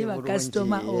omanyi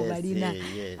bakasitoma obalina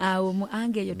awo mu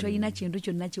ange eyo toyina kintu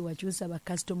kyonna kyewakyusa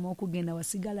bakasitoma okugenda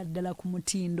wasigala ddala ku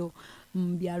mutindo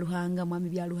Byaruhanga mwami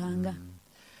Byaruhanga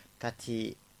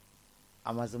kati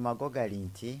amazima go gali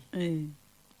nti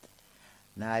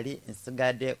naali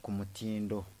nsigadde ku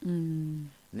mutindo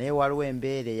naye waliwo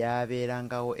embeera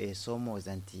yabeerangawo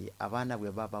esomooza nti abaana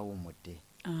bwe babawumudde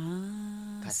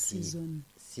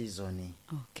season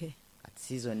kati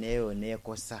season eyo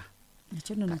neekosa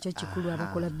ekyo nno nakyo kikulu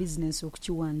abakola bizinesi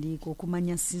okukiwandiika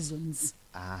okumanya seasons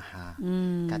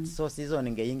kati so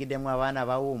season ng'eyingiddemu abaana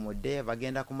bawumudde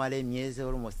bagenda kumala emyezi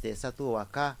almost 3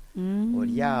 waka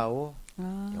oli awo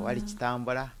tewali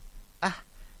kitambula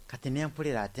kati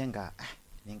nempulira ate nga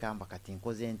nengamba kati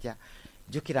nkoze ntya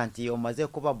jjukira nti omaze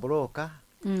kuba buloka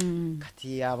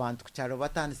kati abantu ku kyalo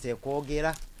batandise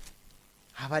kwogera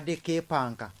abadde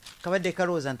kepanka kabadde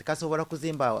kalowooza nti kasobola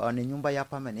kuzimba ennyumba ya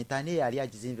permanent ani yali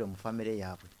agizimbye mu famire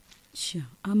yaabwe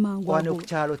wano ku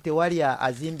kyalo tewali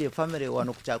azimbye famire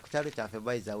wano ku kyalo kyaffe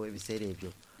bayizawo ebiseera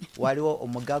ebyo waliwo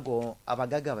omugago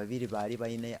abagaga babiri baali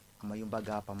balina amayumba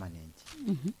ga permanent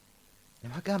ne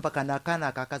bagamba kana akaana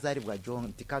akakazaalibwa jo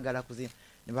nti kagala kuzimba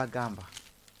ne bagamba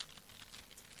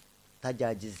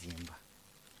tajagizimba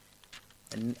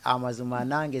amazima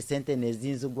nange sente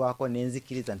nezinzugwako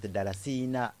nenzikiriza nti ddala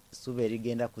siina ssuubi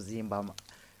erigenda kuzimba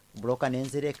buloka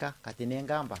nenzireka kati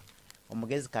nengamba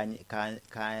omugezi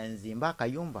kanzimba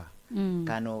akayumba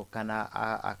kano kana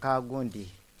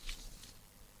akagundi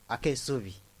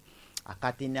akesubi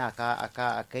akatini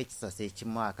akekisasa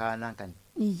ekimu akanankani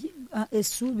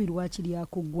essuubi lwaki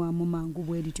lyakugwamu mangu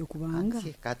bwe lityo kubanga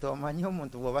kati omanyi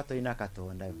omuntu bw'oba tolina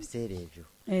katonda ebiseera ebyo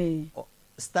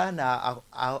sitaana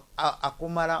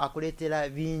akumala akuleetera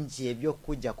bingi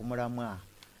ebyokujja ku mulamwa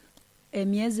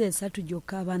emyezi 3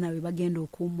 gyokka abaana be bagenda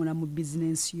okuwummula mu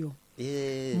bizinensi yo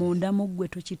munda mu ggwe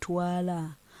tokitwala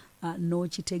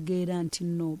n'okitegeera nti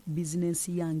nno bizinensi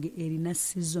yange erina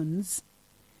seasons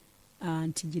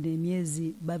nti gino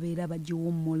emyezi babeera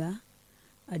bagiwummula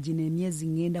gino emyezi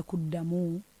ngenda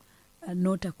kuddamu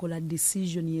n'otakola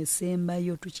decision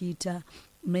yesembayo tukiyita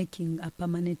making a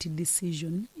permanent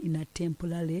decision in a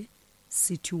temporary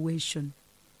situation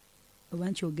oba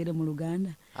nkyogere mu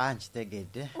Luganda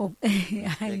nkitegedde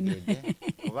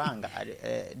kubanga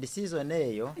decision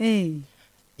eyo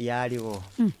yaliwo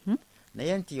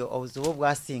naye nti obuzibu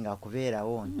bwasinga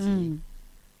kubeerawo nti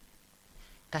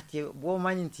kati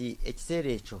bw'omanyi nti ekiseera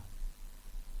ekyo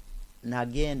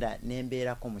nagenda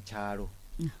nembeerako mu kyalo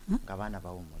nga baana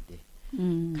bawumudde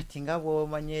kati nga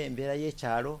bw'omanye embeera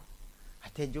y'ekyalo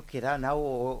ate jjukira nawe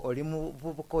oli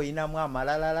muvubuka oyinamu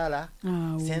amalalalala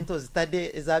sente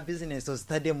ozitadde eza bizinesi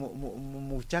ozitadde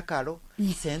mu kyakalo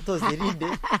sente oziridde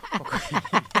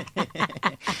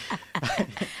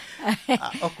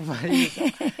okumaliriza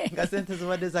nga sente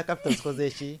zibadde za capital zikoze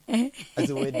eki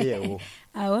ziweddeewo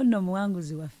awo nno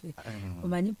omuwanguzi waffe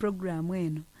omanyi puroguramu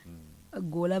eno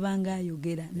gw'olabanga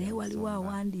ayogera naye waliwo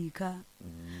awandiika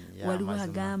waliwo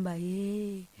agamba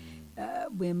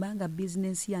bwembanga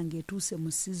business yange etuuse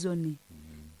mu season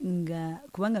nga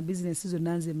kubanga business zo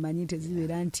nanze mmanyi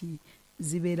tezibeera nti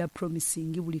zibeera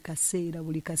promising buli kaseera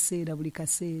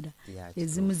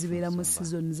ezimu zibeera mu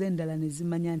season z'endala ne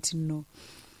zimanya nti no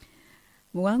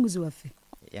muwanguzi waffe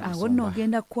awo nno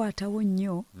ogenda kukwatawo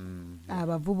nnyo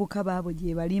abavubuka baabo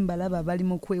gye balimba laba bali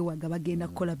mu kwewaga bagenda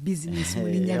kukola bizinesi mu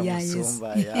linnya lya Yesu.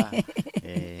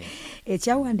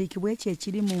 Ekyawandiikibwa ekyo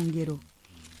ekiri mu ngero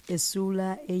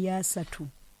essuula eya 3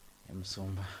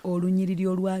 olunyiriri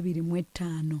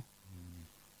olw'25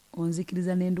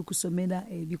 onzikiriza n'endu kusomera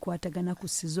ebikwatagana ku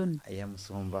season.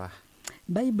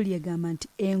 Bayibuli egamba nti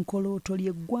enkolooto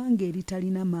ly'eggwanga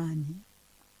eritalina maanyi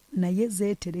naye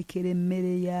zeeterekera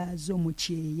emmere yaazo mu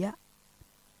kyeya.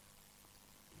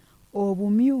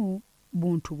 Obumyu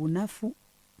buntu bunafu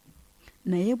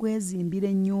naye bwezimbira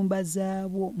ennyumba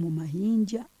zaabwo mu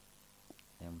mayinja.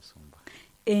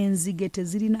 Enzige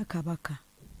tezirina kabaka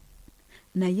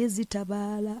naye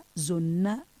zitabaala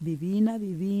zonna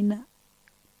bibiina.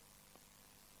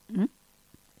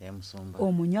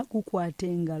 Omunya gukwata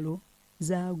engalo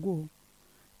zaagwo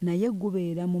naye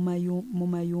gubeera mu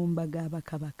mayumba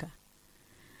g'abakabaka.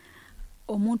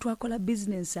 Omuntu akola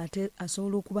bizinesi ate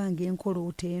asobola okuba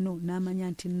ng'enkolooto eno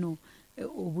n'amanya nti nno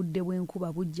obudde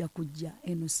bw'enkuba bujja kujja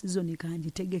eno sizoni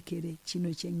kangitegekere kino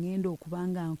kye ŋŋenda okuba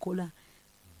nga nkola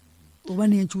oba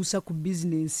n'enkyusa ku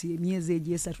bizinesi emyezi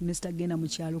egy'esatu ne sitagenda mu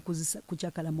kyalo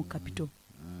kukyakala mu kapito.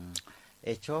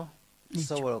 Ekyo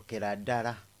kisobolokera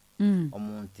ddala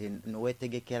omuntu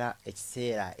niweetegekera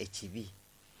ekiseera ekibi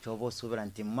ky'oba osuubira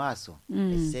nti mu maaso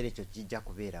ekiseera ekyo kijja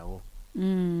kubeerawo.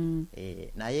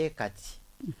 Naye kati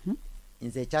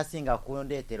nze ekyasinga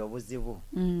kundeetera obuzibu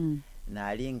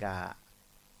naali nga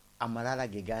amalala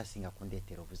ge gasinga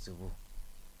kundeetera obuzibu.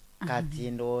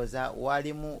 Kati ndowooza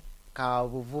walimu ka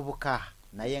buvubuka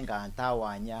naye nga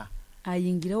ntawaanya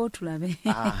ayingirewo tulabe.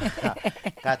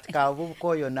 Kati ka buvubuka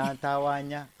oyo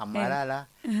nantawaanya amalala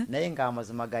naye nga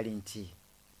amazima gali nti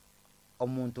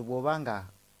omuntu bw'oba nga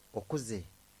okuze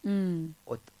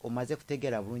omaze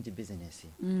kutegeera bulungi bizinesi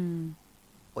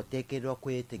oteekerwa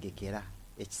kwetegekera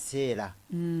ekiseera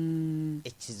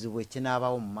ekizibu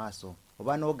ekinaabawo mu maaso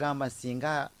oba n'ogamba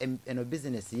singa eno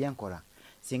bizinesi yenkola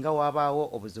singa wabaawo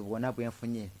obuzibu bwonna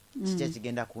bwenfunye kiki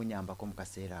ekigenda kunyambako mu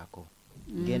kaseera ako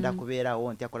genda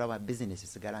kubeerawo ntya kulaba bizinesi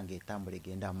sigala ng'etambula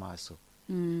egenda maaso.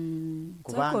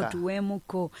 Kubanga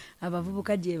tuweemuko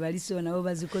abavubuka gye bali so nabo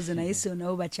bazikoze naye so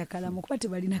nabo bakyakalamu kuba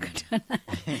tebalina katana.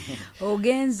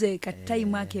 Ogenze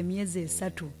katayimu ako emyezi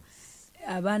 3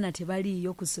 abaana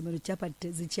tebaliyo ku ssomero kyapati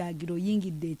tezikyagira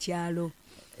oyingidde ekyalo.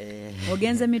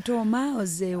 Ogenze Mitooma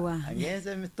ozeewa?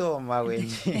 Ngenze Mitooma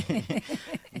wenye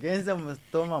ngenze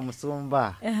Mitooma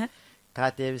Musumba.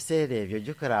 Kati ebiseera ebyo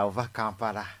jjukira ova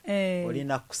Kampala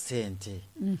olina ku ssente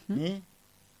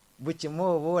bukimu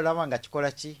oba olaba nga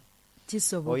kikola ki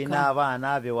kisoboka olina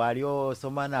abaana be wali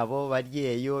osoma nabo bali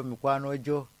eyo mikwano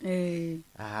gyo.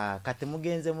 Kati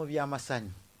mugenze mu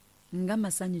by'amasanyu nga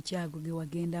masanyu kyago ge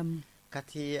wagendamu.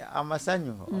 Kati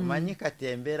amasanyu omanyi kati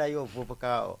embeera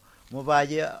y'obuvubuka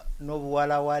mubaye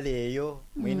n'obuwalawala eyo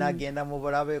mwina genda mu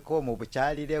bulabeko mu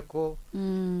bukyalireko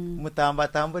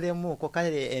mutambatambulemu ko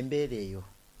kale embeera eyo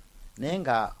naye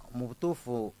nga mu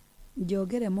butuufu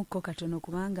gyogeremukko katono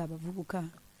kubanga abavubuka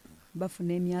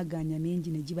bafuna emyaganya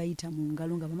mingi ne gibayita mu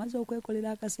ngalo nga bamaze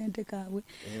okwekolera akasente kaabwe.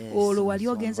 Olwo wali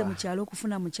ogenze mu kyalo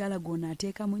okufuna mukyala gona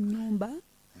ateeka mu nnyumba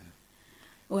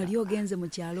wali ogenze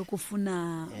mu kyalo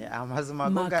okufuna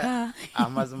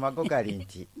amazima go gali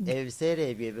nti ebiseera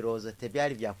ebyo ebirowoozo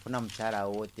tebyali byakufuna mukyala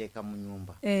wooteeka mu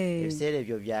nnyumba. Ebiseera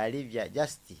ebyo byali bya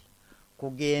just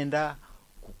kugenda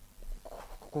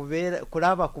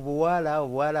kulaba ku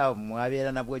buwala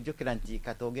mwabeera nabwo ojjukira nti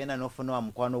kati ogenda n'ofuna wa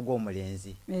mukwano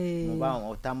gw'omulenzi muba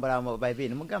otambula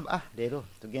babiri mugamba leero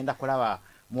tugenda kulaba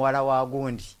muwala wa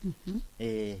gundi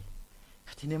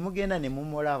kati ne mugenda ne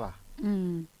mumulaba.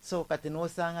 So kati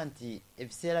n'osanga nti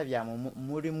ebiseera byamu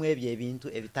mulimu ebyo ebintu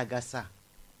ebitagasa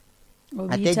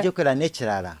ate ejjukira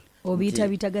n'ekirala obiyita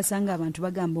bitagasa nga abantu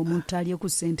bagamba omuntu alye ku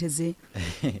ssente ze.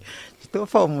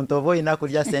 Kituufu omuntu oba olina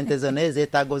kulya ssente zo naye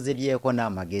zeetaaga oziryeko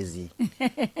n'amagezi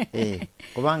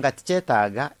kubanga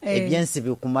tikyetaaga ebyensi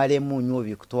bikumalemu nnyo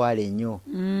bikutwala ennyo.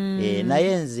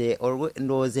 Naye nze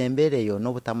ndowooza embeera eyo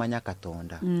n'obutamanya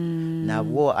Katonda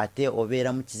nabwo ate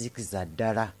obeera mu kizikiza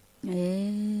ddala.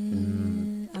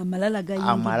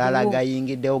 Amalala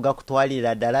gayingiddewo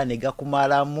gakutwalira ddala ne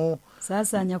gakumalamu.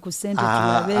 Saasanya ku ssente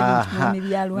tulabe ebintu mu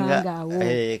Byaruhanga awo.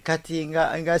 Kati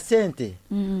nga ssente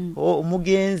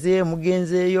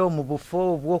mugenzeeyo mu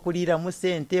bufo obw'okuliiramu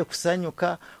ssente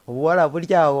kusanyuka obuwala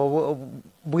buli awo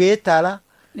bwetala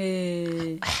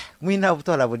mwina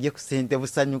butwala bulye ku ssente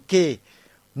busanyuke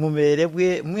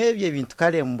muberebwe mwebye ebintu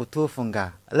kale mu butuufu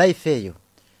nga life eyo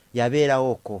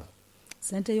yabeerawo ko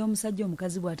sente y'omusajja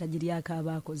omukazi bw'atagiryako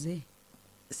aba akoze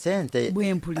sente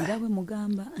bwe mpulira bwe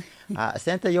mugamba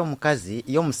sente y'omukazi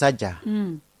y'omusajja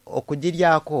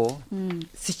okugiryako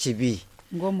si kibi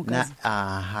ng'omukazi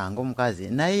ng'omukazi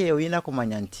naye oyina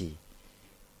kumanya nti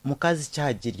mukazi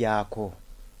kyagiryako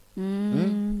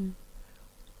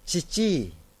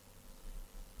kiki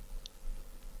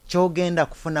kyogenda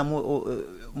kufuna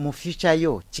mu future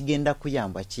yo kigenda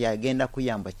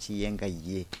kuyamba kiyenga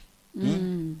ye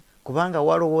kubanga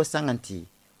waliwo osanga nti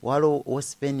waliwo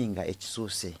ospeninga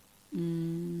ekisuuse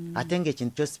ate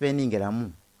ng'ekintu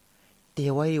kyospeningeramu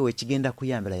tewaliwo kigenda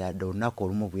kuyambira yadde olunaku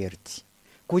olumu bwe ruti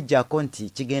kujjako nti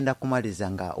kigenda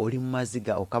kumaliza nga oli mu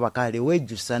maziga okaba kale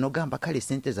wejjusa n'ogamba kale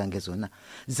sente zange zonna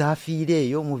zaafiire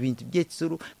eyo mu bintu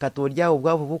by'ekisuru kati olyawo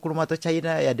obwavu bukuluma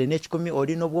tokyayina yadde n'ekikumi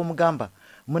olina obw'omugamba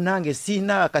munange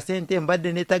siina akasente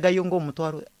mbadde neetagayo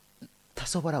ng'omutwalo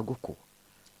tasobola gukuwa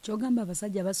kyogamba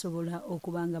abasajja basobola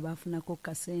okuba nga baafunako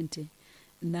kasente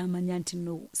n'amanya nti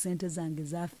no sente zange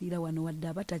zaafiira wano wadde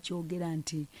abatakyogera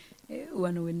nti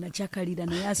wano we nakyakalira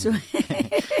naye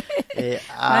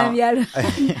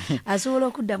asobola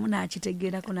okuddamu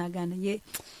n'akitegeerako n'agana ye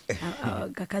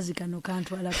kakazi kano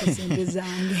kantwalako sente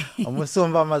zange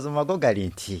omusumba amazima go gali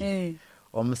nti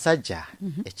omusajja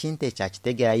ekintu ekyo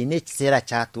akitegeera ayina ekiseera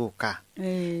kyatuuka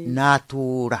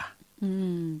n'atuula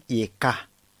yekka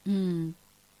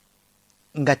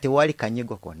nga tewali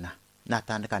kanyigo konna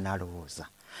n'atandika n'alowooza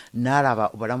n'alaba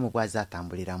obulamu bwaze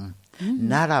atambuliramu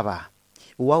n'alaba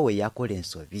wawe yakola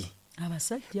ensobi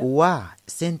abasajja wa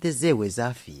sente zeewe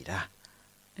zaafiira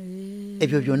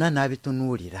ebyo byonna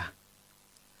n'abitunuulira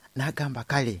n'agamba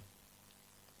kale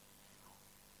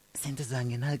sente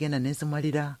zange n'agenda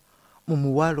n'ezimalira mu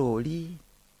muwalo oli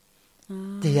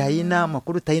teyayina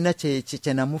makulu tayina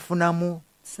kye namufunamu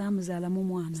saamuzaalamu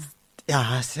mwana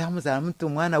saamuzaalamu tu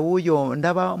mwana wuuyo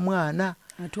ndaba mwana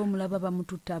ate omulaba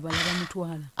bamututta abalaba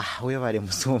mutwala webale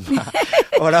musumba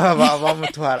olaba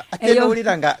bamutwala ate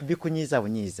nowulira nga bikunyiiza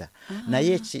bunyiiza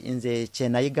naye nze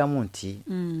kyenayigamu nti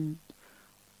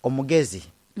omugezi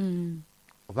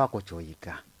obaako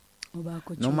kyoyiga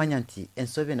nomanya nti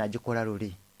ensobi nagikola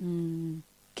luli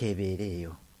kebeera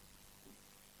eyo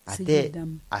ate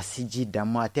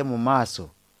asigiddamu ate mu maaso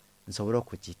nsobole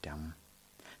okugiddamu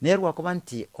naye lwakuba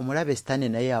nti omulabe sitaani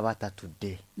naye aba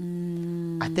atatudde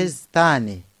ate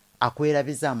sitaani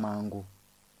akwerabiza amangu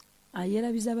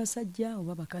ayerabiza abasajja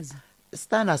oba bakazi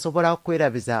sitaani asobola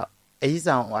kwerabiza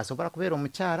eiza asobola kubeera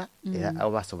omukyala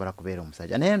oba asobola kubeera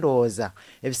omusajja naye ndowooza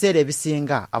ebiseera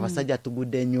ebisinga abasajja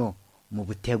tugudde nnyo mu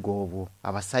butego obwo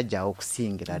abasajja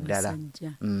okusingira ddala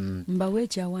mbawe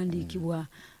ekyawandiikibwa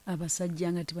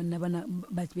abasajja nga tibannabana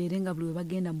babeere nga buli we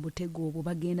bagenda mu butego obwo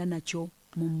bagenda nakyo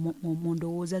mu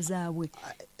ndowooza zaabwe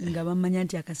nga bamanya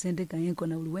nti akasente kanyenko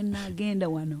na buli we naagenda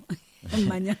wano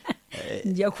manya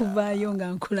nja kuvaayo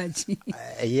nga nkola ki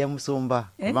ye musumba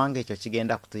kubanga ekyo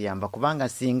kigenda kutuyamba kubanga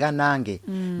singa nange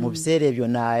mu biseera ebyo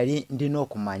naali ndina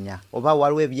okumanya oba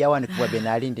waliwo ebyawanikibwa bye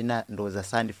naali ndina ndowooza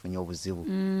sandifunye obuzibu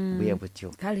bwe butyo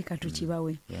kale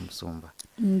katukibawe ye musumba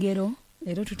ngero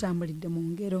era tutambulidde mu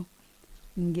ngero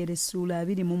essuula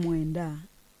 29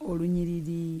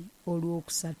 olunyiriri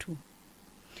olwokusatu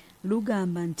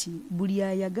lugamba nti buli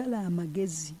ayagala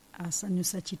amagezi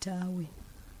asanyusa kitaawe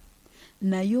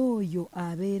naye oyo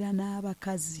abeera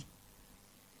n'abakazi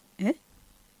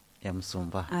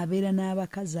musumba abeera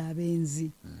n'abakazi abenzi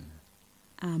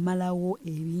amalawo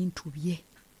ebintu bye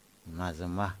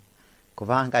mazima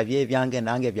kubanga byange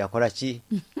nange byakola ki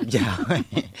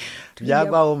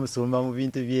byagwawo omusumba mu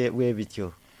bintu bwe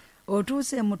bityo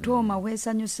otuuse mutooma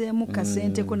weesanyuseemu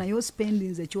kasenteko naye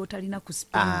ospendinze kyotalina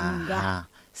kuspendinga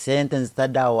sente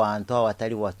nzitadde awantu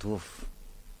awatali watuufu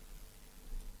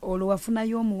olwo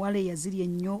wafunayo omuwala eyazirya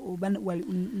ennyo oba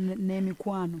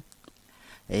n'emikwano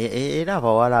era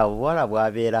abawala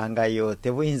bwabeerangayo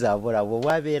tebuyinza bula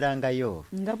bwabeerangayo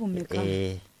nga bumeka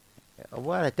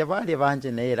obwala tebaali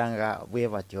bangi naye era nga bwe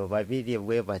batyo babiri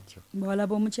bwe batyo bawala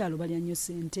b'omukyalo balya nnyo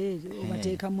sente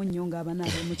obateekamu nnyo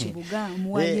ng'abanaaba mu kibuga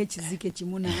omuwali ekizike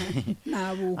kimu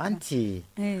n'abuuka anti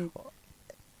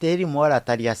teri muwala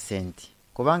atalya sente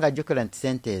kubanga jjukira nti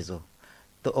sente ezo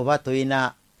oba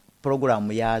toyina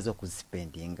puroguramu yaazo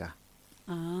kuzipendinga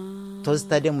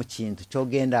tozitadde mu kintu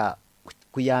kyogenda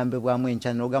kuyambibwamu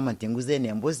enkya n'ogamba nti nguze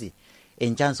n'embuzi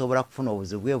enkya nsobola kufuna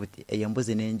obuzibu bwe buti eyo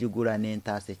embuzi n'enjigula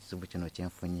n'entaasa ekizibu kino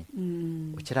kyenfunye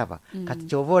okiraba kati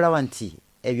kyova olaba nti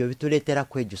ebyo bituleetera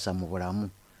kwejusa mu bulamu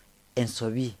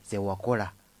ensobi zewakola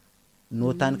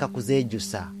n'otandika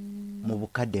kuzeejusa mu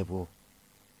bukadde bwo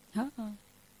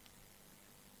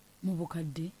mu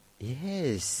bukadde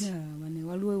Yes. Mane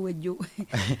waliwo wejju.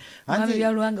 Mami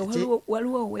Byaruhanga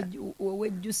waliwo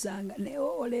wejju sanga ne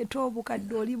oleeta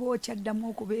obukadde oli bokyaddamu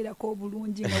okubeerako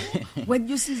obulungi nga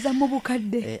wejjusiza mu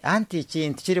bukadde. Anti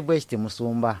kintu kiri bwe kiti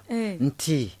Musumba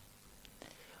nti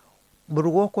buli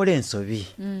lw'okola ensobi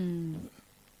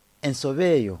ensobi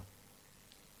eyo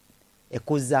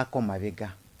ekuzaako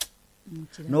mabega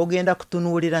n'ogenda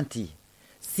kutunuulira nti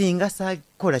singa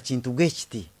saakola kintu bwe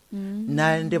kiti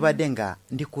nandibadde nga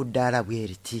ndi ku ddaala bwe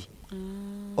riti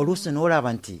oluusi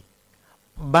n'olaba nti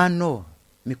bano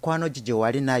mikwano gye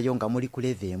wali nayo nga muli ku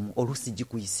level emu oluusi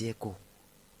gikuyiseeko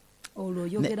olwo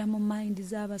oyogera mu mind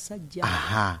z'abasajja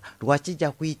lwaki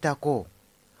gya kuyitako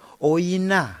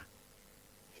oyina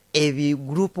ebi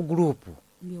gurupu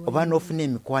oba n'ofuna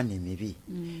emikwano emibi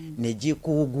ne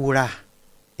gikuwugula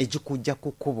egikujja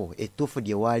ku kkubo ettuufu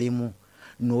lye walimu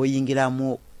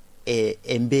n'oyingiramu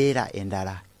embeera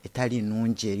endala etali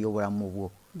nnungi eri obulamu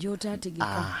bwo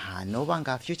gy'otaategeka n'oba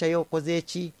nga future y'okoze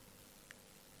eki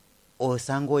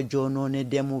osanga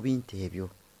ogyonoonedde mu bintu ebyo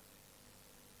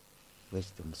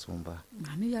bwekiti Musumba.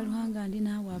 Mami Byaruhanga ndi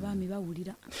naawe abaami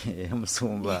bawulira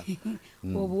Musumba.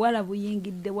 Obuwala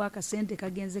buyingiddewo akasente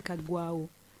kagenze kaggwawo.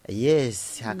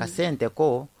 Yes, akasente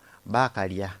ko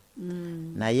bakalya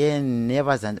naye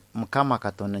nebaza Mukama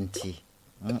Katonda nti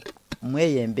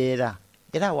mweyembeera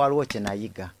era waliwo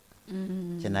kyenayiga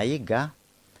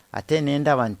ate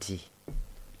nendaba nti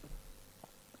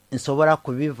nsobola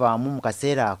kubivaamu mu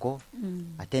kaseera ako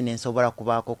ate nensobola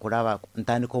kubaako kulaba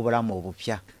ntandika obulamu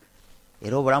obupya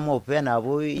era obulamu obupya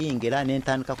nabuyingira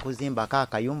nentandika kuzimba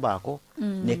akayumba ako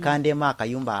nekandema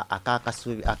akayumba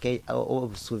akakasubi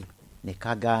obusubi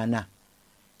nekagaana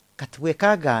kati bwe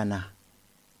kagaana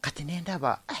kati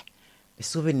nendaba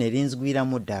esubi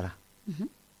nerinzigwiramu ddala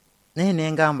naye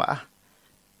nengamba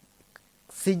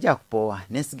sijja kupowa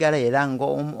nensigala era nga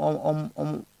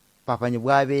papanyi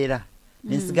bwabeera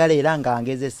nensigala era nga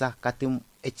ngezesa kati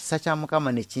ekisa kya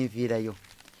Mukama nekinviirayo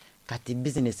kati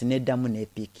bizinesi neddamu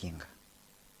nepiikinga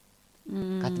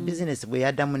kati bizinesi bwe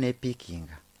yaddamu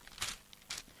nepiikinga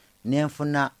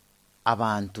nenfuna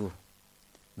abantu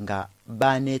nga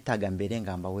baneetaga mbere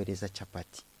nga mbaweereza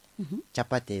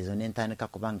capati ezo nentandika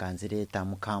kuba nga nzireeta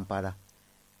mu Kampala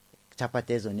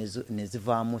capati ezo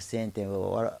nezivaamu sente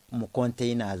mu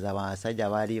containers abasajja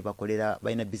baali bakolera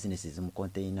balina businesses mu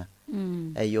container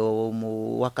eyo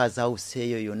mu Workers House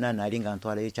eyo yonna nali nga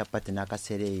ntwalayo capati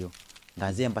n'akaseera eyo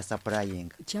nga nze mba supplying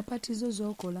capati zo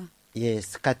z'okola.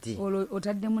 Yes, kati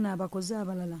otaddemu n'abakozi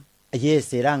abalala.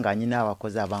 Yes, era nga nyina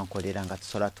abakozi abankolera nga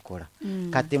tusobola tukola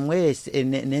kati mwese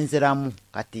nenziramu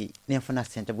kati nenfuna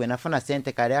sente bwe nafuna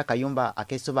sente kale akayumba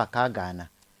akesuba kagaana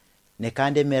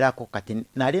nekandemerako kati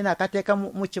nali nakateeka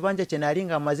mu kibanja kye nali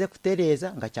nga maze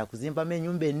kutereeza nga kyakuzimbamu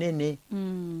ennyumba ennene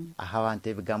abantu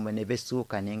ebigambo ne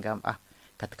besuuka nengamba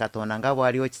kati Katonda nga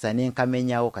bwaliwo kisa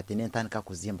nenkamenyawo kati nentandika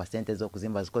kuzimba sente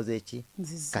z'okuzimba zikoze eki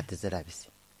kati zirabise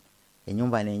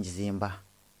ennyumba nengizimba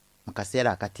mu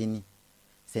kaseera akatini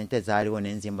sente zaaliwo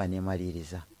nenzimba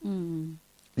nemaliriza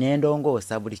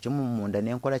nendongoosa buli kimu munda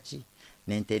nenkola ki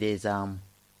nentereezaamu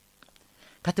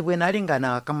kati bwe nali nga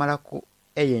nakamalaku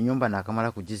eyo ennyumba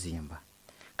nakamala kugizimba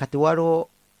kati waliwo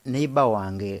neighbor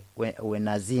wange we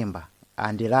nazimba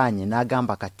andiranye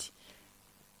n'agamba kati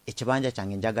ekibanja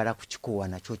kyange njagala kukikuwa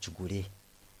nakyo kigule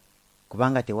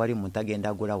kubanga tewali muntu agenda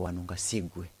agula wano nga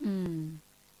sigwe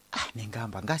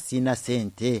nengamba nga sina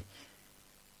sente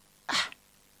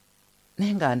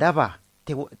nenga ndaba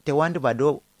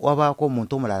tewandibadde wabaako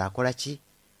omuntu omulala akola ki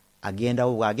agenda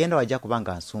wajja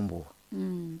kubanga nsumbuwa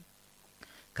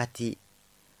kati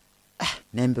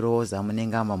nembirowoozamu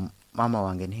nengamba maama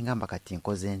wange nengamba kati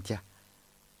nkoze ntya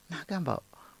nagamba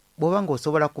bw'oba nga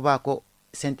osobola kubaako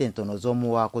sente entono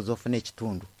z'omuwaako z'ofuna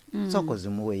ekitundu soko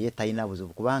zimuwe ye talina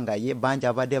buzibu kubanga ye banja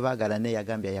abadde baagala naye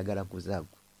yagambye ayagala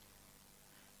kuzaago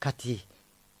kati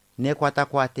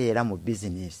nekwatakwata era mu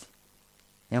bizinesi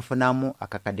nenfunamu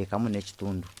akakadde kamu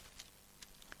n'ekitundu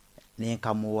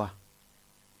nenkamuwa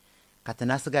kati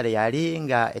nasigala yali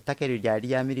nga ettaka eryo lyali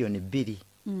lya miliyoni 2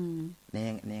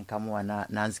 nenkamuwa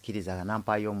nanzikiriza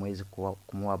nampaayo omwezi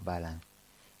kumuwa balance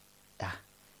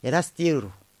era still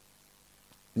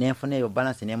nenfuna eyo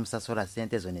balance nemusasola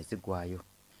sente zo nezigwayo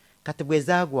kati bwe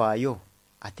zaagwayo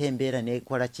ate embeera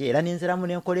nekola ki era nenziramu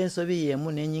nenkola ensobi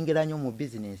yemu nenyingira nnyo mu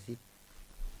bizinesi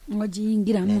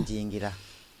ng'ogiyingiramu nenjingira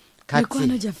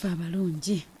mikwano gyaffe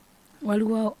abalungi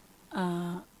waliwo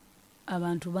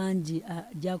abantu bangi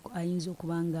ayinza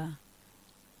okuba nga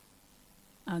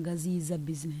agaziyiza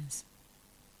bizinesi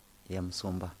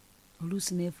Musumba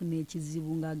oluusi neefuna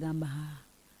ekizibu ng'agamba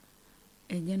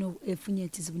egeno efunye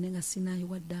ekizibu naye nga sinaayo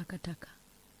wadde akataka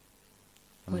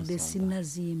wadde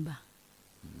sinnazimba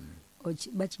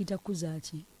bakiyita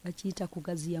kuzaaki bakiyita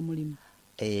kugaziya mulimu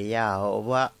ya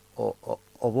oba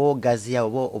ogaziya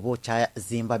oba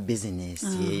okyazimba bizinesi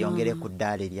eyongere ku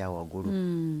ddaala erya waggulu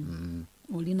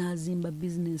oli n'azimba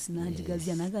bizinesi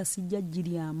n'agigaziya naga sijja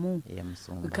giryamu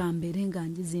kambeere nga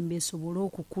ngizimba esobole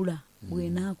okukula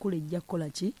bw'enaakula ejja kukola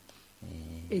ki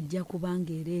ejja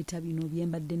kubanga ereeta bino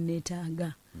byembadde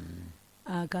neetaaga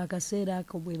akaakaseera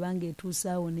ako bwebanga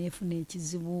etuusaawo neefuna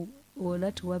ekizibu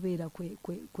ola tewabeera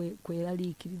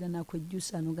kweraliikirira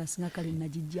nakwejjusa nogasinga kale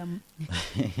nagijjamu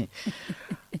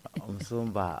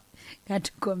omusumba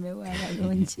katukomewo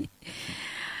abalungi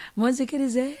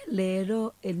munzikirize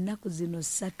leero ennaku zino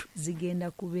 3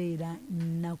 zigenda kubeera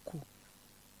nnaku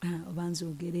oba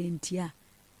nzogere ntya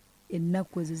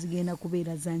ennaku ezo zigenda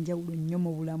kubeera zanjawulo nnyo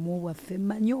mu bulamu bwaffe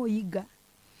mmanyi oyiga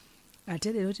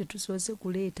ate leero tetusoose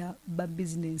kuleeta ba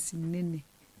bizinensi nnene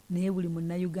naye buli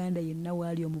munnayuganda yenna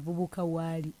waali omuvubuka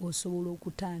waali osobola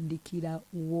okutandikira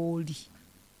wooli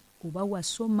oba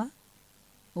wasoma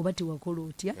oba tewakola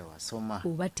otya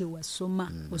oba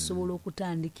tewasoma osobola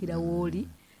okutandikira wooli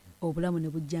obulamu ne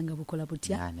bujjanga bukola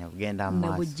butya ne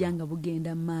bujjanga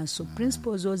bugenda mu maaso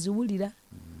principles oziwulira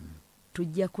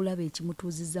tujja kulaba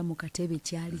ekimutuuzizza mu katebe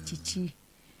kyali kiki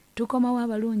tukomawo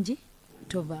abalungi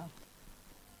tovaawo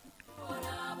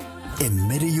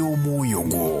emmere y'omwoyo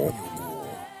gwo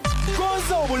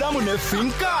koza obulamu ne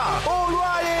finka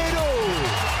olwaleero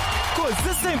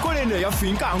kozesa enkola eno eya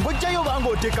finka ng'ojjayo banga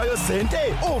oteekayo sente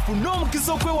ofune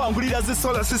omukisa okwewangulira ze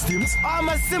solar systems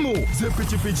amasimu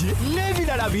z'epikipiki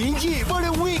n'ebirala bingi buli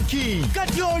wiiki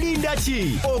kati olinda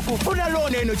ki okufuna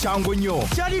looni eno kyangu nnyo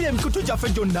kyalira emikutu gyaffe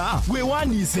gyonna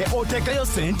gwewandiise oteekayo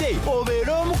sente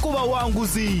obeere omu ku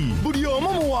bawanguzi buli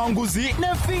omu muwanguzi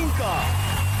ne finka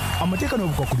amateeka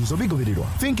n'obukwakulizo bigobererwa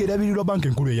finka erabirirwa banka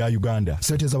enkulu eya uganda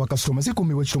sente z'abakasitoma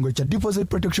zikuumibwa ekitongole kya deposit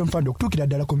protection fund okutuukira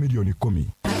ddala ku miliyoni 10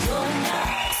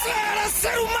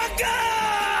 serumaga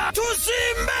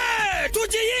tuzimbe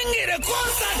tugiyingire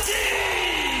konsati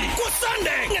ku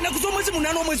Sunday ngenda kuz'omwezi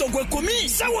 8 omwezi ogw'ekumi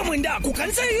sawa 9 ku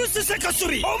kanisa ya UCC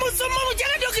Kasuri omusomo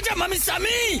mujala Dr. Mami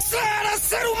Sami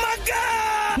serumaga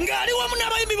ngali wamu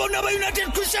n'abayimbi bonna aba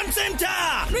United Christian Center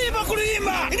luyimba ku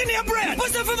luyimba engene ya Brian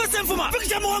Bosa Feva Senfuma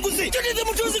Victor Muwanguzi Judith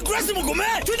Mutuzi Grace Mugume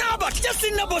Twina Albert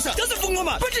Justin Nabosa Joseph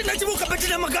Ngoma Peti Nakibuka Peti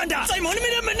na Maganda Simon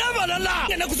Mirembe n'abalala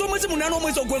ngenda kuz'omwezi 8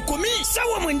 omwezi ogw'ekumi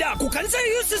sawa 9 ku kanisa ya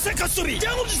UCC Kasuri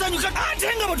jangu tusanyuka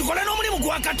ate nga batukola n'omulimu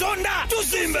gwa Katonda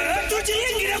tuzimbe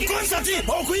tugiyingire konsati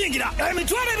okuyingira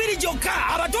emitwalo 2 gyokka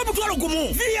abato omutwalo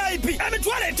gumu VIP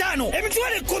emitwalo 5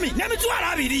 emitwalo 10 n'emitwalo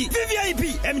 2 VVIP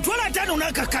emitwalo 5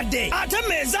 n'akakadde ate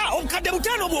meeza obukadde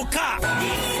 5 bwokka.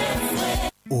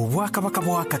 obwakabaka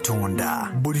bwa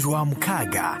katonda buli lwa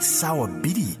 6 ssaawa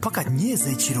 2 paka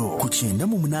nnyeza ekiro ku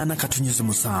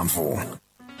 98.7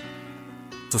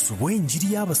 tosobwa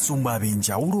enjiri y'abasumba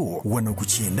ab'enjawulo wano ku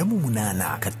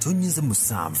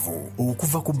 98.7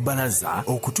 okuva ku bbalaza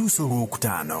okutuusa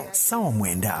olwokutaano ssaawa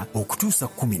 9 okutuusa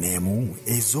 11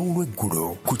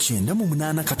 ez'olweggulo ku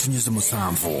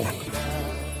 98.7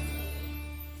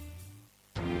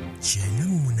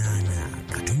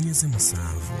 98.7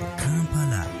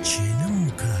 Kampala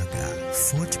 96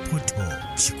 FORTPORTAL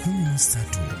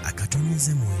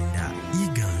 13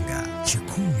 IGANGA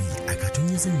 10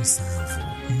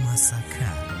 MASAKA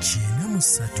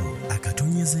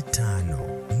 93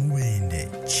 MUBENDE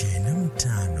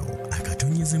 95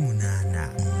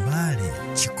 MBALE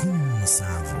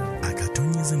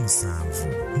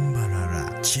 17 MBARARA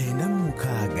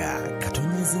 96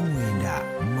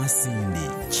 MASINDI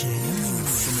 9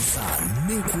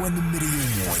 n'ekuwa n'emmere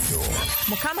y'omwoyo.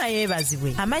 Mukama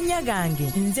yeebazibwe. Amannya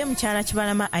gange nze mukyala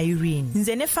Kibalama Irene.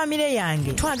 Nze ne famire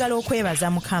yange twagala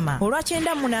okwebaza Mukama olwa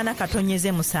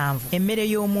 98.7 emmere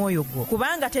y'omwoyo gwo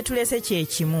kubanga tetulese kye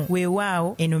kimu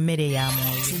weewaawo eno mmere ya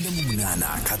mwoyo.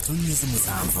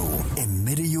 98.7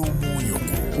 emmere y'omwoyo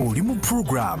gwo oli mu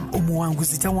program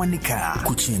Omuwangunzi Tawanika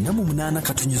ku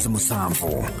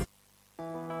 98.7.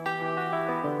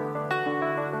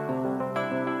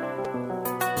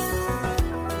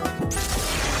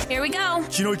 Here we go.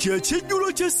 Kino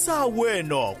kyekijjulo ky'essaawa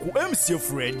eno ku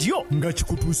MCF Radio nga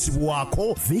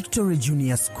kikutuusibwako Victory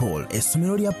Junior School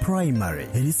essomero lya primary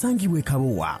erisangibwa e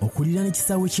Kabowa okulira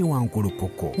n'ekisaawe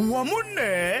ky'Ewankolokoko wamu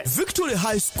ne Victory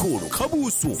High School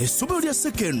Kabuusu essomero lya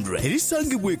secondary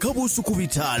erisangibwa e Kabuusu ku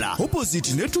Bitaala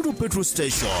opposite ne Tulu Petrol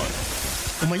Station.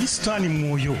 omanyi sitaani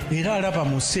mwoyo era alaba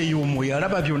mu nsi ey'omwoyo,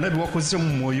 alaba byonna biwakoze mu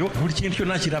mwoyo, buli kintu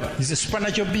kyonna kiraba. Nze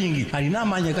supernatural being alina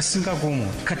amaanyi agasinga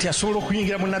g'omuntu, kati asobola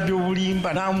okuyingira mu nabbi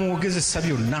obulimba n'amuwogezesa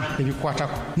byonna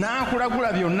ebikwatako,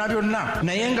 n'akulagula byonna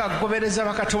naye ng'agobereza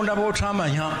bakatonda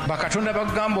b'otamanya, bakatonda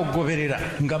bagamba okugoberera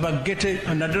nga bagete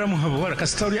naddala mu abawala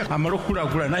kasita oli amala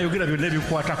okulagula n'ayogera byonna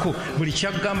ebikwatako, buli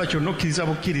kyagamba kyonna okkiriza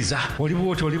bukkiriza. Oli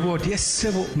bwoti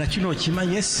essebo nakino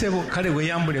okimanyi, essebo kale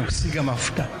weeyambule nkusiiga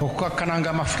mafuta okukakkananga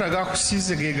amafuta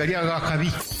gakusiize ge gali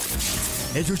agakabi.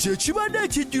 ekyo kye kibadde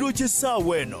ekijjiro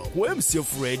ky'essaawa eno ku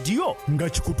MCF Radio nga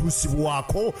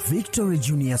kikutuusibwako Victory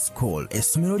Junior School,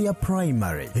 essomero lya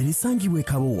primary erisangibwa e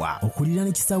Kabowa okulira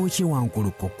n'ekisaawe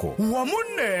ky'Ewankulukoko, wamu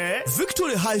ne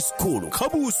Victory High School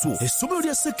Kabuusu, essomero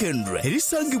lya secondary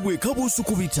erisangibwa e Kabuusu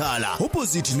ku Bitaala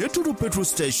opposite ne Tulu petrol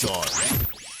station.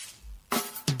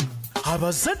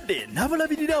 Abazadde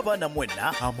n'abalabirira abaana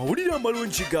mwenna amawulire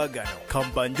amalungi gaagano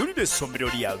kambanjulire essomero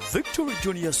lya Victory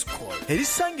Junior School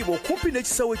erisangibwa okumpi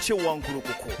n'ekisaawe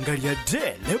ky'Ewankulukoko nga lya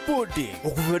day ne boarding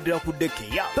okuva ddala ku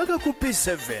dekeya paka ku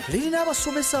P7 lirina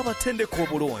abasomesa abatendeka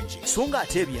obulungi so nga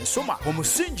ate ebyensoma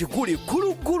omusingi guli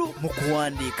gguluggulu mu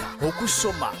kuwandiika,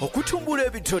 okusoma, okutumbula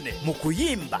ebitone, mu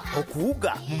kuyimba,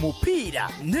 okuwuga, mu mupiira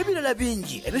n'ebirala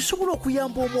bingi ebisobola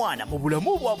okuyamba omwana mu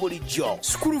bulamu obwa bulijjo.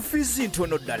 School fees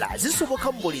ntono ddala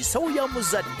zisoboka mu buli nsawo ya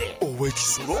muzadde.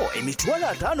 Ow'ekisulo emitwalo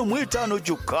 55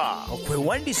 gyokka.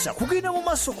 Okwewandiisa kugenda mu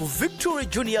maaso ku Victory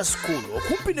Junior School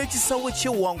okumpi n'ekisaawe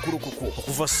ky'Ewankulukoko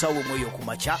okuva ssaawa 1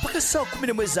 okumakya paka ssaawa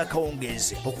 11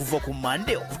 ez'akawungeezi okuva ku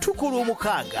Mande okutuuka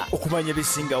olw'omukaaga. Okumanya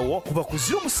ebisingawo kuba ku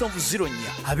 0704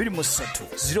 23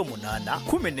 08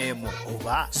 11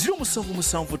 oba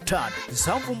 0775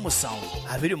 77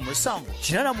 27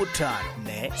 85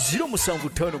 ne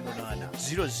 0758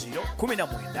 00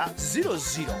 19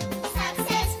 00.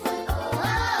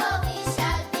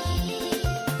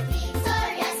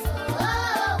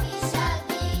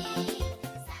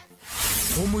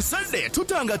 Omuzadde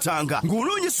tutangatanga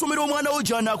ng'olonye essomero omwana wo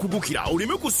gy'anaakugukira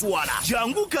oleme kuswala.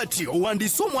 Jangu kati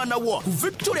owandiise omwana wo ku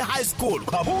Victory High School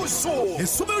Kabuusu,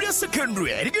 essomero lya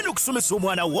secondary erigenda okusomesa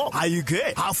omwana wo ayige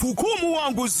afuuke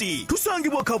omuwanguzi.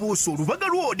 Tusangibwa Kabuusu Lubaga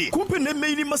Road kumpi ne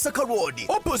Main Masaka Road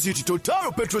opposite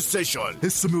Total petrol station.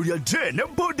 Essomero lya day ne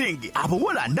boarding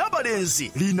abawala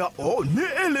n'abalenzi lina O ne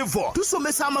A-level.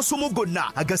 Tusomesa amasomo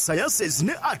gonna aga sciences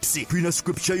ne arts. Tulina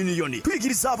scripture union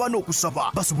tuyigiriza abaana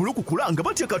okusaba basobole okukulanga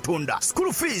batya Katonda.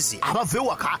 School fees abava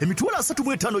ewaka emitwalo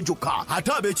 35 gyokka,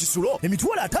 ate ab'ekisulo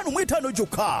emitwalo 55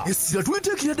 gyokka. Essira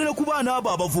tuliteekera ddala ku baana abo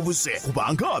abavubuse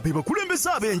kubanga be bakulembeze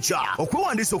ab'enkya.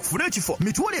 Okwewandiisa okufuna ekifo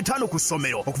mitwalo 5 ku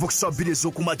ssomero okuva ku ssaawa 2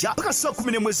 ez'okumakya paka ssaawa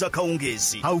 11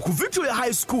 ez'akawungeezi. Awo ku Victoria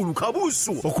High School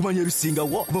Kabuusu. Okumanya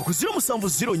ebisingawo kuba ku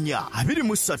 0704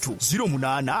 23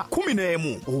 08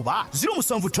 11 oba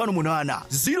 0758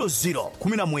 00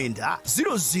 19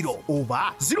 00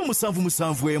 oba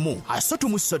 0771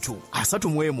 33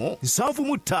 31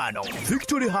 75.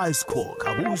 Victory High School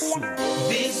Kabuusu.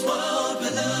 This world we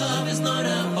love is not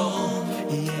our home.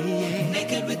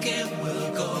 Naked we can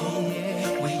will go.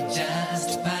 We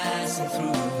just passing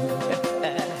through.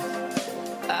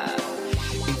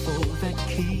 Before the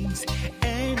kings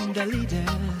and the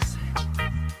leaders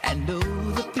and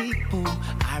all the people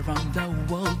around the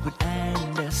world would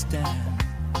understand.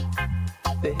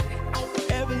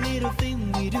 Every little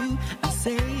thing we do and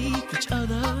say to each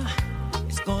other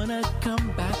is gonna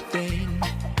come back then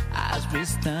as we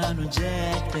stand on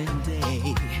Judgment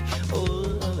Day.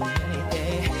 Oh,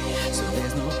 yeah. So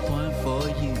there's no point for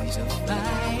you to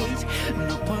fight,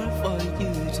 no point for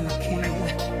you to kill,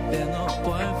 there's no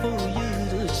point for you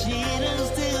to cheat and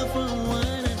steal from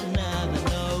one another.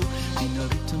 No, you know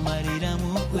to marira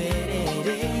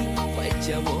mukwerere,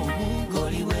 wacha wo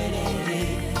mukori werere,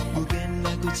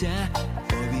 mugenda kucha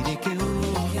obireke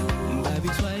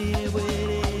mbabitwaye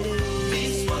werere.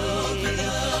 This world we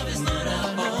love is not our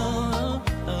home.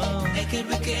 Naked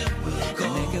we can we'll go.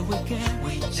 Naked we can.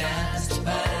 We just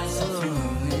pass through.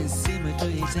 Encima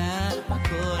toyita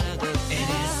makola go.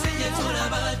 Enesenye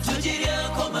tulaba tujiria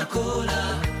ko makola.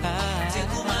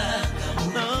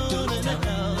 Tekumanga no.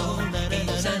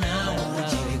 Insana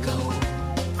ujirika o.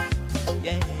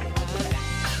 Yeah.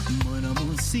 Mono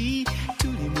musi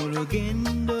tuli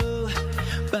mologendo.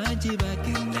 Baji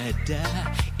bagendada.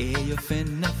 Eyo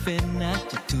fena fena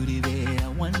tutulibera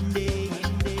one day.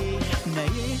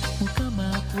 Naye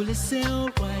mukama kulese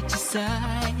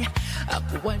olwakisaya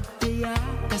akuwadde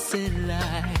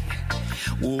akaselai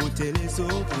wotelezo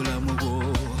obulamu bwo.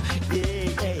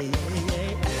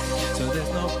 So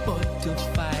there's no point to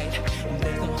fight,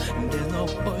 there's no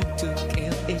point to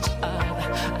kill each other.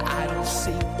 I don't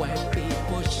see why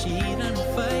people cheat and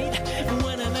fight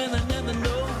one another,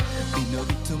 no.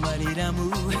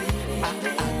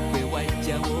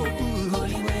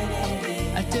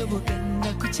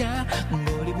 bukya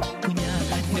ng'oli bukunya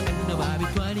ne banno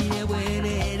babitwalire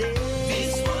bwerere.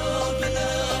 This world we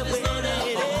love is not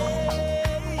our home.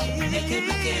 Make it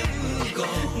we go.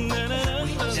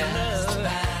 We just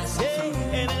pass through.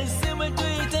 And I see my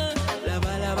Twitter.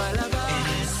 Laba laba laba.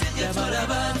 Laba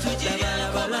laba tujya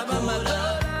laba laba.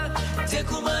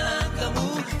 Tekumalanga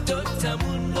mu tota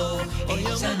mundo.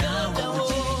 Eyo muganda wo.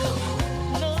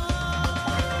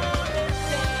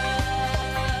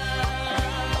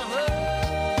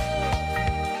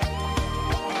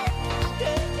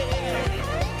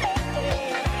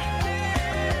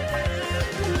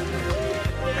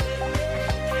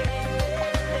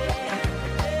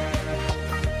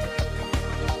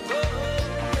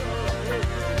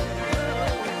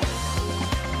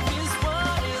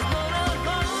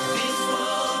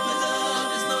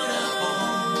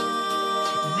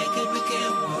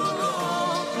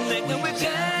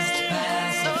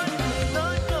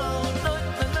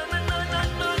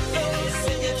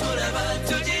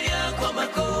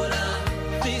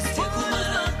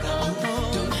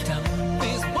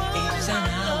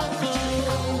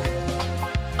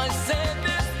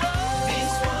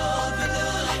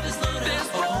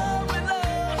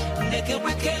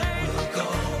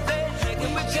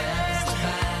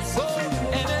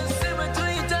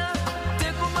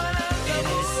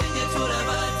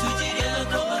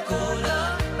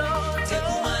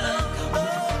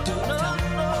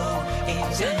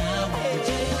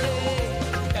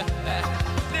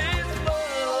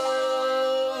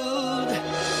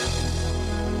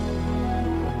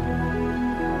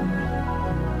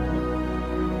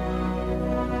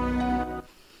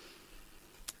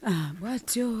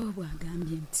 Bwatyo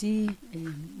bwagambye nti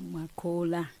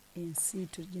makoola ensi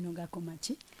tuginogako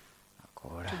maki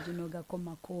tuginogako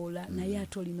makoola naye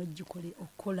ate olina ogikole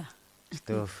okukola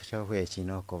kituufu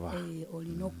kyokwekina okuba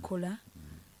olina okukola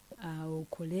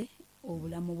okole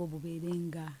obulamu bwo bubeere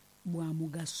nga bwa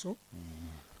mugaso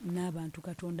n'abantu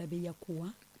Katonda be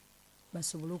yakuwa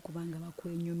basobole okuba nga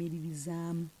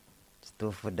bakwenyumiririzaamu.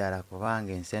 Kituufu ddala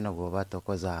kubanga ensi eno bw'oba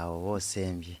tokoze awo oba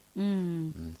osembye.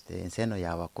 Ensi eno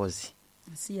y'abakozi.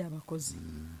 Si y'abakozi.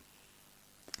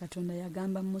 Katonda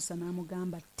yagamba Musa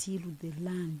n'amugamba till the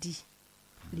land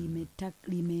lime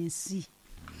ensi.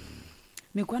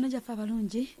 Mikwano gyaffe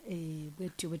abalungi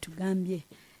bwetyo bwe tugambye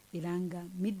era nga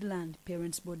Midland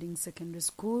Parents Boarding Secondary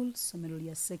School somero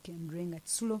lya secondary nga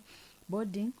Kisulo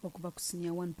boarding okuva ku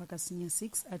senior 1 paka senior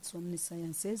 6 arts and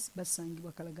sciences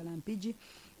basangibwa Kalagala Mpigi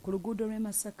ku luguudo lw'e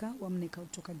Masaka wamu ne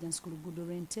Kautoka Dance ku luguudo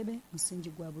lw'e Ntebe musingi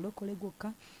gwa bulokole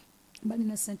gwokka.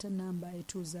 Balina center number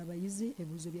etuuza abayizi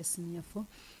ebibuuzo bya senior 4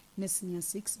 ne senior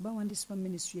 6 bawandisibwa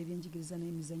ministry y'ebyenjigiriza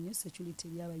n'emizannyo security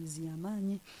y'abayizi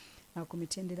y'amaanyi ku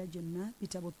mitendera gyonna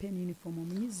bitabo pen uniform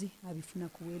omuyizi abifuna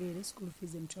ku bwereere school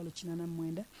fees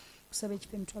 $89 kusaba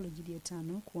ekipe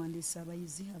 $5 kuwandiisa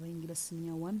abayizi abayingira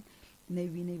senior 1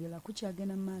 n'ebibiina ebirala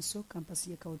kukyagenda mu maaso kampasi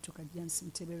y'e Kautoka Dance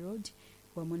Ntebe Road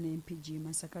wamu ne MPG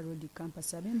Masaka Road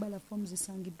campus. Ab'embala forms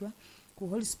zisangiddwa ku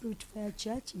Holy Spirit Fire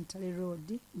Church Ntale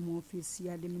Road mu office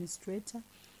ya administrator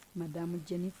Madamu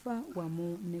Jennifer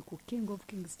wamu ne ku King of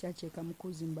Kings Church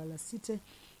Kamukuzi Mbala City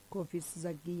ku office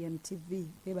za GMTV.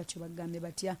 Bebatyo bagambye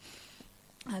batya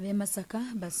ab'e Masaka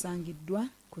basangiddwa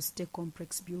ku State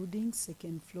Complex Building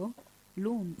second floor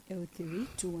Loom L3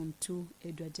 212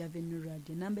 Edward Avenue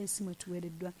Radio. Namba esimu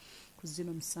etuweereddwa ku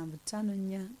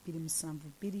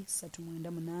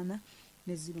 0754272398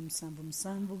 ne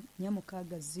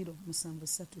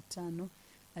 0774607335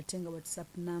 ate nga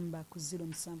WhatsApp namba ku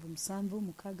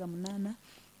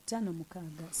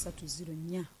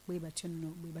 0776856304 bwe batyo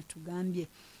nno bwe batugambye.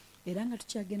 Era nga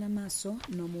tukyagenda maaso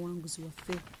n'omuwanguzi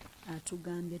waffe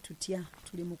atugambye tutya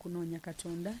tuli mu kunoonya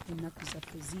Katonda ennaku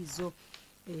zaffe ziizo.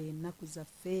 Ennaku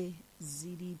zaffe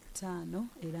ziri 5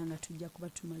 era nga tujja kuba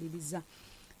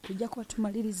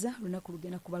tumaliriza lunaku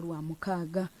lugenda kuba lwa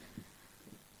 6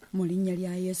 mu linnya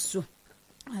lya Yesu.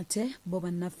 Ate bo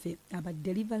bannaffe aba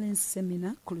Deliverance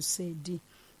Seminar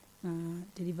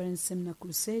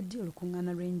Crusade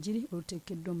olukuŋŋaana lw'enjiri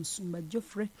oluteekeddwa omusumba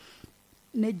Geoffrey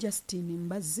ne Justin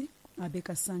Mbazzi ab'e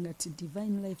Kasangati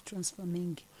Divine Life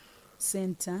Transforming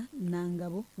Center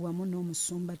Nangabo wamu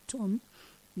n'omusumba Tom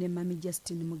ne Mami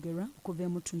Justin Mugerwa okuva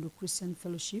MUTUNDWE Christian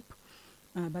Fellowship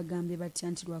bagambye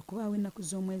batya nti lwakubaawo ennaku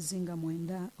z'omwezi nga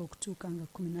 9 okutuuka nga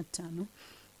 15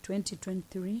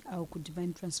 2023 awo ku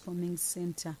Divine Transforming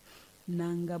Center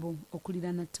Nangabo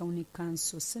okuliraana Town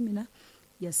Council Seminar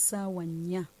ya ssaawa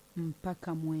 4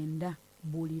 mpaka 9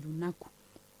 buli lunaku.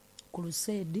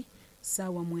 Crusade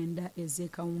ssaawa 9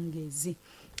 ez'ekawungeezi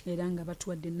era nga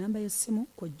batuwadde ennamba y'essimu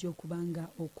kw'ojja okubanga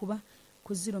okuba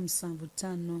ku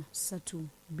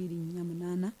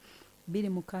 075328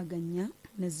 264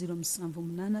 ne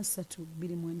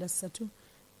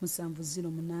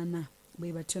 0783293708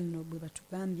 bwe batyo nno bwe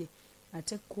batugambye.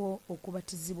 Ate ko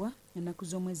okubatizibwa ennaku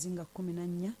z'omwezi nga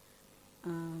 14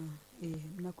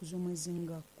 ennaku z'omwezi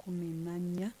nga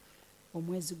 14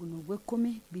 omwezi guno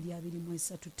ogw'ekkumi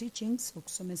 2023 teachings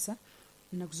okusomesa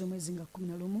ennaku z'omwezi nga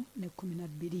 11 ne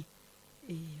 12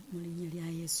 mu linnya lya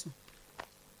Yesu.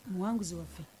 Muwanguzi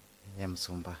waffe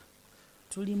Musumba,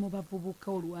 tuli mu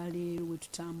bavubuka olwaleero we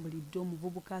tutambulidde.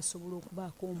 Omuvubuka asobola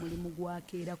okubaako omulimu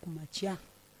gwakeera ku makya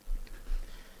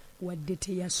wadde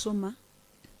teyasoma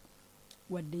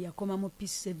wadde yakoma mu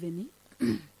P7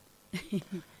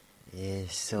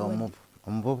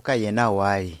 omuvubuka yenna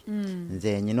waali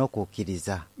nze nyina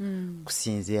okukkiriza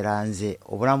kusinziira nze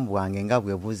obulamu bwange nga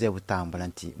bwe buze butambula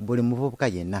nti buli muvubuka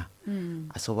yenna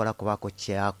asobola kubaako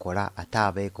kyakola ate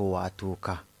abeeko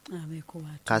waatuuka.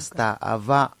 Kasita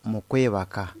ava mu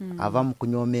kwebaka ava mu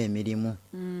kunyooma emirimu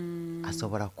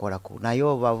asobola kukolako. Naye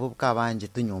abavubuka bangi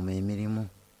tunyooma emirimu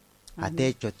ate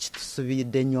ekyo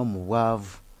kitusubidde nnyo mu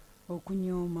bwavu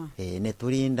okunyooma. Ne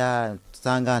tulinda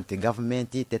tusanga nti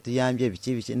gavumenti tetuyambye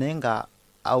biki naye nga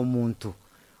omuntu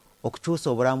okukyusa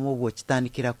obulamu bwo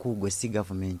kitandikira ku gwe si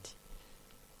gavumenti.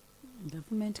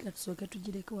 Gavumenti katusooke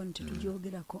tugireke wano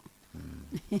tetugyogerako.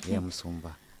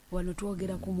 Musumba wano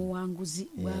twogera ku muwanguzi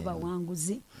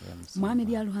w'abawanguzi mwami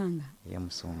Byaruhanga.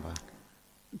 Musumba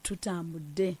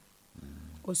tutambudde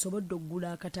osobodde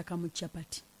okugula akataka mu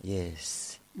chapati.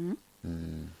 Yes.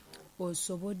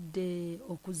 Osobodde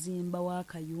okuzimba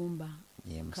w'akayumba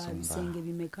ka bisenge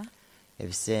bimeka?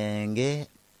 Ebisenge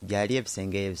byali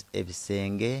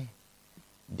ebisenge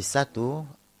 3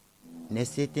 ne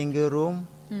sitting room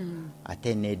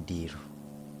ate n'eddiiro.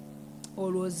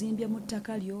 Olwo ozimbye mu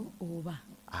ttaka lyo oba?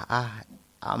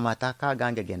 Amataka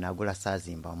gange ge nagula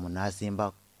saazimba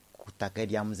munazimba ku ttaka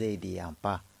erya muzeedi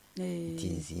yampa nti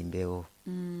nzimbewo.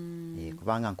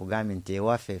 Kubanga nkugambye nti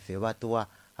ewaffe ffe batuwa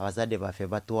abazadde baffe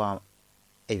batuwa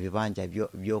ebibanja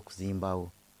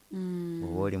by'okuzimbawo.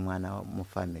 Oba oli mwana mu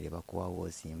family bakuwawo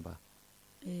ozimba.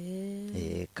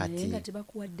 Kati nga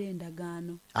tebakuwadde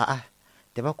endagaano?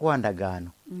 Tebakuwa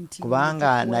ndagaano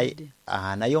kubanga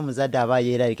naye omuzadde aba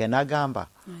yeerabika n'agamba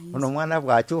ono omwana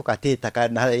bw'akyuka teetaka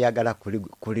nayagala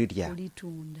kulirya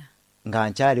nga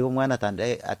nkyaliwo omwana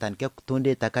atandike kutunda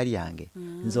ettaka lyange.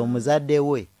 Nze omuzadde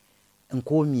we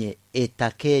nkuumye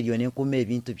ettaka eryo ne nkuuma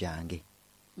ebintu byange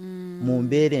mu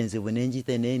mbeera enzibu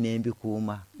n'enjite naye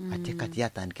n'embikuuma ate kati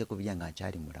atandike kubirya nga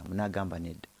nkyali mulamu. N'agamba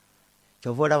nedda.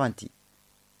 Kyova olaba nti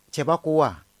kye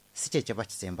bakuwa si kye kyeba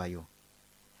kisembayo.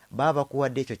 Baba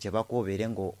kuwadde ekyo kye bakubeere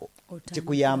ngo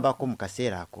kikuyambako mu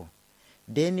kaseera ako.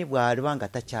 Deni bw'aliba nga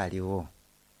takyaliwo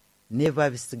neva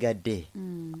bisigadde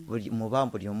buli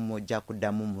omu mujja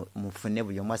kuddamu mufune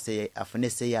buli omu afune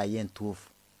esseeyayo entuufu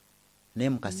naye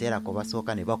mu kaseera ako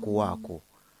basooka ne bakuwaako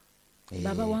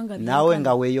naawe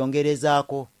nga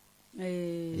weeyongerezaako.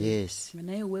 Yes.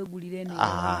 Naye weegulire ne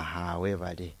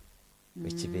weebale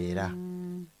ekibeera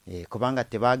kubanga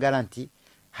tebaagala nti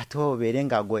ate obeere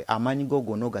nga gwe amaanyi go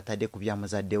gonna ogatadde ku bya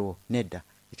muzaddewo. Nedda,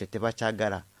 ekyo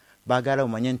tebakyagala. Baagala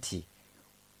omanye nti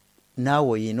naawe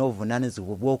oyina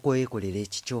obuvunaanyizibwa bw'okwekolera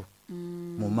ekikyo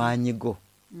mu maanyi go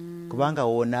kubanga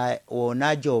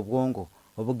woonajja obwongo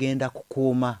obugenda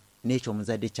kukuuma n'ekyo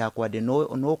omuzadde kyakuwadde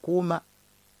n'okuuma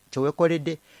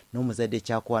kyeweekoledde n'omuzadde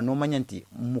kyakuwa n'omanya nti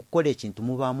mu kukola ekintu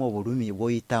mubaamu obulumi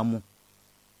bw'oyitamu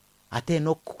ate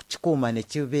n'okukikuuma ne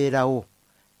kibeerawo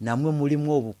namwe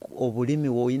mulimu obulimi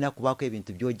woyina kubaako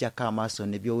ebintu by'ojjako amaaso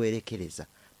ne byowerekereza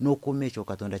n'okuuma ekyo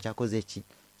Katonda kyakoze eki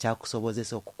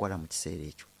kyakusobozesa okukola mu kiseera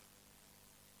ekyo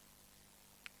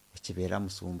ekibeera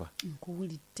musumba.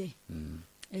 Nkuwulidde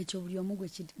ekyo buli omu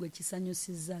gwe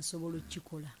kisanyusizza asobola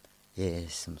okukikola.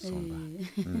 Yes, musumba.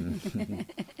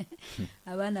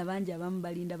 Abaana bangi abamu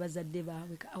balinda bazadde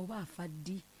baabwe oba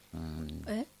afaddi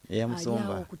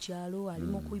musumba ku kyalo ali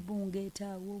mu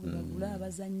kubungeeta awo bagula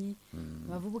abazannyi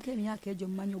bavubuka emyaka egyo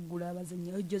mmanyi okugula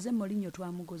abazannyi. Jose Molinyo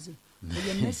twamugoze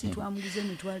oyo Messi twamuguze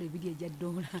emitwalo 2 ejja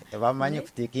dola bamanyi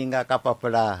kutikinga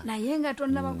akapapula naye nga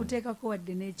tonna bakuteekako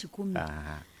wadde n'ekikumi.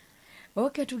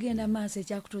 Okay, tugenda maaso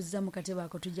ekyakutuuziza mu katebe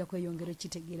ako tujja kweyongera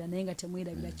kitegeera naye nga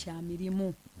temwerabira kya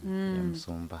mirimu.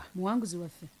 Musumba muwanguzi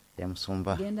waffe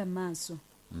musumba genda maaso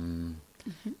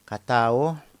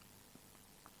kataawo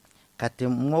kati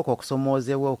mwoko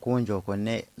okusomoozebwa okungi okwo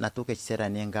natuuka ekiseera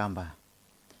n'engamba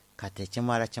kati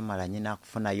ekimala nyina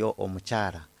kufunayo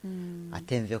omukyala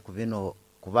ate nve ku bino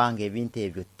kubanga ebintu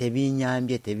ebyo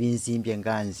tebinyambye tebinzimbye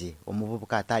nganzi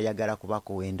omuvubuka atayagala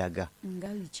kubako wendaga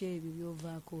ngali kyebyo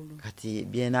byovaako olwo kati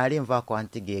byenaali nvaako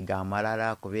anti geega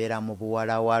amalala kubeera mu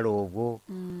buwalawala obwo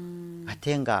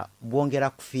ate nga bwongera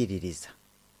kufiiririza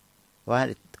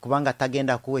kubanga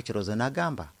tagenda kuwa ekirozo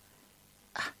nagamba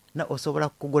na osobola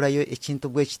kugulayo ekintu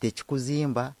bwekiti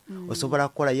ekikuzimba osobola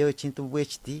kukolayo ekintu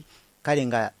bwekiti kale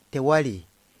nga tewali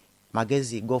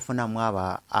magezi gofunamu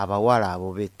abawala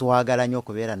abo betwagala nnyo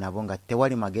okubeera nabo nga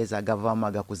tewali magezi agavaamu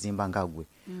agakuzimba nga gwe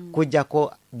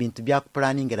kujjako bintu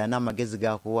byakupulaningira n'amagezi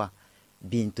gakuwa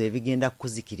bintu ebigenda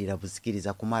kukuzikirira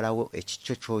buzikiriza kumalawo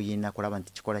ekikyo kyoyina kulaba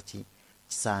nti kikola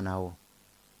kisaanawo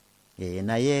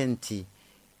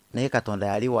naye Katonda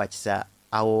yali wakisa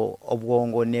awo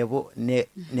obwongo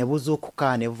ne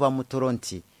buzuukuka ne buva mu tulo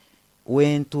nti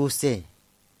wentuuse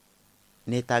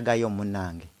neetaagayo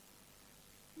munnange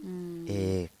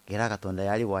era Katonda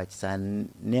yali wakisa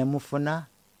nemufuna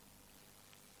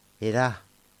era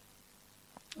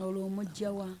olwo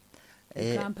omujjawa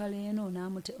Kampala eno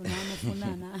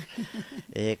n'amufuna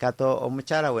kato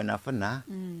omukyala we nafuna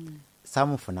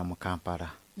samufuna mu Kampala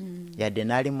yadde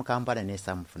naali mu Kampala ne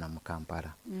samufuna mu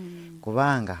Kampala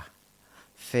kubanga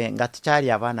fe nga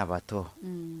tukyali abaana bato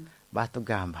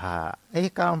batugamba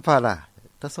Kampala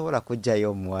tosobola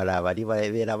kujjayo omuwala abali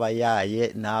babeera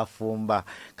bayaaye n'afumba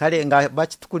kale nga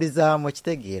bakitukulizaamu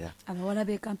kitegeera abawala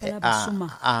b'e Kampala basuma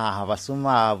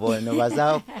basuma abo no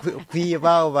baza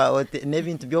kwiba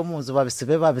n'ebintu by'omunzu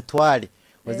babisibe babitwale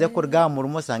oze kuruga mu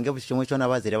rumo sange bushimu kyona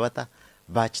bazire bata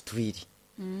bakitwiri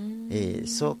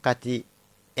so kati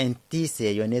entise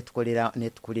eyo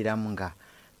netukuliramu nga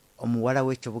omuwala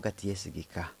w'ekibuga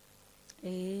tiyesigika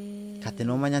kati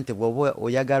nomanya nti bw'oba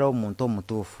oyagala omuntu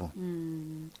omutuufu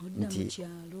nti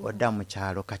odda mu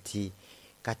kyalo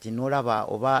kati nolaba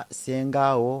oba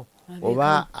sengaawo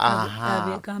oba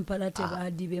Kampala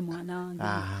tebadibe mwana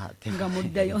wange nga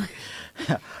muddayo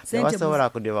tebasobola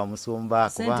kudiba musumba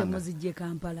kubanga sente muzijje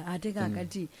Kampala ate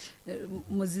kakati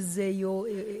muzizeeyo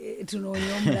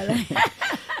tunoonya omulala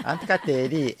anti kati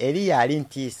eri yali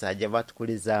ntiisa gye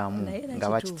batukulizaamu nga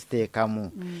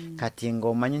bakituteekamu kati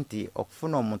ng'omanyi nti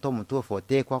okufuna omuntu omutuufu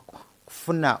oteekwa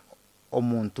kufuna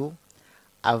omuntu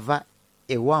ava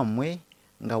ewammwe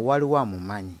nga waliwo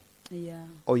amumanyi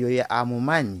oyo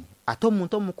amumanyi ate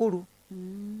omuntu omukulu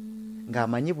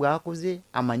ng'amanyi bw'akuze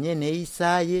amanyi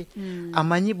neeyisaaye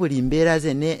amanyi buli mbeera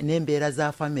ze n'embeera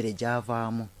za famire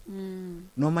gy'avaamu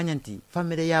n'omanya nti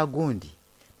famire ya gundi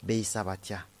beeyisa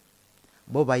batya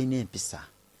bo balina empisa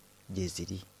gye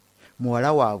ziri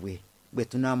muwala waabwe bwe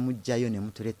tunamugjayo ne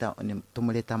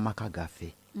tumuleeta mu maka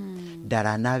gaffe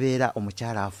ddala anabeera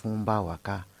omukyala afumba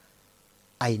awaka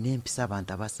ayina empisa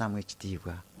abantu abassaamu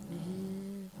ekitiibwa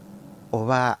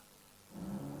oba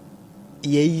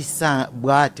yeeyisa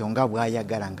bw'atyo nga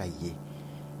bw'ayagala nga ye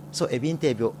so ebintu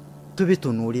ebyo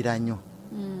tubitunuulira nnyo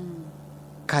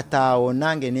kataawo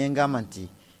nange nengamba nti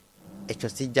ekyo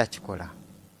sijja kikola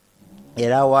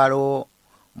era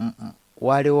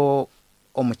waliwo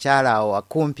omukyala awo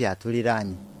akumpi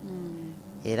atuliraanye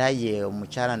era ye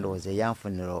omukyala ndowooza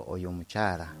eyanfunira oyo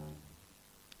omukyala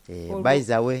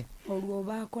bayizawe olwo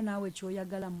obaako naawe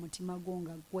kyoyagala mu mutima gwo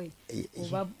nga gwe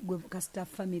oba gwe kasita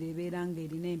famire ebeera nga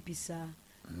erina empisa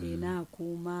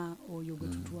enaakuuma oyo gwe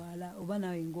tutwala oba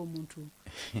naawe ng'omuntu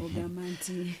ogamba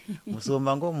nti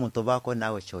musumba ng'omuntu obaako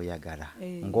naawe kyoyagala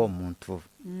ng'omuntu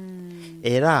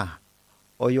era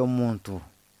oyo muntu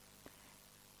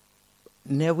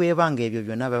ne bwebanga ebyo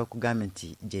byonna bakugambye nti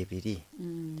gye biri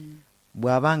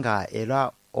bw'aba nga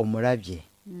era omulabye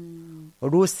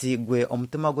oluusi gwe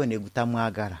omutima gwe ne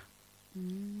gutamwagala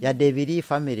yadde ebiri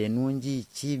famire nungi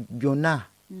ki byonna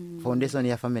foundation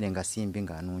ya famire nga simbi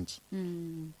nga nungi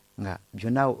nga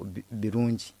byonna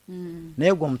birungi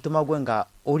naye gwe omutima gwe nga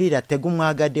olira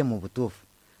tegumwagadde mu butuufu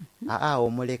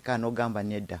omuleka n'ogamba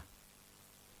nedda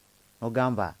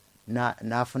n'ogamba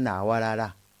n'afuna awalala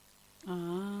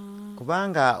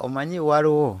kubanga omanyi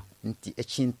waliwo nti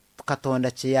ekintu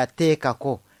Katonda kye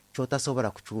yateekako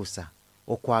kyotasobola kukyusa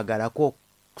okwagalako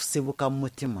kusibuka mu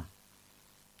mutima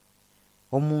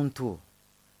omuntu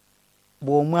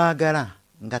bw'omwagala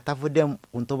nga tavudde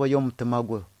ku ntobo y'omutima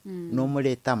gwe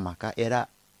n'omuleeta mu maka era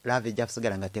laavu ejja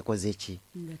kusigala nga tekoze ki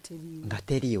nga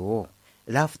teriiwo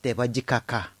laavu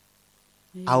tebagikaka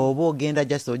awo oba ogenda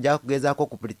jasi ojja kugezaako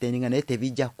okupulitendinga naye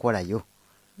tebijja kukolayo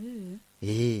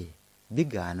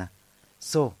bigaana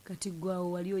so kati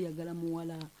gwawo wali oyagala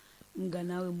muwala nga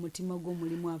naawe mu mutima gwo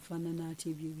mulimu afaanana ati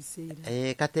ebyo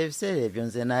ebiseera kati ebiseera ebyo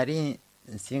nze nali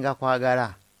nsinga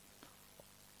kwagala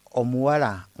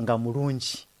omuwala nga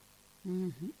mulungi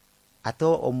ate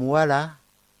omuwala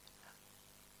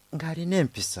ng'alina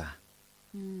empisa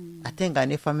ate nga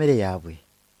ne family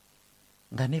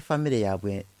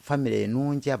yabwe family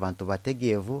enungi abantu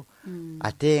bategeevu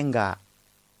ate nga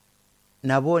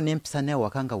nabo n'empisa ne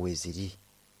wakanga weziri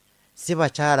si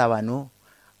bakyala bano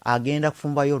agenda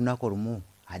kufumbayo olunaku lumu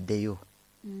addeyo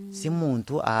si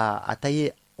muntu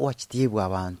ataye wakitiibwa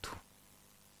abantu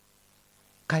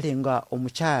kale nga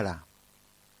omukyala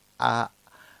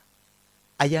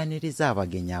ayaniriza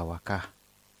abagenyi awaka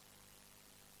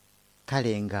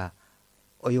kale nga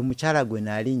oyo mukyala gwe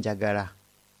naali njagala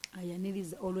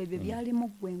ayaniriza olwebyo byalimu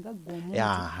gwenga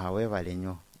gwomuntu webale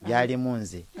nnyo byalimu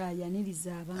nze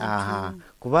ayaniriza abantu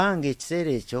kubanga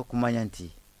ekiseera ekyo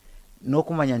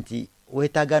n'okumanya nti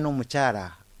weetaaga n'omukyala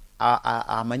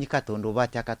amanyi katonda oba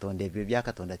atya katonda ebyo bya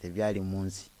katonda tebyalimu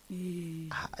nzi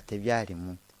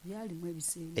tebyalimu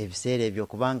ebiseera ebyo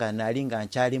kubanga naali nga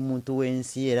nkyali muntu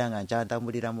w'ensi era nga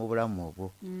nkyatambulira mu bulamu obwo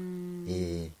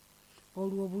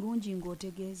olwo obulungi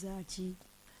ng'otegeeza ki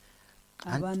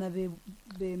abaana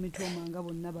b'emitoma nga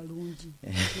bonna balungi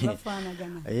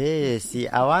tebafaanagana si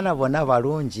abaana bonna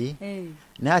balungi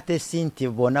naye ate si nti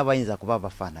bonna bayinza kuba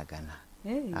bafaanagana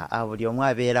buli omu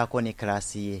abeerako ne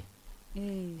kiraasi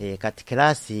ye kati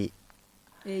kiraasi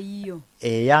eyiyo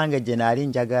eyange gye naali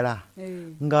njagala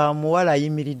nga muwala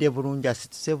ayimiridde bulungi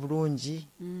asituse bulungi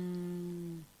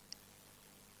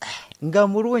nga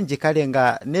mulungi kale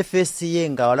nga ne feesi ye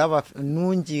nga olaba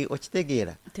nungi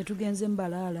okitegeera tetugenze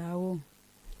MBARARA awo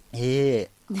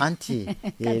anti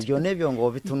byonna ebyo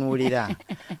ng'obitunuulira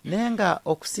naye nga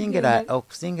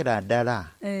okusingira ddala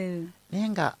naye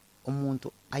nga omuntu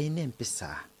ayina empisa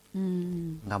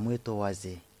nga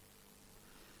mwetoowaze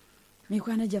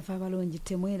mikwano gyaffe abalungi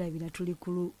temwerabira tuli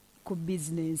ku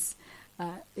bizinesi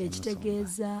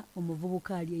ekitegeeza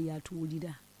omuvubuka ali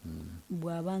eyatuwulira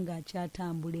bw'aba nga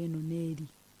akyatambula eno n'eri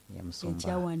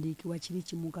ekyawandiikibwa kiri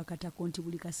kimukakatako nti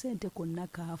buli kasente konna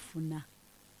kaafuna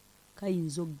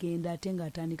kayinza okugenda ate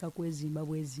ng'atandika kwezimba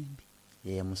bwezimbi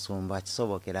musumba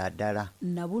kisobokera ddala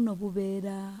na buno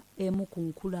bubeera emu ku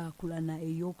nkulaakulana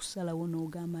ey'okusalawo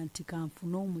n'ogamba nti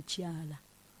kanfune omukyala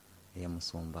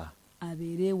musumba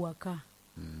abeere ewaka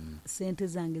sente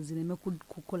zange zireme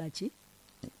kukola ki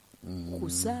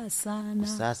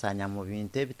kusaasaanya mu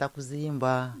bintu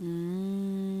ebitakuzimba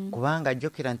kubanga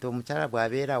jjukira nti omukyala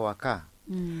bw'abeera waka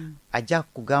ajja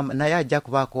kugamba naye ajja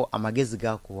kubaako amagezi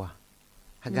gakuwa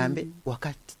agambe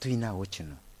wakati tuyinaawo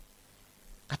kino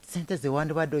kati sente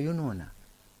zewandibadde oyunoona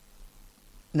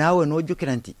naawe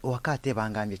n'ojjukira nti waka ate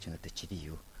bangambye kino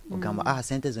tekiriyo ogamba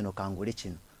sente zino kangule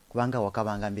kino kubanga waka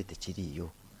bangambye tekiriyo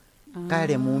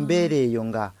kale mu mbeera eyo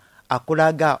nga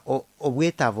akulaga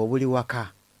obwetaavu obuli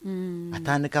waka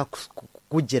atandika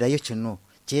kujjerayo kino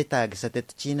kyetaagisa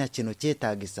tetukiina kino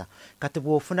kyetaagisa kati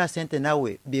bw'ofuna sente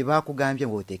nawe bye baakugambye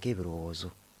ng'oteeka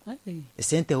ebirowoozo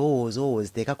sente woowooza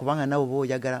ziteeka kubanga nawe oba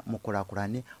oyagala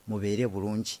mukulaakulane mubeere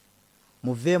bulungi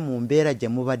muve mu mbeera gye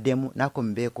mubaddemu nako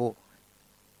mubeeko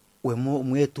we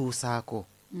mwetuusaako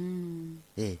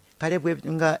kale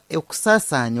nga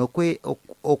okusaasaanya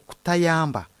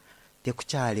okutayamba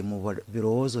tekukyali mu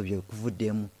birowoozo bye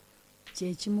kuvuddemu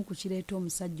kyekimu ku kireeta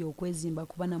omusajja okwezimba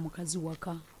kuba na mukazi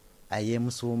waka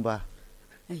musumba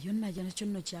eyo nakyo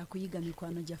nno kyakuyiga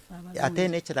mikwano gyaffe abalungi ate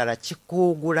n'ekirala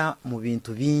kikuugula mu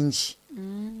bintu bingi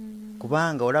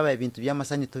kubanga olaba ebintu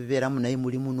by'amasanyu tubibeeramu naye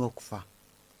mulimu n'okufa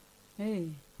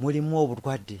mulimu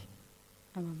obulwadde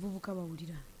abavubuka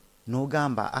bawulira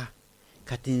n'ogamba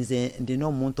kati nze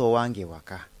ndina omuntu owange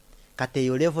waka kati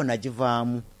eyo levo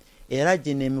nagivaamu era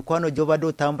gino emikwano gy'obadde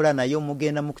otambula naye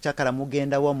mugenda mu kucakala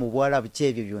mugenda wa mu bwala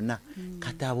buki ebyo byonna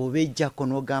kati abo bejjako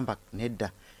n'ogamba nedda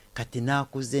kati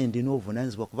naakuze ndina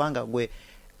obuvunaanyizibwa kubanga gwe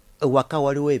ewaka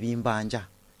waliwo ebimbanja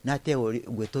n'ate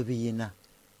gwe tobiyina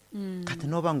kati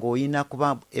n'oba ng'oyina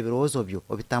kuba ebirowoozo byo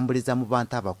obitambuliza mu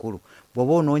bantu abakulu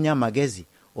bw'oba onoonya amagezi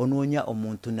onoonya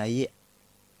omuntu naye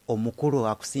omukulu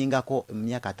akusingako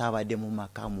emyaka atabadde mu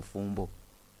maka mufumbo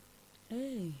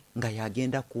nga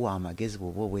yagenda kuwa amagezi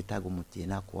bw'oba obwetaaga omuntu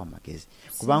yena akuwa amagezi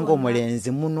kubanga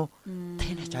omulenzi muno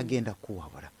talina kyagenda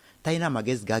kuwabula talina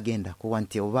amagezi gagenda kuwa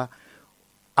nti oba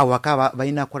awaka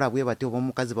balina kukola bwe bati oba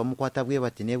omukazi bamukwata bwe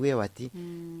bati ne bwe bati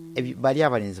bali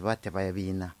abalenzi bate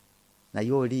babiina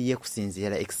naye oli ye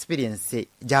kusinziira experience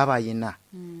gy'aba ayina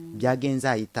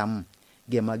byagenza ayitamu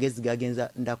ge magezi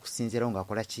gagenza ndakusinziirawo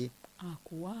ng'akola ki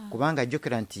kubanga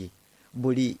jjukira nti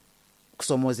buli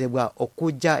kusomozebwa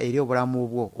okujja eri obulamu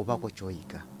bwo obako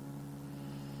kyoyiga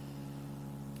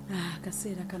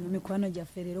akaseera kano mikwano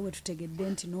gyaffe leero we tutegedde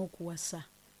nti n'okuwasa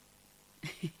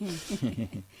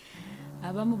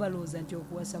abamu balowooza nti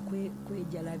okuwasa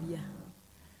kwejalabya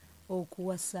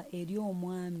okuwasa eri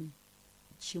omwami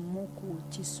kimu ku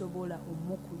kisobola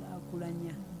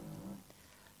omukulaakulanya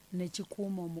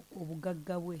nekikuuma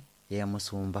obugagga bwe ye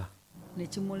musumba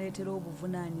nekimuleetera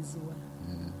obuvunaanyizibwa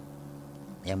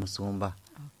ye musumba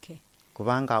okay.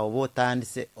 Kubanga oba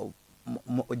otandise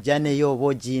ojja neyo oba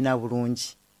ogiina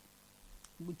bulungi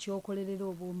kyokolerera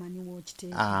oba omanyi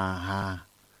wookiteeka. Aha.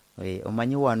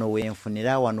 Omanyi wano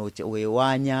wenfunira wano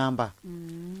wewanyamba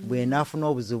bwenaafuna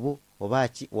obuzibu oba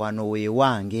ki wano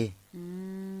wewange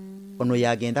ono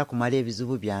yagenda kumala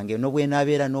ebizibu byange no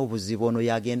bwenabeera n'obuzibu ono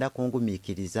yagenda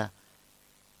kungumiikiriza.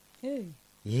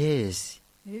 Yes.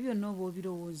 Ebyo byonna oba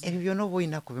obirowooza. Ebyo byonna oba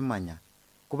olina kubimanya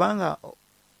kubanga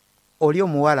oli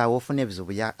omuwala wofuna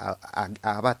ebizibu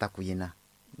aba atakuyina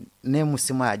ne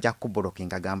musimu ajja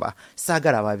kublokinga gamba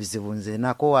saagala babizibu nze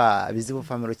nako bizibu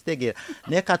family kitegeera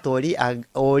ne katoli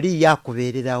oli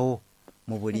yakubeererawo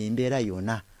mu buli mbeera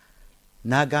yonna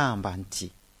nagamba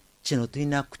nti kino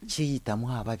tulina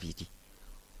kukiyitamu ababiri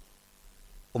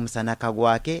omusana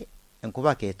kagwake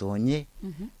enkuba ketonye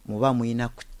muba muyina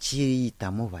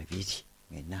kukiyitamu babiri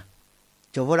ngena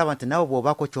kyobola bantu nabo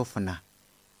bwobako kyofuna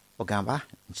ogamba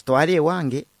nkitwale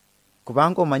ewange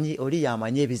kubanga omanyi oli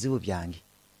yamanye ebizibu byange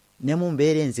ne mu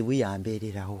mbeera enzibu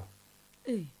yambeererawo.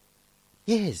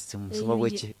 Yes, musumba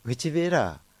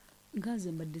wekibeera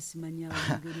ngaze mbadde simanya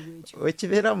abageri bwekyo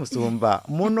wekibeera musumba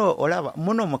muno olaba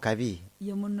muno mukabi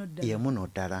ye muno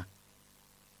ddala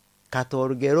kati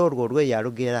olugero olwo lwe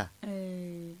yalugera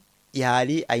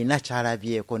yali ayina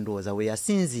kyalabyeko ndowooza we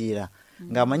yasinziira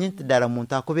ng'amanyi nti ddala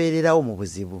muntu akubeererawo mu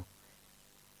buzibu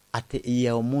ate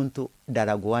ye omuntu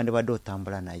ddala gwe wandibadde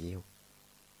otambula nayewo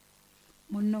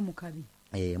muno mukabi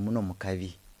muno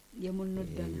mukabi ye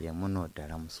muno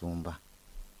ddala musumba.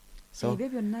 Ebyo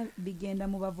byonna bigenda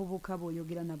mu bavubuka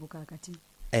bw'oyogera nabo kaakati.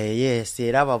 Yes,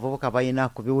 era abavubuka balina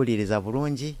kubiwuliriza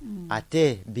bulungi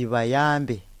ate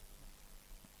bibayambe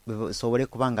bisobole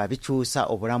kubanga bikyusa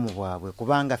obulamu bwabwe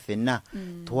kubanga ffenna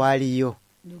twaliyo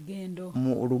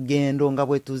mu lugendo nga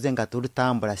bwe tuze nga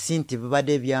tulutambula si nti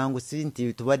bibadde byangu si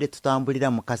nti tubadde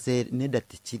tutambulira mu kaseera nedda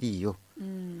tekiriyo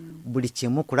buli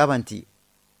kimu kulaba nti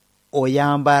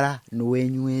oyambala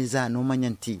n'owenyweza n'omanya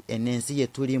nti enensi ye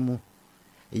tulimu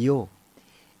yo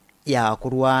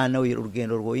yakulwana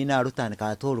olugendo lwoyina alutandika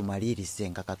ate olumaliirise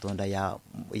nga Katonda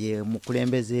ye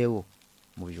mukulembezeewo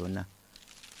mu byonna.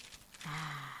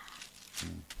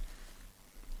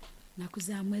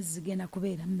 Nakuza mwezi zigenda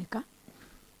kubeera mmeka?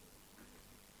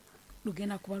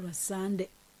 Lugenda kuba lwa Sande.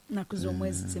 Nakuza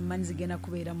omwezi zimmanyi zigenda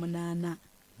kubeera 8.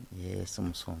 Yes,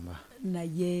 musumba.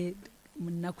 Naye mu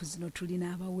nnaku zino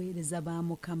tulina abaweereza ba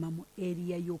Mukama mu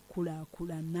eriya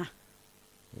y'okulaakulana.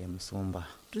 Ye musumba.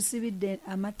 Tusibidde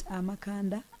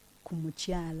amakanda ku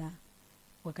mukyala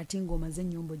wakati ng'omaze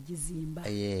ennyumba ogizimba.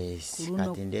 Yes,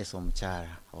 kati ndeesa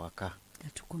omukyala waka.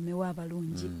 Katukomewo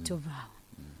abalungi tovaawo.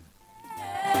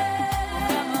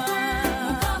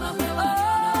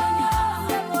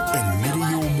 Emmere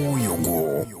y'omwoyo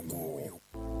gwo.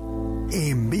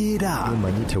 Embeera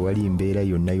omanyi tewali mbeera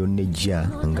yonna yonna ejja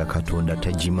nga Katonda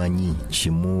tagimanyi.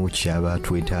 Kimu kyaba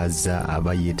twetaaza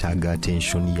aba yeetaaga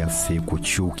attention yaffe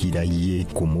kukyukira ye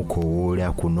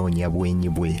kumukowoola kunoonya bwenyi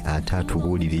bwe ate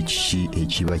atubuulire kiki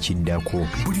ekiba kiddako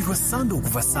buli lwa Sande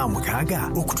okuva saa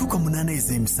 6 okutuuka 8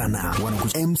 ez'emisana wano ku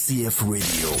MCF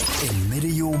Radio. Emmere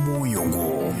y'omwoyo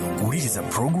gwo. Wuliriza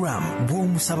program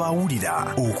bw'omusaba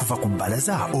awulira okuva ku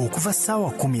bbalaza okuva ssaawa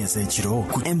 10 ez'ekiro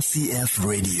ku MCF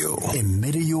Radio.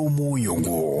 Emmere y'omwoyo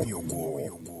gwo.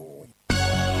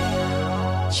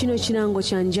 Kino kirango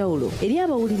kya njawulo eri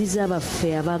abawuliriza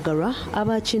baffe abaagalwa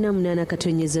abakina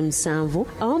 8-7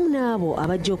 awamu n'abo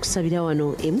abajja okusabira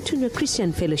wano MUTUNDWE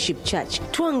CHRISTIAN FELLOWSHIP Church.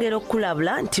 Twongera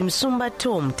okulabula nti Musumba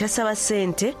Tom tasaba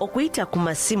ssente okuyita ku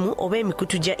masimu oba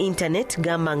emikutu gya internet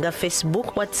gamba nga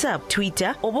Facebook, WhatsApp,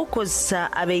 Twitter oba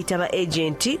okozesa abeeyita ba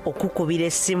agenti okukubira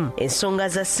essimu. Ensonga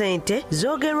za ssente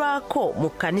zoogerwako mu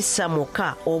kkanisa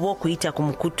mwokka oba okuyita ku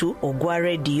mukutu ogwa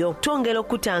rediyo. Twongera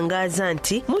okutangaaza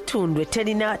nti Mutundwe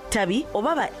terina tabi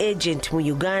oba ba agent mu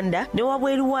Uganda ne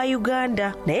wabweru wa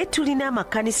Uganda, naye tulina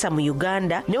amakanisa mu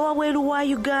Uganda ne wabweru wa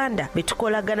Uganda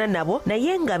betukolagana nabo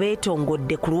naye nga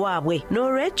beetongodde ku lwabwe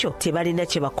n'olwekyo tebalina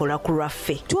kye bakola ku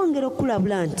lwaffe. Twongera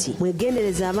okulabula nti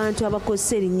mwegendereza abantu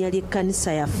abakozesa erinnya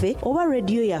ly'ekkanisa yaffe oba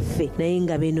rediyo yaffe naye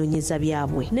nga beenoonyeza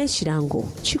byabwe. N'ekirango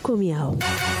kikomyawo.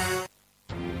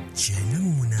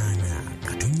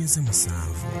 98-7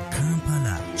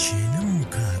 Kampala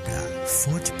 96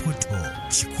 FORTPORTAL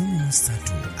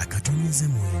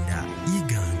 13-9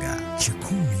 IGANGA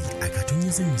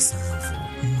 10-7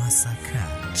 MASAKA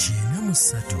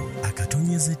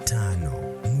 93-5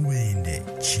 MUBENDE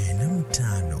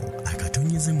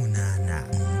 95-8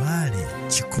 MBALE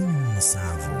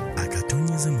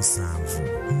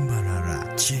 17-7 MBARARA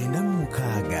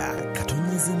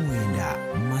 96-7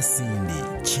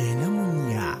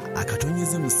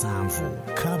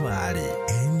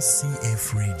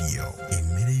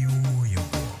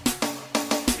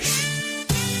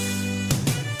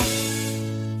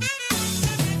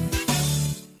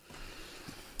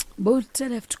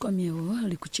 Botele tukomyewo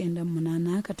ali ku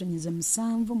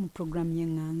 98.7 mu programu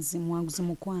y'enganzi muwanguzi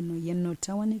mukwano yenno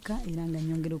Tawanika era nga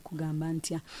nyongera okugamba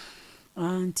ntya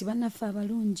nti bannaffe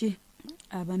abalungi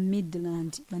aba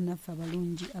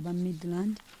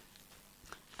Midland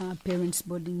Parents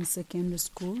Boarding Secondary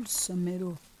School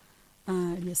somero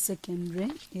lya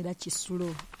secondary era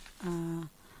Kisulo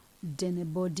Dene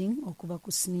boarding okuva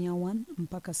ku senior 1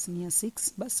 mpaka senior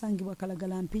 6 basangibwa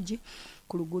Kalagala Mpigi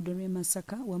ku luguudo lw'e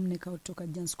Masaka wamu ne Kawutoka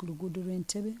Jansi ku luguudo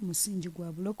lw'Entebe musingi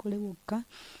gwa bulokole wokka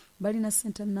balina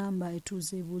center number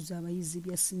etuuza ebuuza abayizi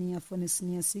bya senior 4 ne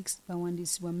senior 6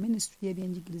 bawandiisibwa ministry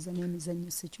y'ebyenjigiriza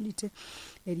n'emizannyo security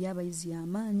eri abayizi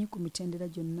amaanyi ku mitendera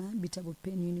gyonna bitabo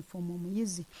pen uniform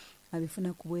omuyizi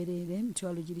abifuna ku bwereere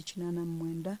emitwalo giri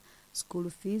 89 school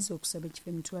fees okusaba ekifo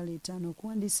emitwalo 5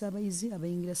 okuwandiisa abayizi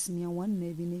abayingira senior 1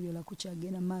 n'ebiina ebyola ku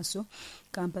kyagenda maaso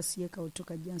campus ye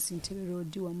Kawutoka Jansi Ntebe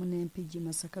Road wamu ne MPG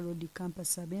Masaka Road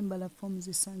campus ab'embala forms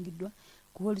zisangiddwa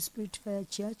ku Holy Spirit Fire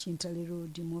Church Intale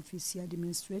Road mu office ya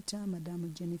administrator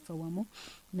Madam Jennifer wamu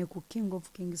ne ku King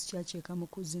of Kings Church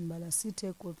ekamukuzi Mbala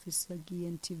City ku office ya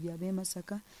GNTV ab'e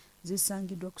Masaka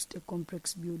zisangiddwa ku State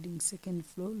Complex Building second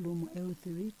floor room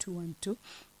L3 212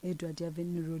 Edward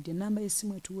Avenue Road. Namba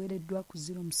y'essimu etuweereddwa ku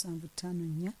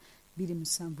 0754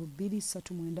 272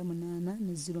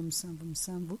 ne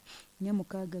 077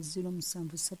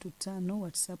 07335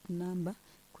 WhatsApp namba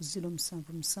ku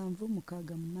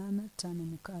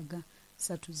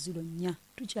 0776855630.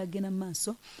 Tukyagenda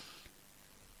maaso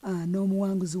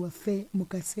n'omuwanguzi waffe mu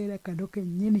kaseera kano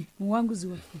kennyini. Muwanguzi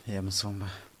waffe ya Musumba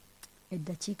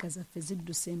eddakiika zaffe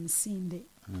zidduse emisinde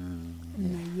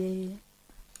naye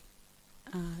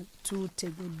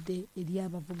tutegedde eri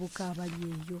abavubuka abali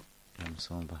eyo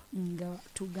Musumba nga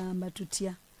tugamba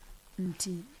tutya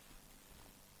nti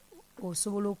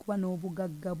osobola okuba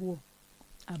n'obugagga bwo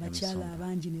abakyala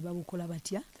abangi ne babukola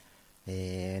batya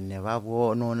ne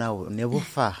babwonoona ne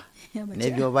bufa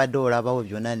n'ebyobadde olabawo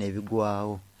byonna ne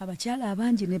bigwawo abakyala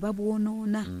abangi ne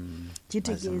babwonoona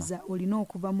kitegeeza olina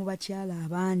okuva mu bakyala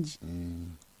abangi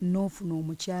n'ofuna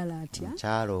omukyala atya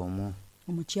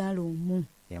omukyala omu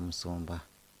ya Musumba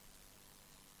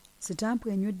sitampu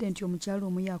enywedde nti omukyala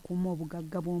omu yakuuma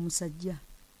obugagga bw'omusajja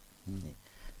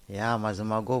ya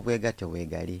mazima g'obwegatyo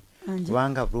bwegali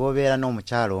kubanga bw'obeera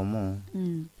n'omukyala omu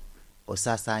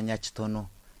osaasaanya kitono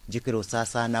jikira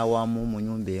osaasaana wamu mu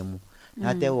nyumba emu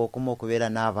ate okuma okubeera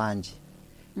n'abangi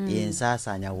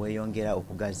ensaasaanya weeyongera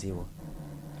okugaziibwa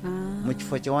mu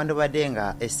kifo kye wandibadde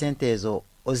nga essente ezo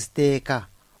oziteeka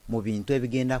mu bintu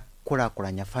ebigenda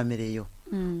kukulaakulanya famire yo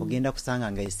ogenda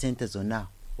kusanga nga essente zonna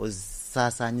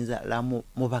ozisaasaanyiza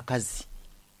mu bakazi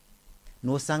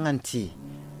n'osanga nti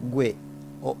gwe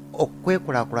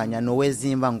okwekulaakulanya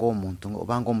n'owezimba ng'omuntu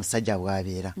oba ng'omusajja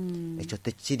bw'abeera ekyo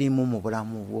tekirimu mu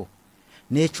bulamu bwo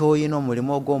n'ekyoyina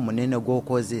omulimu ogw'omunene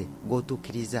gw'okoze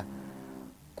gw'otuukiriza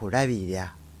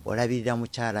olabirira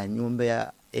mukyala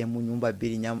nyumba emu nyumba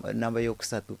bbiri namba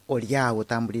yokusatu oli awo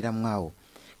otambuliramu awo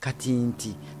kati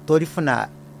nti tolifuna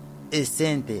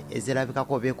esente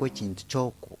ezirabikako obeeko ekintu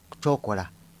kyokola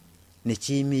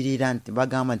nekiyimirira nti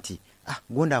bagamba nti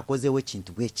gundi akozeewo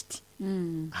ekintu bwe kiti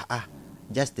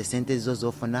just esente zo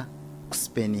zofuna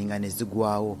kuspeninga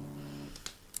nezigwawo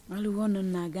waliwo ono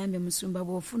nagambye Musumba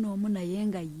bw'ofuna omu naye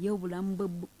nga ye obulamu bwe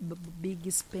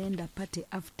big spender party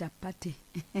after party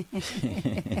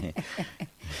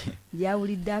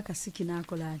yawulidde akasiki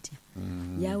n'akola atya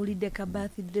yawulidde ka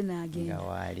birthday n'agenda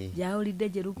yawulidde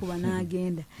gye lukuba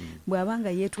n'agenda bw'abanga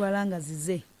yeetwala nga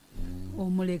zize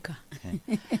omuleka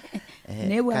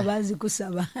naye bw'aba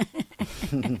azikusaba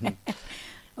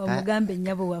omugambe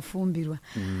nnyabo wafumbirwa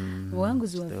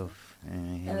obuwanguzi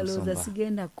waffe alowooza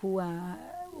sigenda kuwa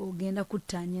ogenda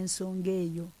kuttaanya ensonga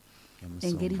eyo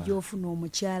engeri gy'ofuna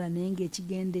omukyala naye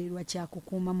ng'ekigendeerwa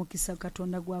kyakukuuma mukisa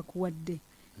Katonda gwakuwadde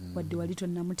wadde wali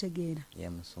tonnamutegeera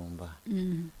ya Musumba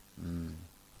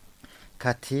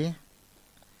kati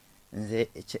nze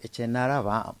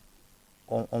kyenalaba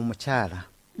omukyala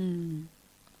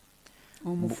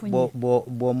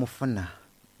bw'omufuna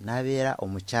n'abeera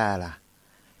omukyala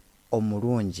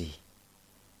omulungi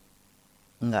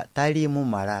nga taliimu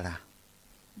malala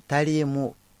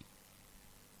taliimu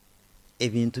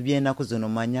ebintu by'ennaku zino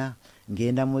manya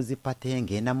ngenda mu zipate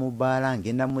ngenda mu bbaala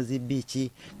ngenda mu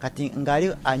zibiiki kati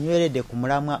ngali anyweredde ku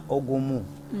mulamwa ogumu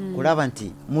kulaba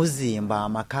nti muzimba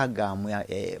amaka gammwe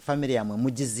famire yammwe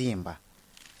mugizimba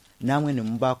namwe ne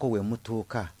mubaako we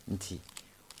mutuuka nti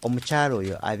omukyalo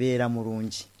oyo abeera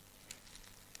mulungi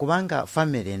kubanga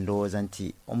famire ndowooza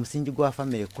nti omusingi gwa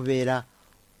famire kubeera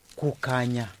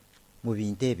kukanya mu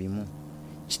bintu ebimu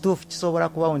kituufu kisobola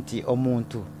kubawo nti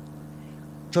omuntu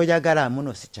kyoyagala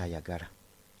muno si kyayagala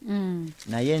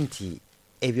naye nti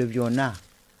ebyo byonna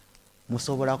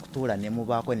musobola kutuula ne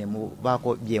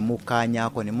mubaako bye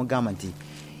mukaanyaako ne mugamba nti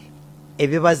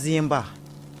ebyo bazimba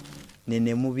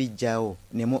ne mubijjawo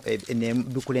ne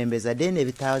bikulembeza dde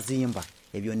nebitazimba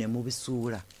ebyo ne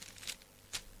mubisuula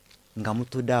nga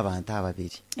mutudde abantu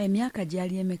ababiri. Emyaka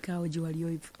gyali emekaawo gye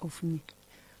wali ofunye?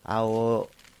 Awo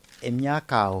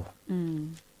emyaka awo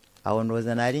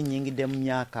ndowooza nali nnyingidde mu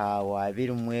myaka awo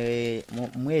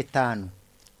 25.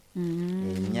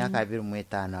 Emyaka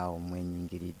 25 awo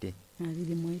mwenyingiridde.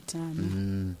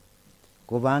 25.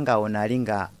 Kubanga awo nali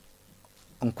nga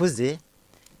nkuze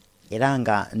era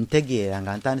nga ntegeera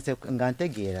nga ntandise nga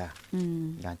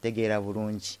ntegeera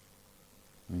bulungi.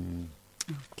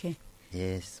 Okay.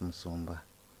 Yes, musumba.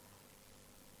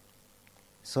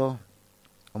 So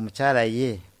omukyala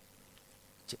ye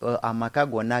amaka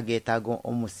gonna geetaaga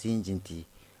omusingi nti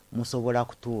musobola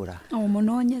kutuula.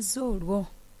 Omunoonyeza olwo.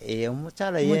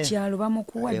 Omukyala ye mukyalo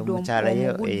bamukuwadde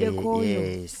omuguddeko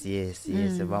oyo.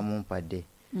 Yes, bamumpadde.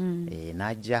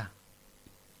 Najja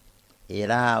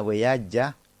era bwe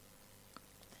yajja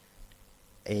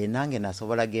nange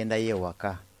nasobola genda ye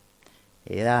waka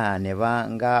era ne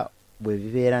banga bwe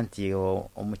bibeera nti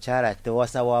omukyala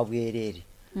tewasa wa bwereere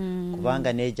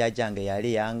kubanga nejjajjange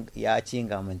yali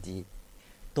yakingamu nti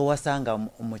towasanga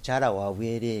omukyala wa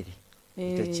bwereere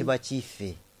ekyo kiba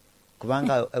kife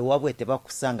kubanga ewabwe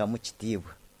tebakusanga mu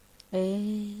kitiibwa.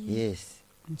 Yes.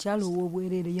 Mukyala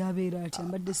ow'obwereere yabeera ati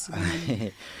mbadde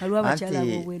simanyi waliwo abakyala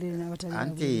ab'obwereere n'abatali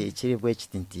anti kiri bwe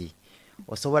kiti nti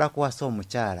osobola kuwasa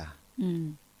omukyala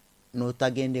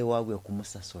n'otagenda ewaabwe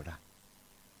okumusasula.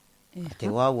 Ate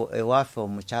ewaffe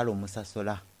omukyala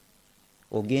omusasula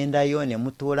ogendayo ne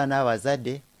mutuula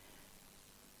n'abazadde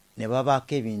ne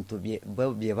babaako ebintu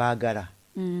bye baagala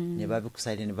ne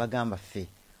babikusalira ne bagamba ffe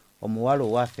omuwala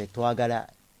owaffe twagala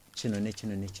kino ne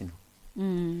kino ne kino.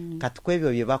 Kati ku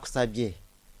ebyo bye bakusabye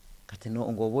kati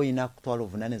ng'oba olina kutwala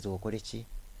obuvunaanyizibwa okole ki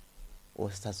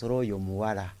osasula oyo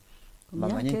omuwala.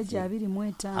 Bamanye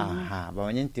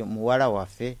nti muwala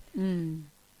waffe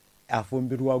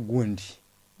afumbirwa gundi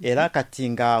era kati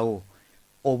ngaawo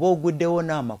oba oguddewo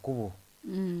n'amakubo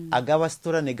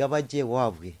agabasitula ne gabajja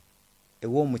ewaabwe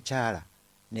ew'omukyala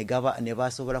ne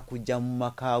basobola kujja mu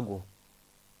makaago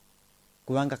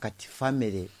kubanga kati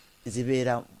famire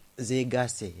zibeera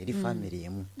zeegase eri famire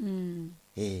emu.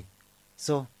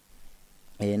 So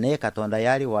naye Katonda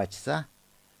yali wa kisa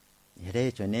era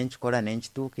ekyo nenkikola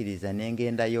nenkituukiriza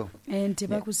nengendayo. Ente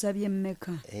bakusabye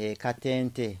mmeka? Kati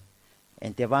ente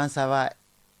bansaba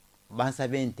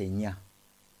ente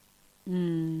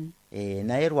 4.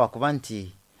 Naye lwakuba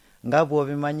nti nga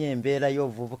bw'obimanya embeera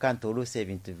y'obuvubuka nti oluusi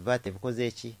ebintu biba tebikoze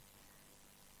eki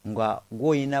nga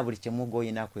gw'olina buli kimu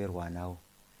gw'olina kwerwanawo.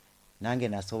 Nange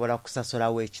nasobola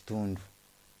kusasulawo ekitundu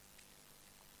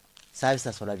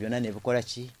saabisasula byonna ne bikola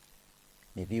ki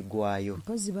ne biggwayo.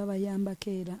 Mpozi babayambako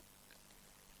era.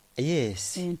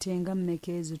 Yes. Ente nga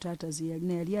mmeka ezo taata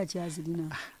yali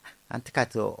akyazirina? Anti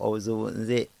kati obuzibu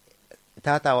nze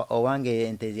taata owange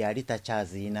ente yali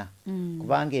takyazirina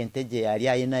kubanga ente gye yali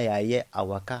ayina yaye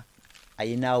awaka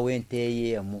ayinawo ente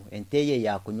ye emu. Ente ye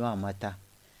yakunywa amata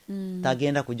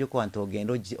tagenda kugikuwa nti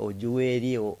ogenda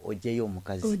ogiweeri ogyeyo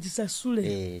omukazi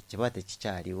ogisasule. Kiba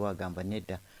tekikyaliwo agamba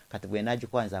nedda kati bwe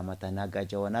nagikwanza amata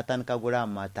nagajawa natandika gula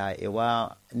amata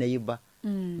ewa neiba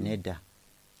nedda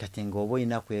kati ng'oba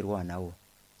olina kwerwanawo.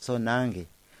 So nange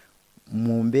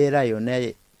mu mbeera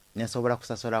yonna nesobola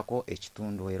kusasulako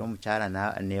ekitundu era omukyala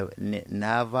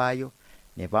n'avaayo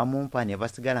ne bamumpa ne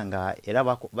basigala nga era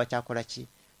bakyakola ki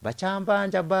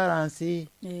bakyambanja balansi.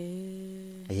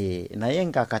 Naye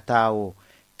nga kataawo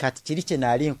kati kiri kye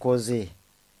naali nkoze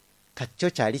kati kyo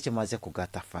kyali kimaze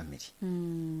kugatta famire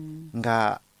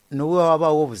nga nowe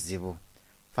wabaawo obuzibu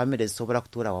famire zisobola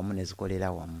kutuula wamu ne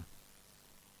zikolera wamu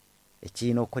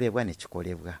ekirina okukolebwa ne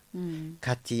kikolebwa.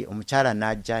 Kati omukyala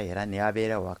n'ajja era ne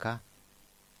abeera waka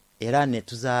era ne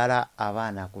tuzaala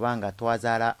abaana kubanga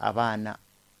twazaala abaana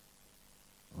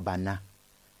 4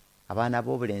 abaana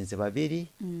b'obulenzi 2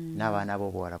 n'abaana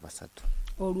b'obuwala 3.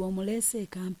 Olwo omulese e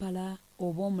Kampala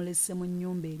oba omulese mu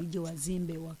nnyumba eri gye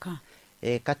wazimba ewaka?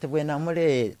 Kati bwe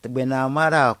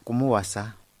naamala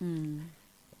kumuwasa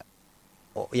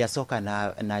yasooka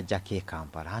n'ajjako e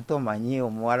Kampala. Anti omanyi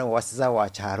omuwala owasiza wa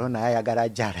kyalo naye ayagala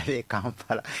ajja alabe e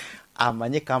Kampala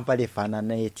amanye Kampala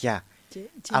efaanana etya.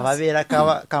 Ababeera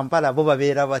Kampala bo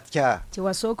babeera batya.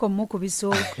 Kyewasooka omukubisa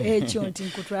ekyo nti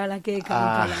nkutwalako e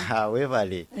Kampala.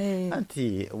 Weebale.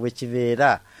 Anti bwe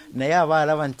kibeera naye aba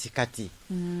alaba nti kati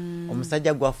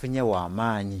omusajja gwafunye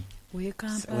w'amaanyi. We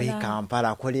Kampala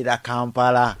akolera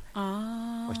Kampala.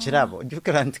 okiraba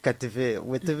ojjukira nti katife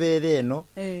wetubeera eno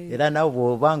era nawe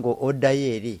bw'obanga oddayo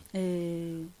eri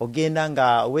ogenda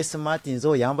nga weesmart nze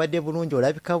oyambadde bulungi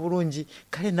olabika bulungi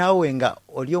kale naawe nga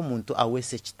oli omuntu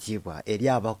aweesa ekitiibwa eri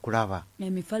abakulaba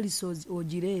emifaliso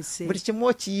ogireese buli kimu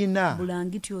okiyina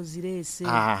bulangiti ozireese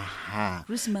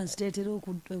Christmas teetera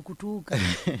okutuuka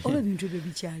oba ebintu ebyo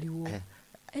bikyaliwo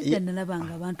edda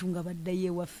nalabanga abantu nga baddayo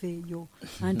ewaffe eyo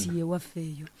anti yewaffe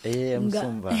eyo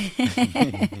musumba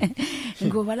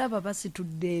ng'obalaba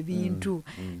basitudde ebintu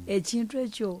ekintu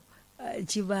ekyo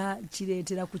kiba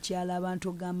kireetera kukyala abantu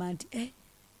ogamba nti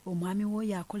omwami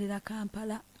w'oyo akolera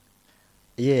Kampala.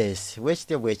 Yes,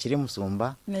 wekite bwekiri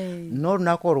musumba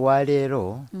n'olunaku olwaleero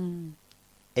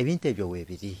ebintu ebyo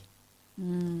weebiri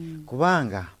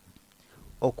kubanga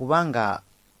okubanga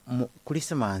mu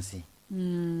Krismasi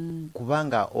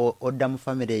kubanga odda mu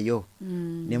famire yo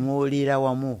ne muwulira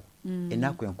wamu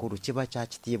ennaku enkulu kiba kya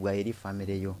kitiibwa eri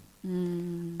famire yo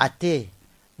ate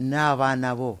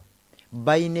n'abaana bo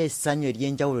bayina essanyu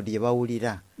ery'enjawulo lye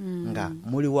bawulira nga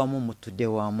muli wamu mutudde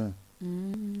wamu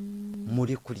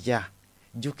muli kulya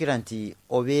jjukira nti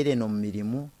obeere no mu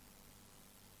mirimu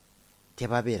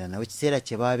tebabeera nawe ekiseera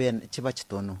kiba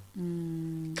kitono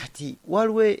kati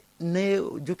waliwo ne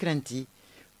jjukira nti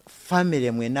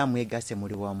famire mwena mwegase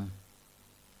muli wamu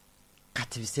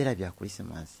kati biseera bya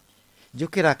Krismasi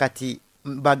jjukira kati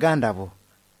baganda bo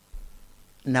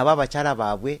nabo abakyala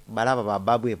baabwe balaba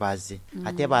bababwe baze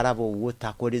ate balaba owo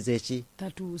takoleze ki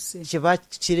tatuuse kiba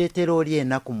kireetera oli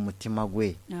ennaku mu mutima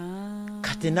gwe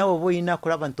kati nawe oba olina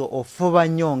kulaba nti ofuba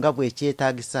nnyo nga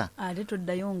bwekyetaagisa ate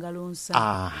toddayo ngalo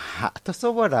nsa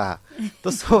tosobola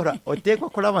oteekwa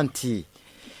kulaba nti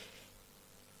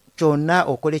kyonna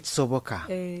okola ekisoboka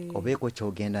obeeko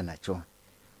kyogenda nakyo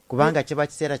kubanga kiba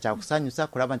kiseera kyakusanyusa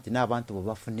kulaba nti n'abantu bwe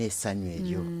bafuna essanyu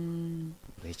eryo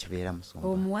bwekibeera musumba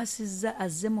omuwasizza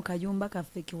azze mu kayumba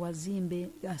kaffe kewazimbe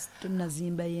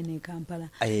tonazimba ye ne Kampala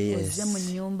ozze mu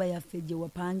nnyumba yaffe gye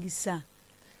wapangisa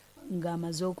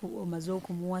ng'omaze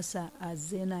okumuwasa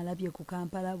azze n'alabye ku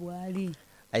Kampala bw'ali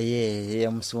ye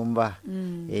musumba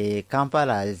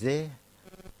Kampala azze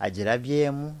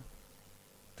agirabyemu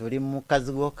tuli mu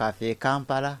kazigo kaffe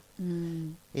Kampala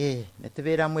ne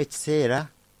tubeeramu ekiseera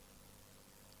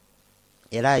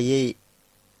era ye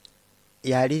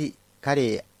yali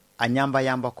kale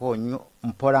anyambayambako nnyo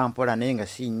mpola naye nga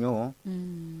si nnyo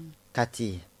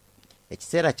kati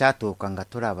ekiseera kyatuuka nga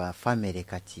tulaba famire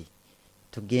kati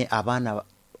abaana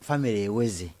famire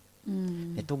eweze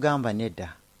ne tugamba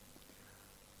nedda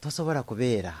tosobola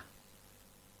kubeera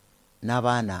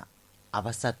n'abaana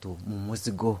abasatu mu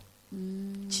muzigo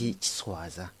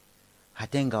kiswaza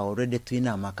ate nga olwedde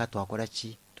tulina amaka twakola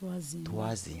ki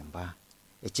twazimba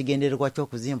ekigendererwa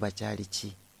ky'okuzimba kyali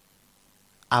ki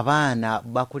abaana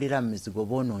bakulira mu mizigo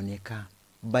bonooneka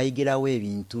bayigirawo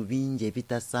ebintu bingi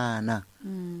ebitasaana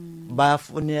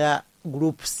bafunira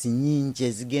groups nyingi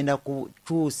ezigenda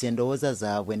kukyusa endowooza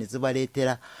zaabwe ne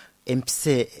zibaleetera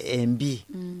empisa embi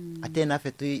ate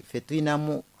naffe ffe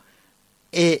tulinamu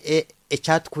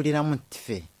ekyatukuliramu nti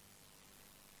ffe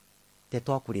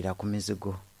tetwakulira ku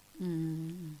mizigo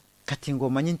kati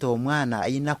ng'omanyi nti omwana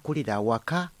ayina kulira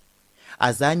awaka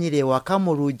azanyira ewaka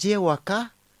mu lugi ewaka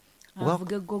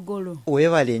avuga eggogolo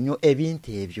weebale nnyo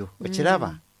ebintu ebyo okiraba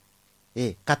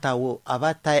katawo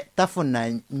aba tafuna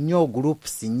nnyo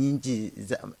groups nyingi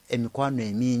emikwano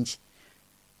emingi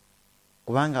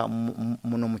kubanga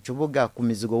muno mu kibuga ku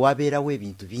mizigo wabeerawo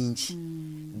ebintu bingi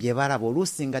bye balaba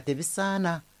oluusi nga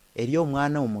tebisaana eri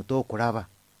omwana omuto okulaba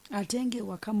ate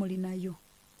ng'ewaka mulinayo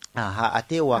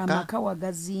ate ewaka amaka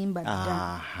wagazimba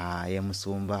dda ye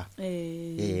musumba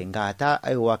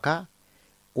ng'ate ewaka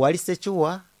wali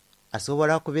sekiwa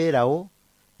asobola kubeerawo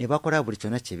ne bakola buli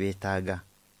kyonna kye beetaaga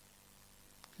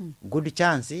good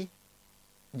chance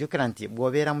jjukira nti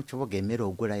bw'obeera mu kibuga emmere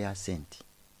ogula ya sente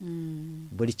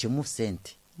buli kimu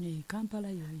sente Kampala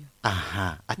yoyo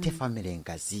ate famire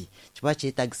engazi kiba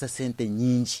kyetaagisa sente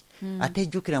nyingi ate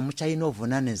jjukira mukyalina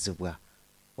obuvunaanyizibwa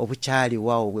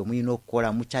obukyaliwawo bwe mulina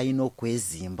okukola mukyalina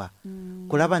okwezimba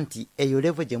kulaba nti eyo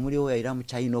levo gye muliwo era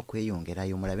mukyalina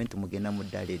okweyongerayo mulabe nti mugenda mu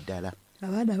ddala eddala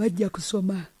abaana bajja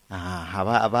kusoma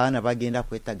abaana bagenda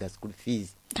kwetaaga school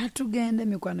fees katugende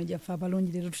mikwano gyaffe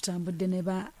abalungi leero tutambudde ne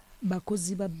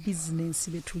bakozi ba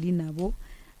bizinensi betuli nabo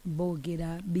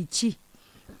boogera biki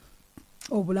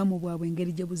obulamu bwabwe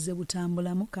engeri gye buzze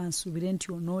butambulamu kansuubire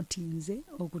nti onootinze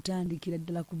okutandikira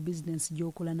ddala ku bizinensi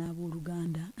gy'okola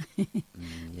n'abooluganda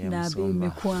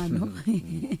n'ab'emikwano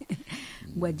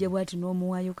bw'ajja bw'ati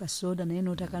n'omuwaayo kasooda naye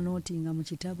n'otakanootinga mu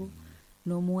kitabo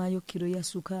n'omuwaayo kiro ya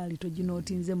sukaali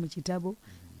toginootinze mu kitabo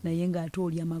naye ng'ate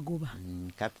oli amagoba.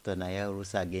 Capital naye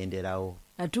oluusi agenderawo.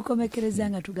 Atukomekereza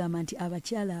nga tugamba nti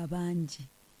abakyala abangi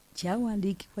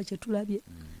kyawandiikibwa kye tulabye.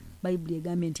 Bayibuli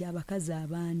egambye nti abakazi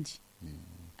abangi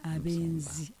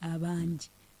abenzi abangi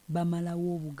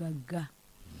bamalawo obugagga.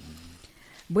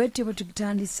 Bwetyo bwe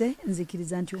tutandise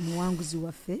nzikiriza nti omuwanguzi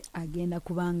waffe agenda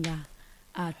kubanga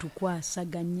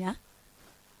atukwasaganya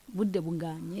budde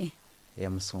buganye.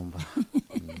 Musumba.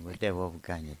 Budde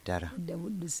buganye ddala. Budde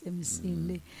budduse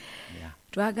emisinde.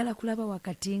 Twagala kulaba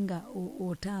wakati nga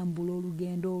otambula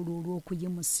olugendo olwo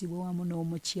olw'okuyimusibwa wamu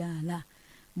n'omukyala.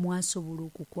 Mwasobola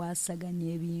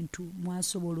okukwasaganya ebintu,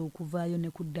 mwasobola okuvaayo ne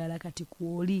ku ddala kati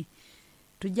kwoli.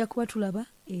 Tujja kuba tulaba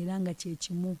era nga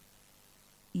kyekimu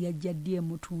yajja ddi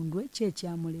emutundwe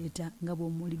kyekyamuleeta nga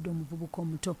bw'omuwulidde omuvubuka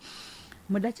omuto.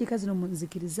 Mu dakiika zino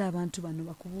munzikiriza abantu bano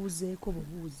bakubuuzeeko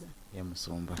bubuuza.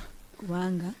 Musumba.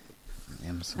 Kubanga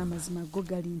amazima go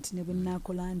gali nti ne bwe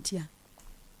nnaakola ntya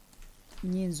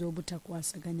nnyinza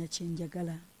obutakwasaganya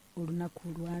kyenjagala olunaku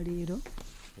olwaleero.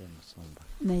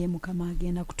 Naye Mukama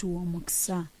agenda kutuwa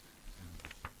omukisa.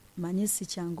 Manye si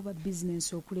kyangu ba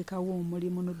bizinensi okulekawo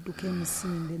omulimu n'odduka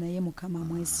emisinde naye Mukama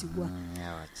mwesigwa.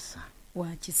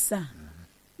 Wakisa.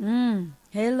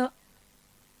 Hello.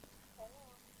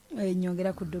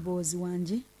 Nyongera ku ddoboozi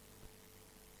wangi.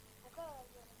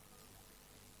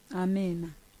 Amina.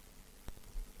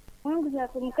 Mwanguzi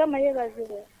waffe Mukama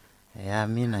yeebazibwe.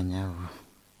 Amina nyabo.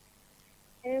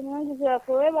 Mwanguzi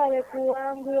waffe weebale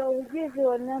kuwangula obujulizi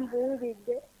wonna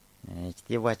mbuwulidde.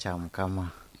 Ekitiibwa kya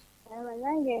Mukama.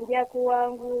 Nange ndya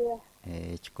kuwangula.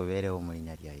 Kikubeerewo mu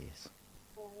linnya lya Yesu.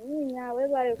 Amina.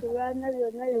 Weebale kulwana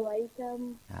byonna bye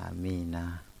wayitamu.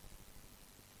 Amina.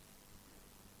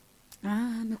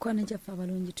 Mikwano gyaffe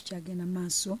abalungi tukyagenda mu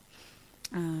maaso.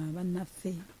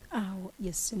 Bannaffe awo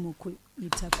yessimu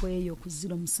kuyita kweyo ku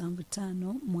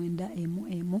 075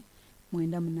 9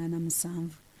 987.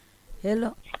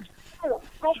 Hello.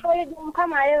 Kafooyidi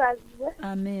Mukama yeebazibwe.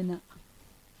 Amina.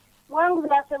 Mwanguzi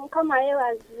waffe Mukama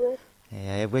yeebazibwe.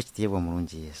 Ayebwe ekitiibwa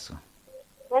omulungi Yesu.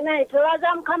 Naye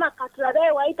twebaza Mukama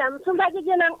katulabe wayita musumba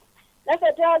gigina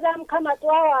naffe twebaza Mukama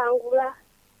twawangula.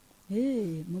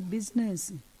 Mu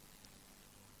bizinensi.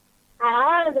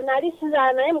 Nze nali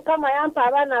sizaala naye Mukama yampa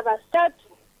abaana basatu.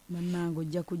 Bannange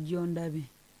ojja kujja ondabe.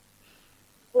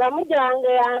 Nga mujja wange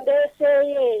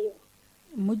yandeeseeyo eyo.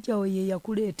 Mujja we ye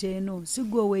yakuleeta eno si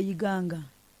gwe weeyiganga.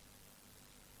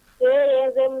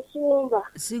 Nze musumba.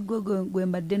 Si gwe gwe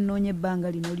mbadde nnoonya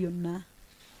ebbanga lino lyonna.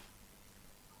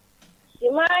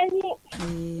 Simanyi.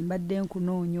 Mbadde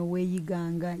nkunoonya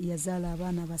oweeyiganga yazaala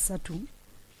abaana basatu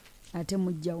ate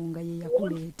mujjawo nga ye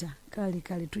yakuleeta. Kale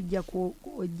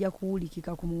ojja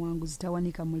kuwulikika ku Muwanguzi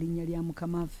Tawanika mu linnya lya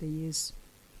Mukama waffe Yesu.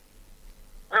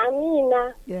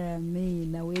 Amina.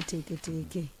 Amina.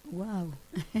 Weeteeketeeke. Wow.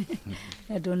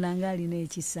 Katonda nga alina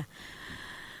ekisa.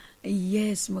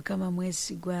 Yes, Mukama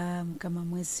mwesigwa, Mukama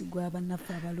mwesigwa.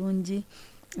 Bannaffe abalungi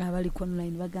abali ku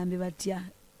online bagambye batya?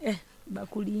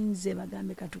 Bakulinze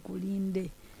bagambe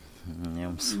katukulinde.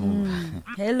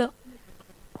 Hello.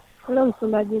 Hello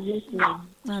musumba Juliet.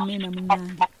 Amina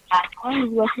munnange.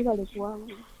 Mwanguzi waffe bale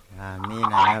kuwangula. Amina.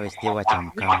 Nawe ekitiibwa kya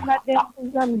Mukama. Mbadde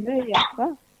nkuza muzeeyi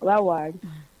yafa oba waali.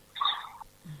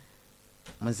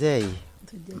 Muzeeyi.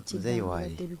 Muzeeyi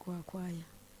waali. Ebikwakwaya.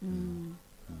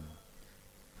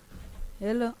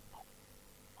 Hello.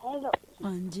 Hello.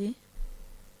 Wangi.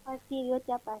 Wasiibyo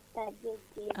kya Pastor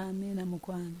Jeje. Amina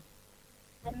mukwano.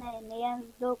 Naye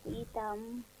neyanziza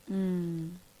okuyitamu.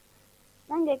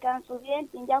 Nange kansuubire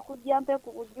nti nja kujja mpe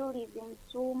ku bujulizi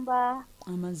musumba.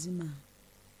 Amazima.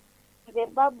 Nze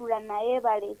Babula naye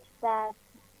bale ekisaasi.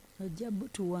 Ojja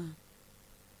butuwa.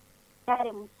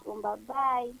 Kale musumba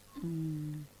bye.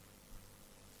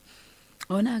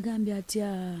 Ona agambye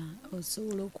atya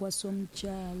osobola okuwasa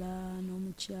omukyala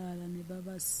n'omukyala ne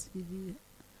babasibira.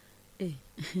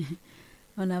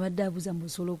 Ona abadde abuuza mbu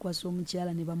osobola okuwasa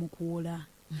omukyala ne bamukuwola.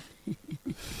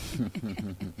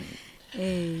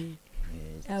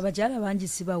 Abakyala bangi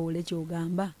sibawole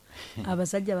kyogamba.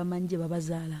 Abasajja bamanyi gye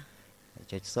babazaala.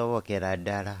 Ekyo kisobokera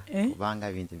ddala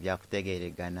kubanga bintu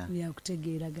byakutegeeragana.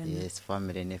 Yes,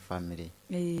 family ne family.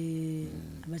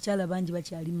 Abakyala bangi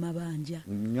bakyali mu mabanja.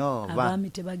 Nnyo. Abaami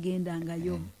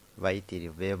tebagendangayo.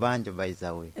 Bayitirivu be banja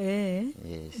bayizawe.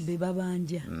 Be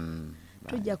babanja.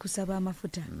 Tujja kusaba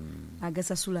amafuta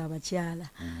agasasula abakyala.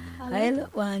 Hello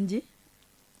wangi.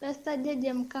 Pastor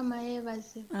Jeje Mukama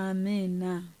yeebaze.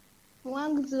 Amina.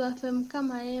 Muwanguzi waffe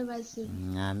Mukama yeebaze.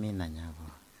 Amina nyabo.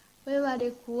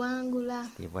 Weebale kuwangula.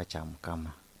 Ekitiibwa kya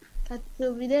Mukama.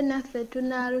 Katuubire naffe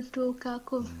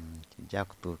tunaalutuukako. Kijja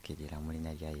kutuukirira mu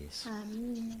linnya lya Yesu.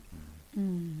 Amina.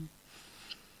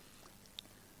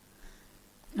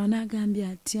 Onagambye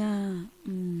atya.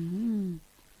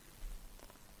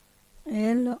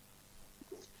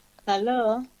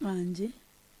 Hello. Wanji.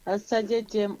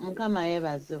 Asajje Mukama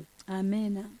yebazo.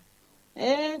 Amena.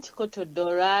 Kikotodde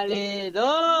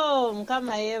olwaleero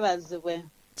Mukama yeebazibwe.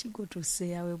 Kikotose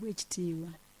yawe bwekitiibwa.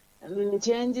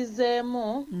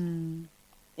 Kyenjizeemu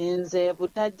nze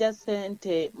butajja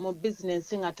ssente mu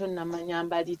bizinensi nga tonnamanya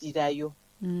mbalirirayo.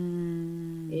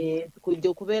 Kujja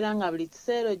okubeera nga buli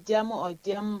kiseera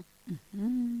ojjamu.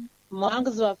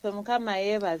 Muwanguzi waffe Mukama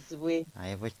yeebazibwe.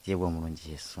 Ayebwe kitiibwa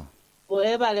omulungi Yesu.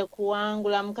 Weebale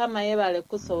kuwangula Mukama yeebale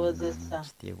kusobozesa.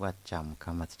 Kitiibwa kya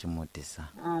Mukama tukimutisa.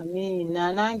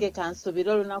 Amiina. Nange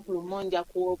kansubire olunaku lumu nja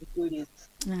kuwa obujulizi.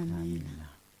 Amiina.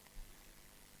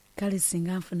 Kale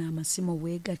singa nfuna amasimu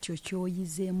bwegatyo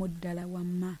kyoyizeemu ddala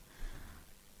wamma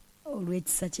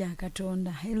olw'ekisa kya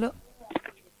Katonda. Hello.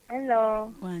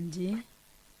 Wanji.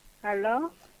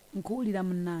 Hello. Nkuwulira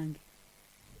munnange.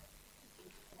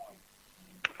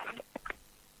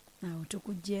 Awo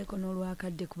tukugjeeko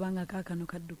n'olwakadde kubanga kaakano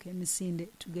kadduka emisinde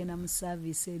tugenda mu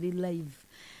service eri live.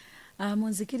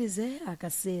 Munzikirize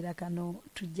akaseera kano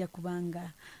tujja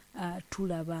kubanga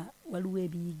tulaba waliwo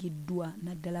ebiyigiddwa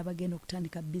naddala abagenda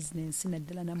okutandika bizinensi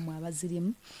naddala nammwe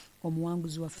abazirimu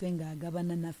omuwanguzi waffe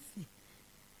ng'agabana naffe.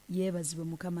 Yeebazibwe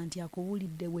Mukama nti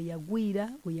akuwulidde we yagwira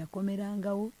we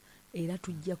yakomerangawo era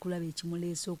tujja kulaba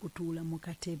ekimuleese okutuula mu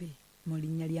katebe mu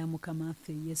linnya lya Mukama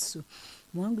waffe Yesu.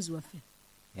 Muwanguzi waffe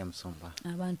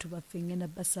abantu baffe ngenda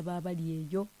basaba abali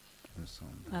eyo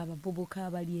abavubuka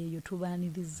abali eyo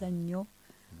tubaaniriza nnyo.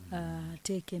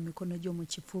 Teeka emikono gyo mu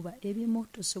kifuba. Ebimu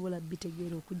tosobola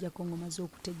bitegeera okujjako ng'omaze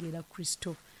okutegeera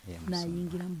Kristo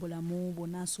n'ayingira mu bulamu bwo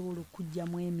n'asobola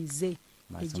okujjamu emize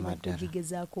egibadde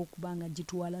gigezaako okuba nga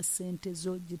gitwala ssente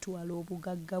zo gitwala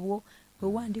obugagga bwo. Bwe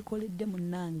wandikoledde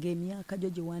munnange emyaka gyo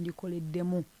gye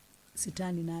wandikoleddemu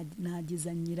sitaani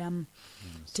n'agizannyiramu.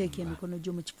 Teeka emikono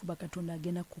gyo mu kifuba Katonda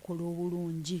agenda kukola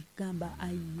obulungi. Gamba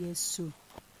ayi Yesu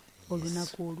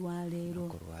olunaku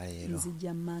olwaleero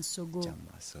nzijja mu maaso go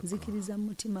nzikiriza mu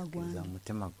mutima gwange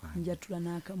njatula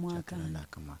n'akamwa kange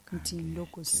nti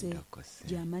ndokose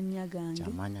gy'amannya gange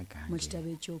mu kitabo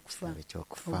ekyokufa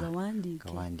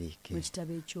ogawandiike mu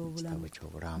kitabo eky'obulamu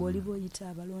bw'oliba oyita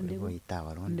abalonde bo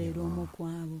mbeera omu ku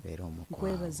abo.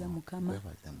 Nkwebaza Mukama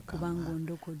kubanga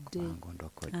ondokodde.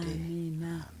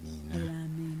 Amiina era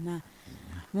amiina.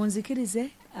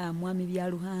 Munzikirize mwami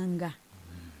Byaruhanga.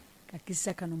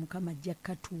 Kakisa kano Mukama ajja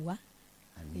katuwa.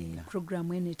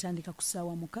 Programu eno etandika ku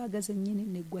ssaawa 6 zennyini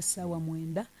neggwa ssaawa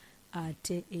 9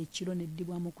 ate ekiro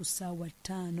neddibwamu ku ssaawa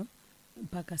 5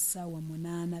 mpaka ssaawa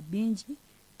 8. Bingi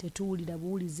tetuwulira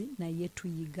buwulizi naye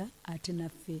tuyiga ate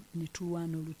naffe ne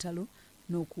tulwana olutalo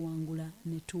n'okuwangula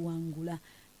ne tuwangula.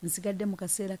 Nsigadde mu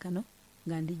kaseera kano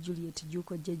nga ndi Juliet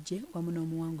Jjuko jjejje wamu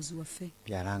n'omuwanguzi waffe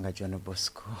Byaruhanga John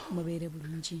Bosco. Mubeere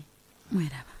bulungi.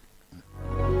 Mweraba.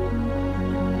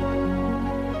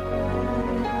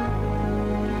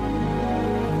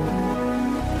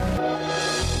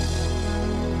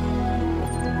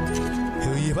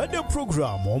 Yebadde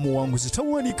programu Omuwanguzi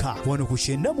Tawanika wano ku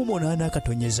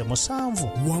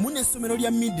 98.7 wamu n'essomero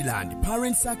lya Midland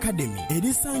Parents Academy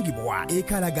erisangibwa e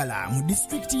Kalagala mu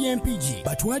district y'Empigi.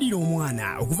 Batwalira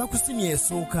omwana okuva ku siniya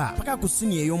esooka paka ku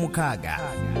siniya ey'omukaaga.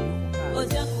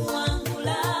 Ojja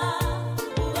kuwangula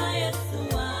kuba Yesu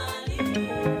wali.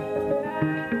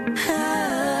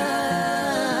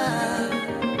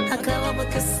 Akawa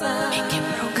mukasa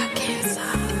ekimroka keza.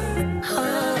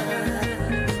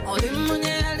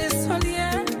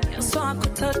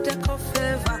 Akutadeko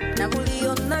feva na buli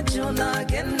yonna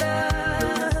gy'onaagenda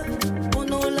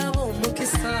onoolaba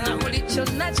omukisa na buli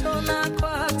kyonna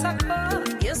ky'onaakwatako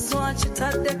Yesu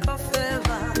akitaddeko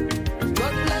feva.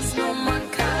 God bless no man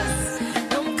curse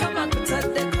n'Omukama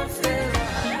akutaddeko feva.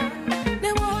 Ne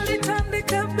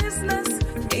bw'olitandika business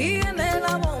iye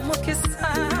neelaba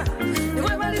omukisa ne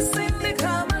bwe balisindika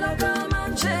amalogo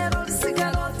amanjeero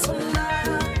olisigala otunda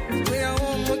weyawa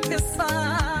omukisa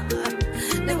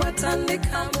ne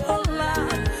watandika mpola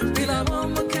bilaba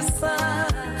omukisa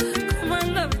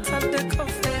kumanga bitaddeko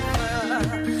feva.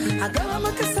 Agaba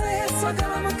mukisa Yesu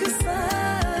agaba mukisa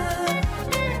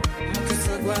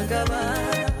mukisa gwagaba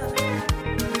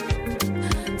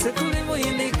tekuli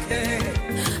muyinike.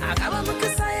 Agaba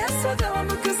mukisa Yesu agaba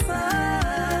mukisa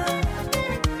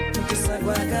mukisa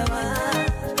gwagaba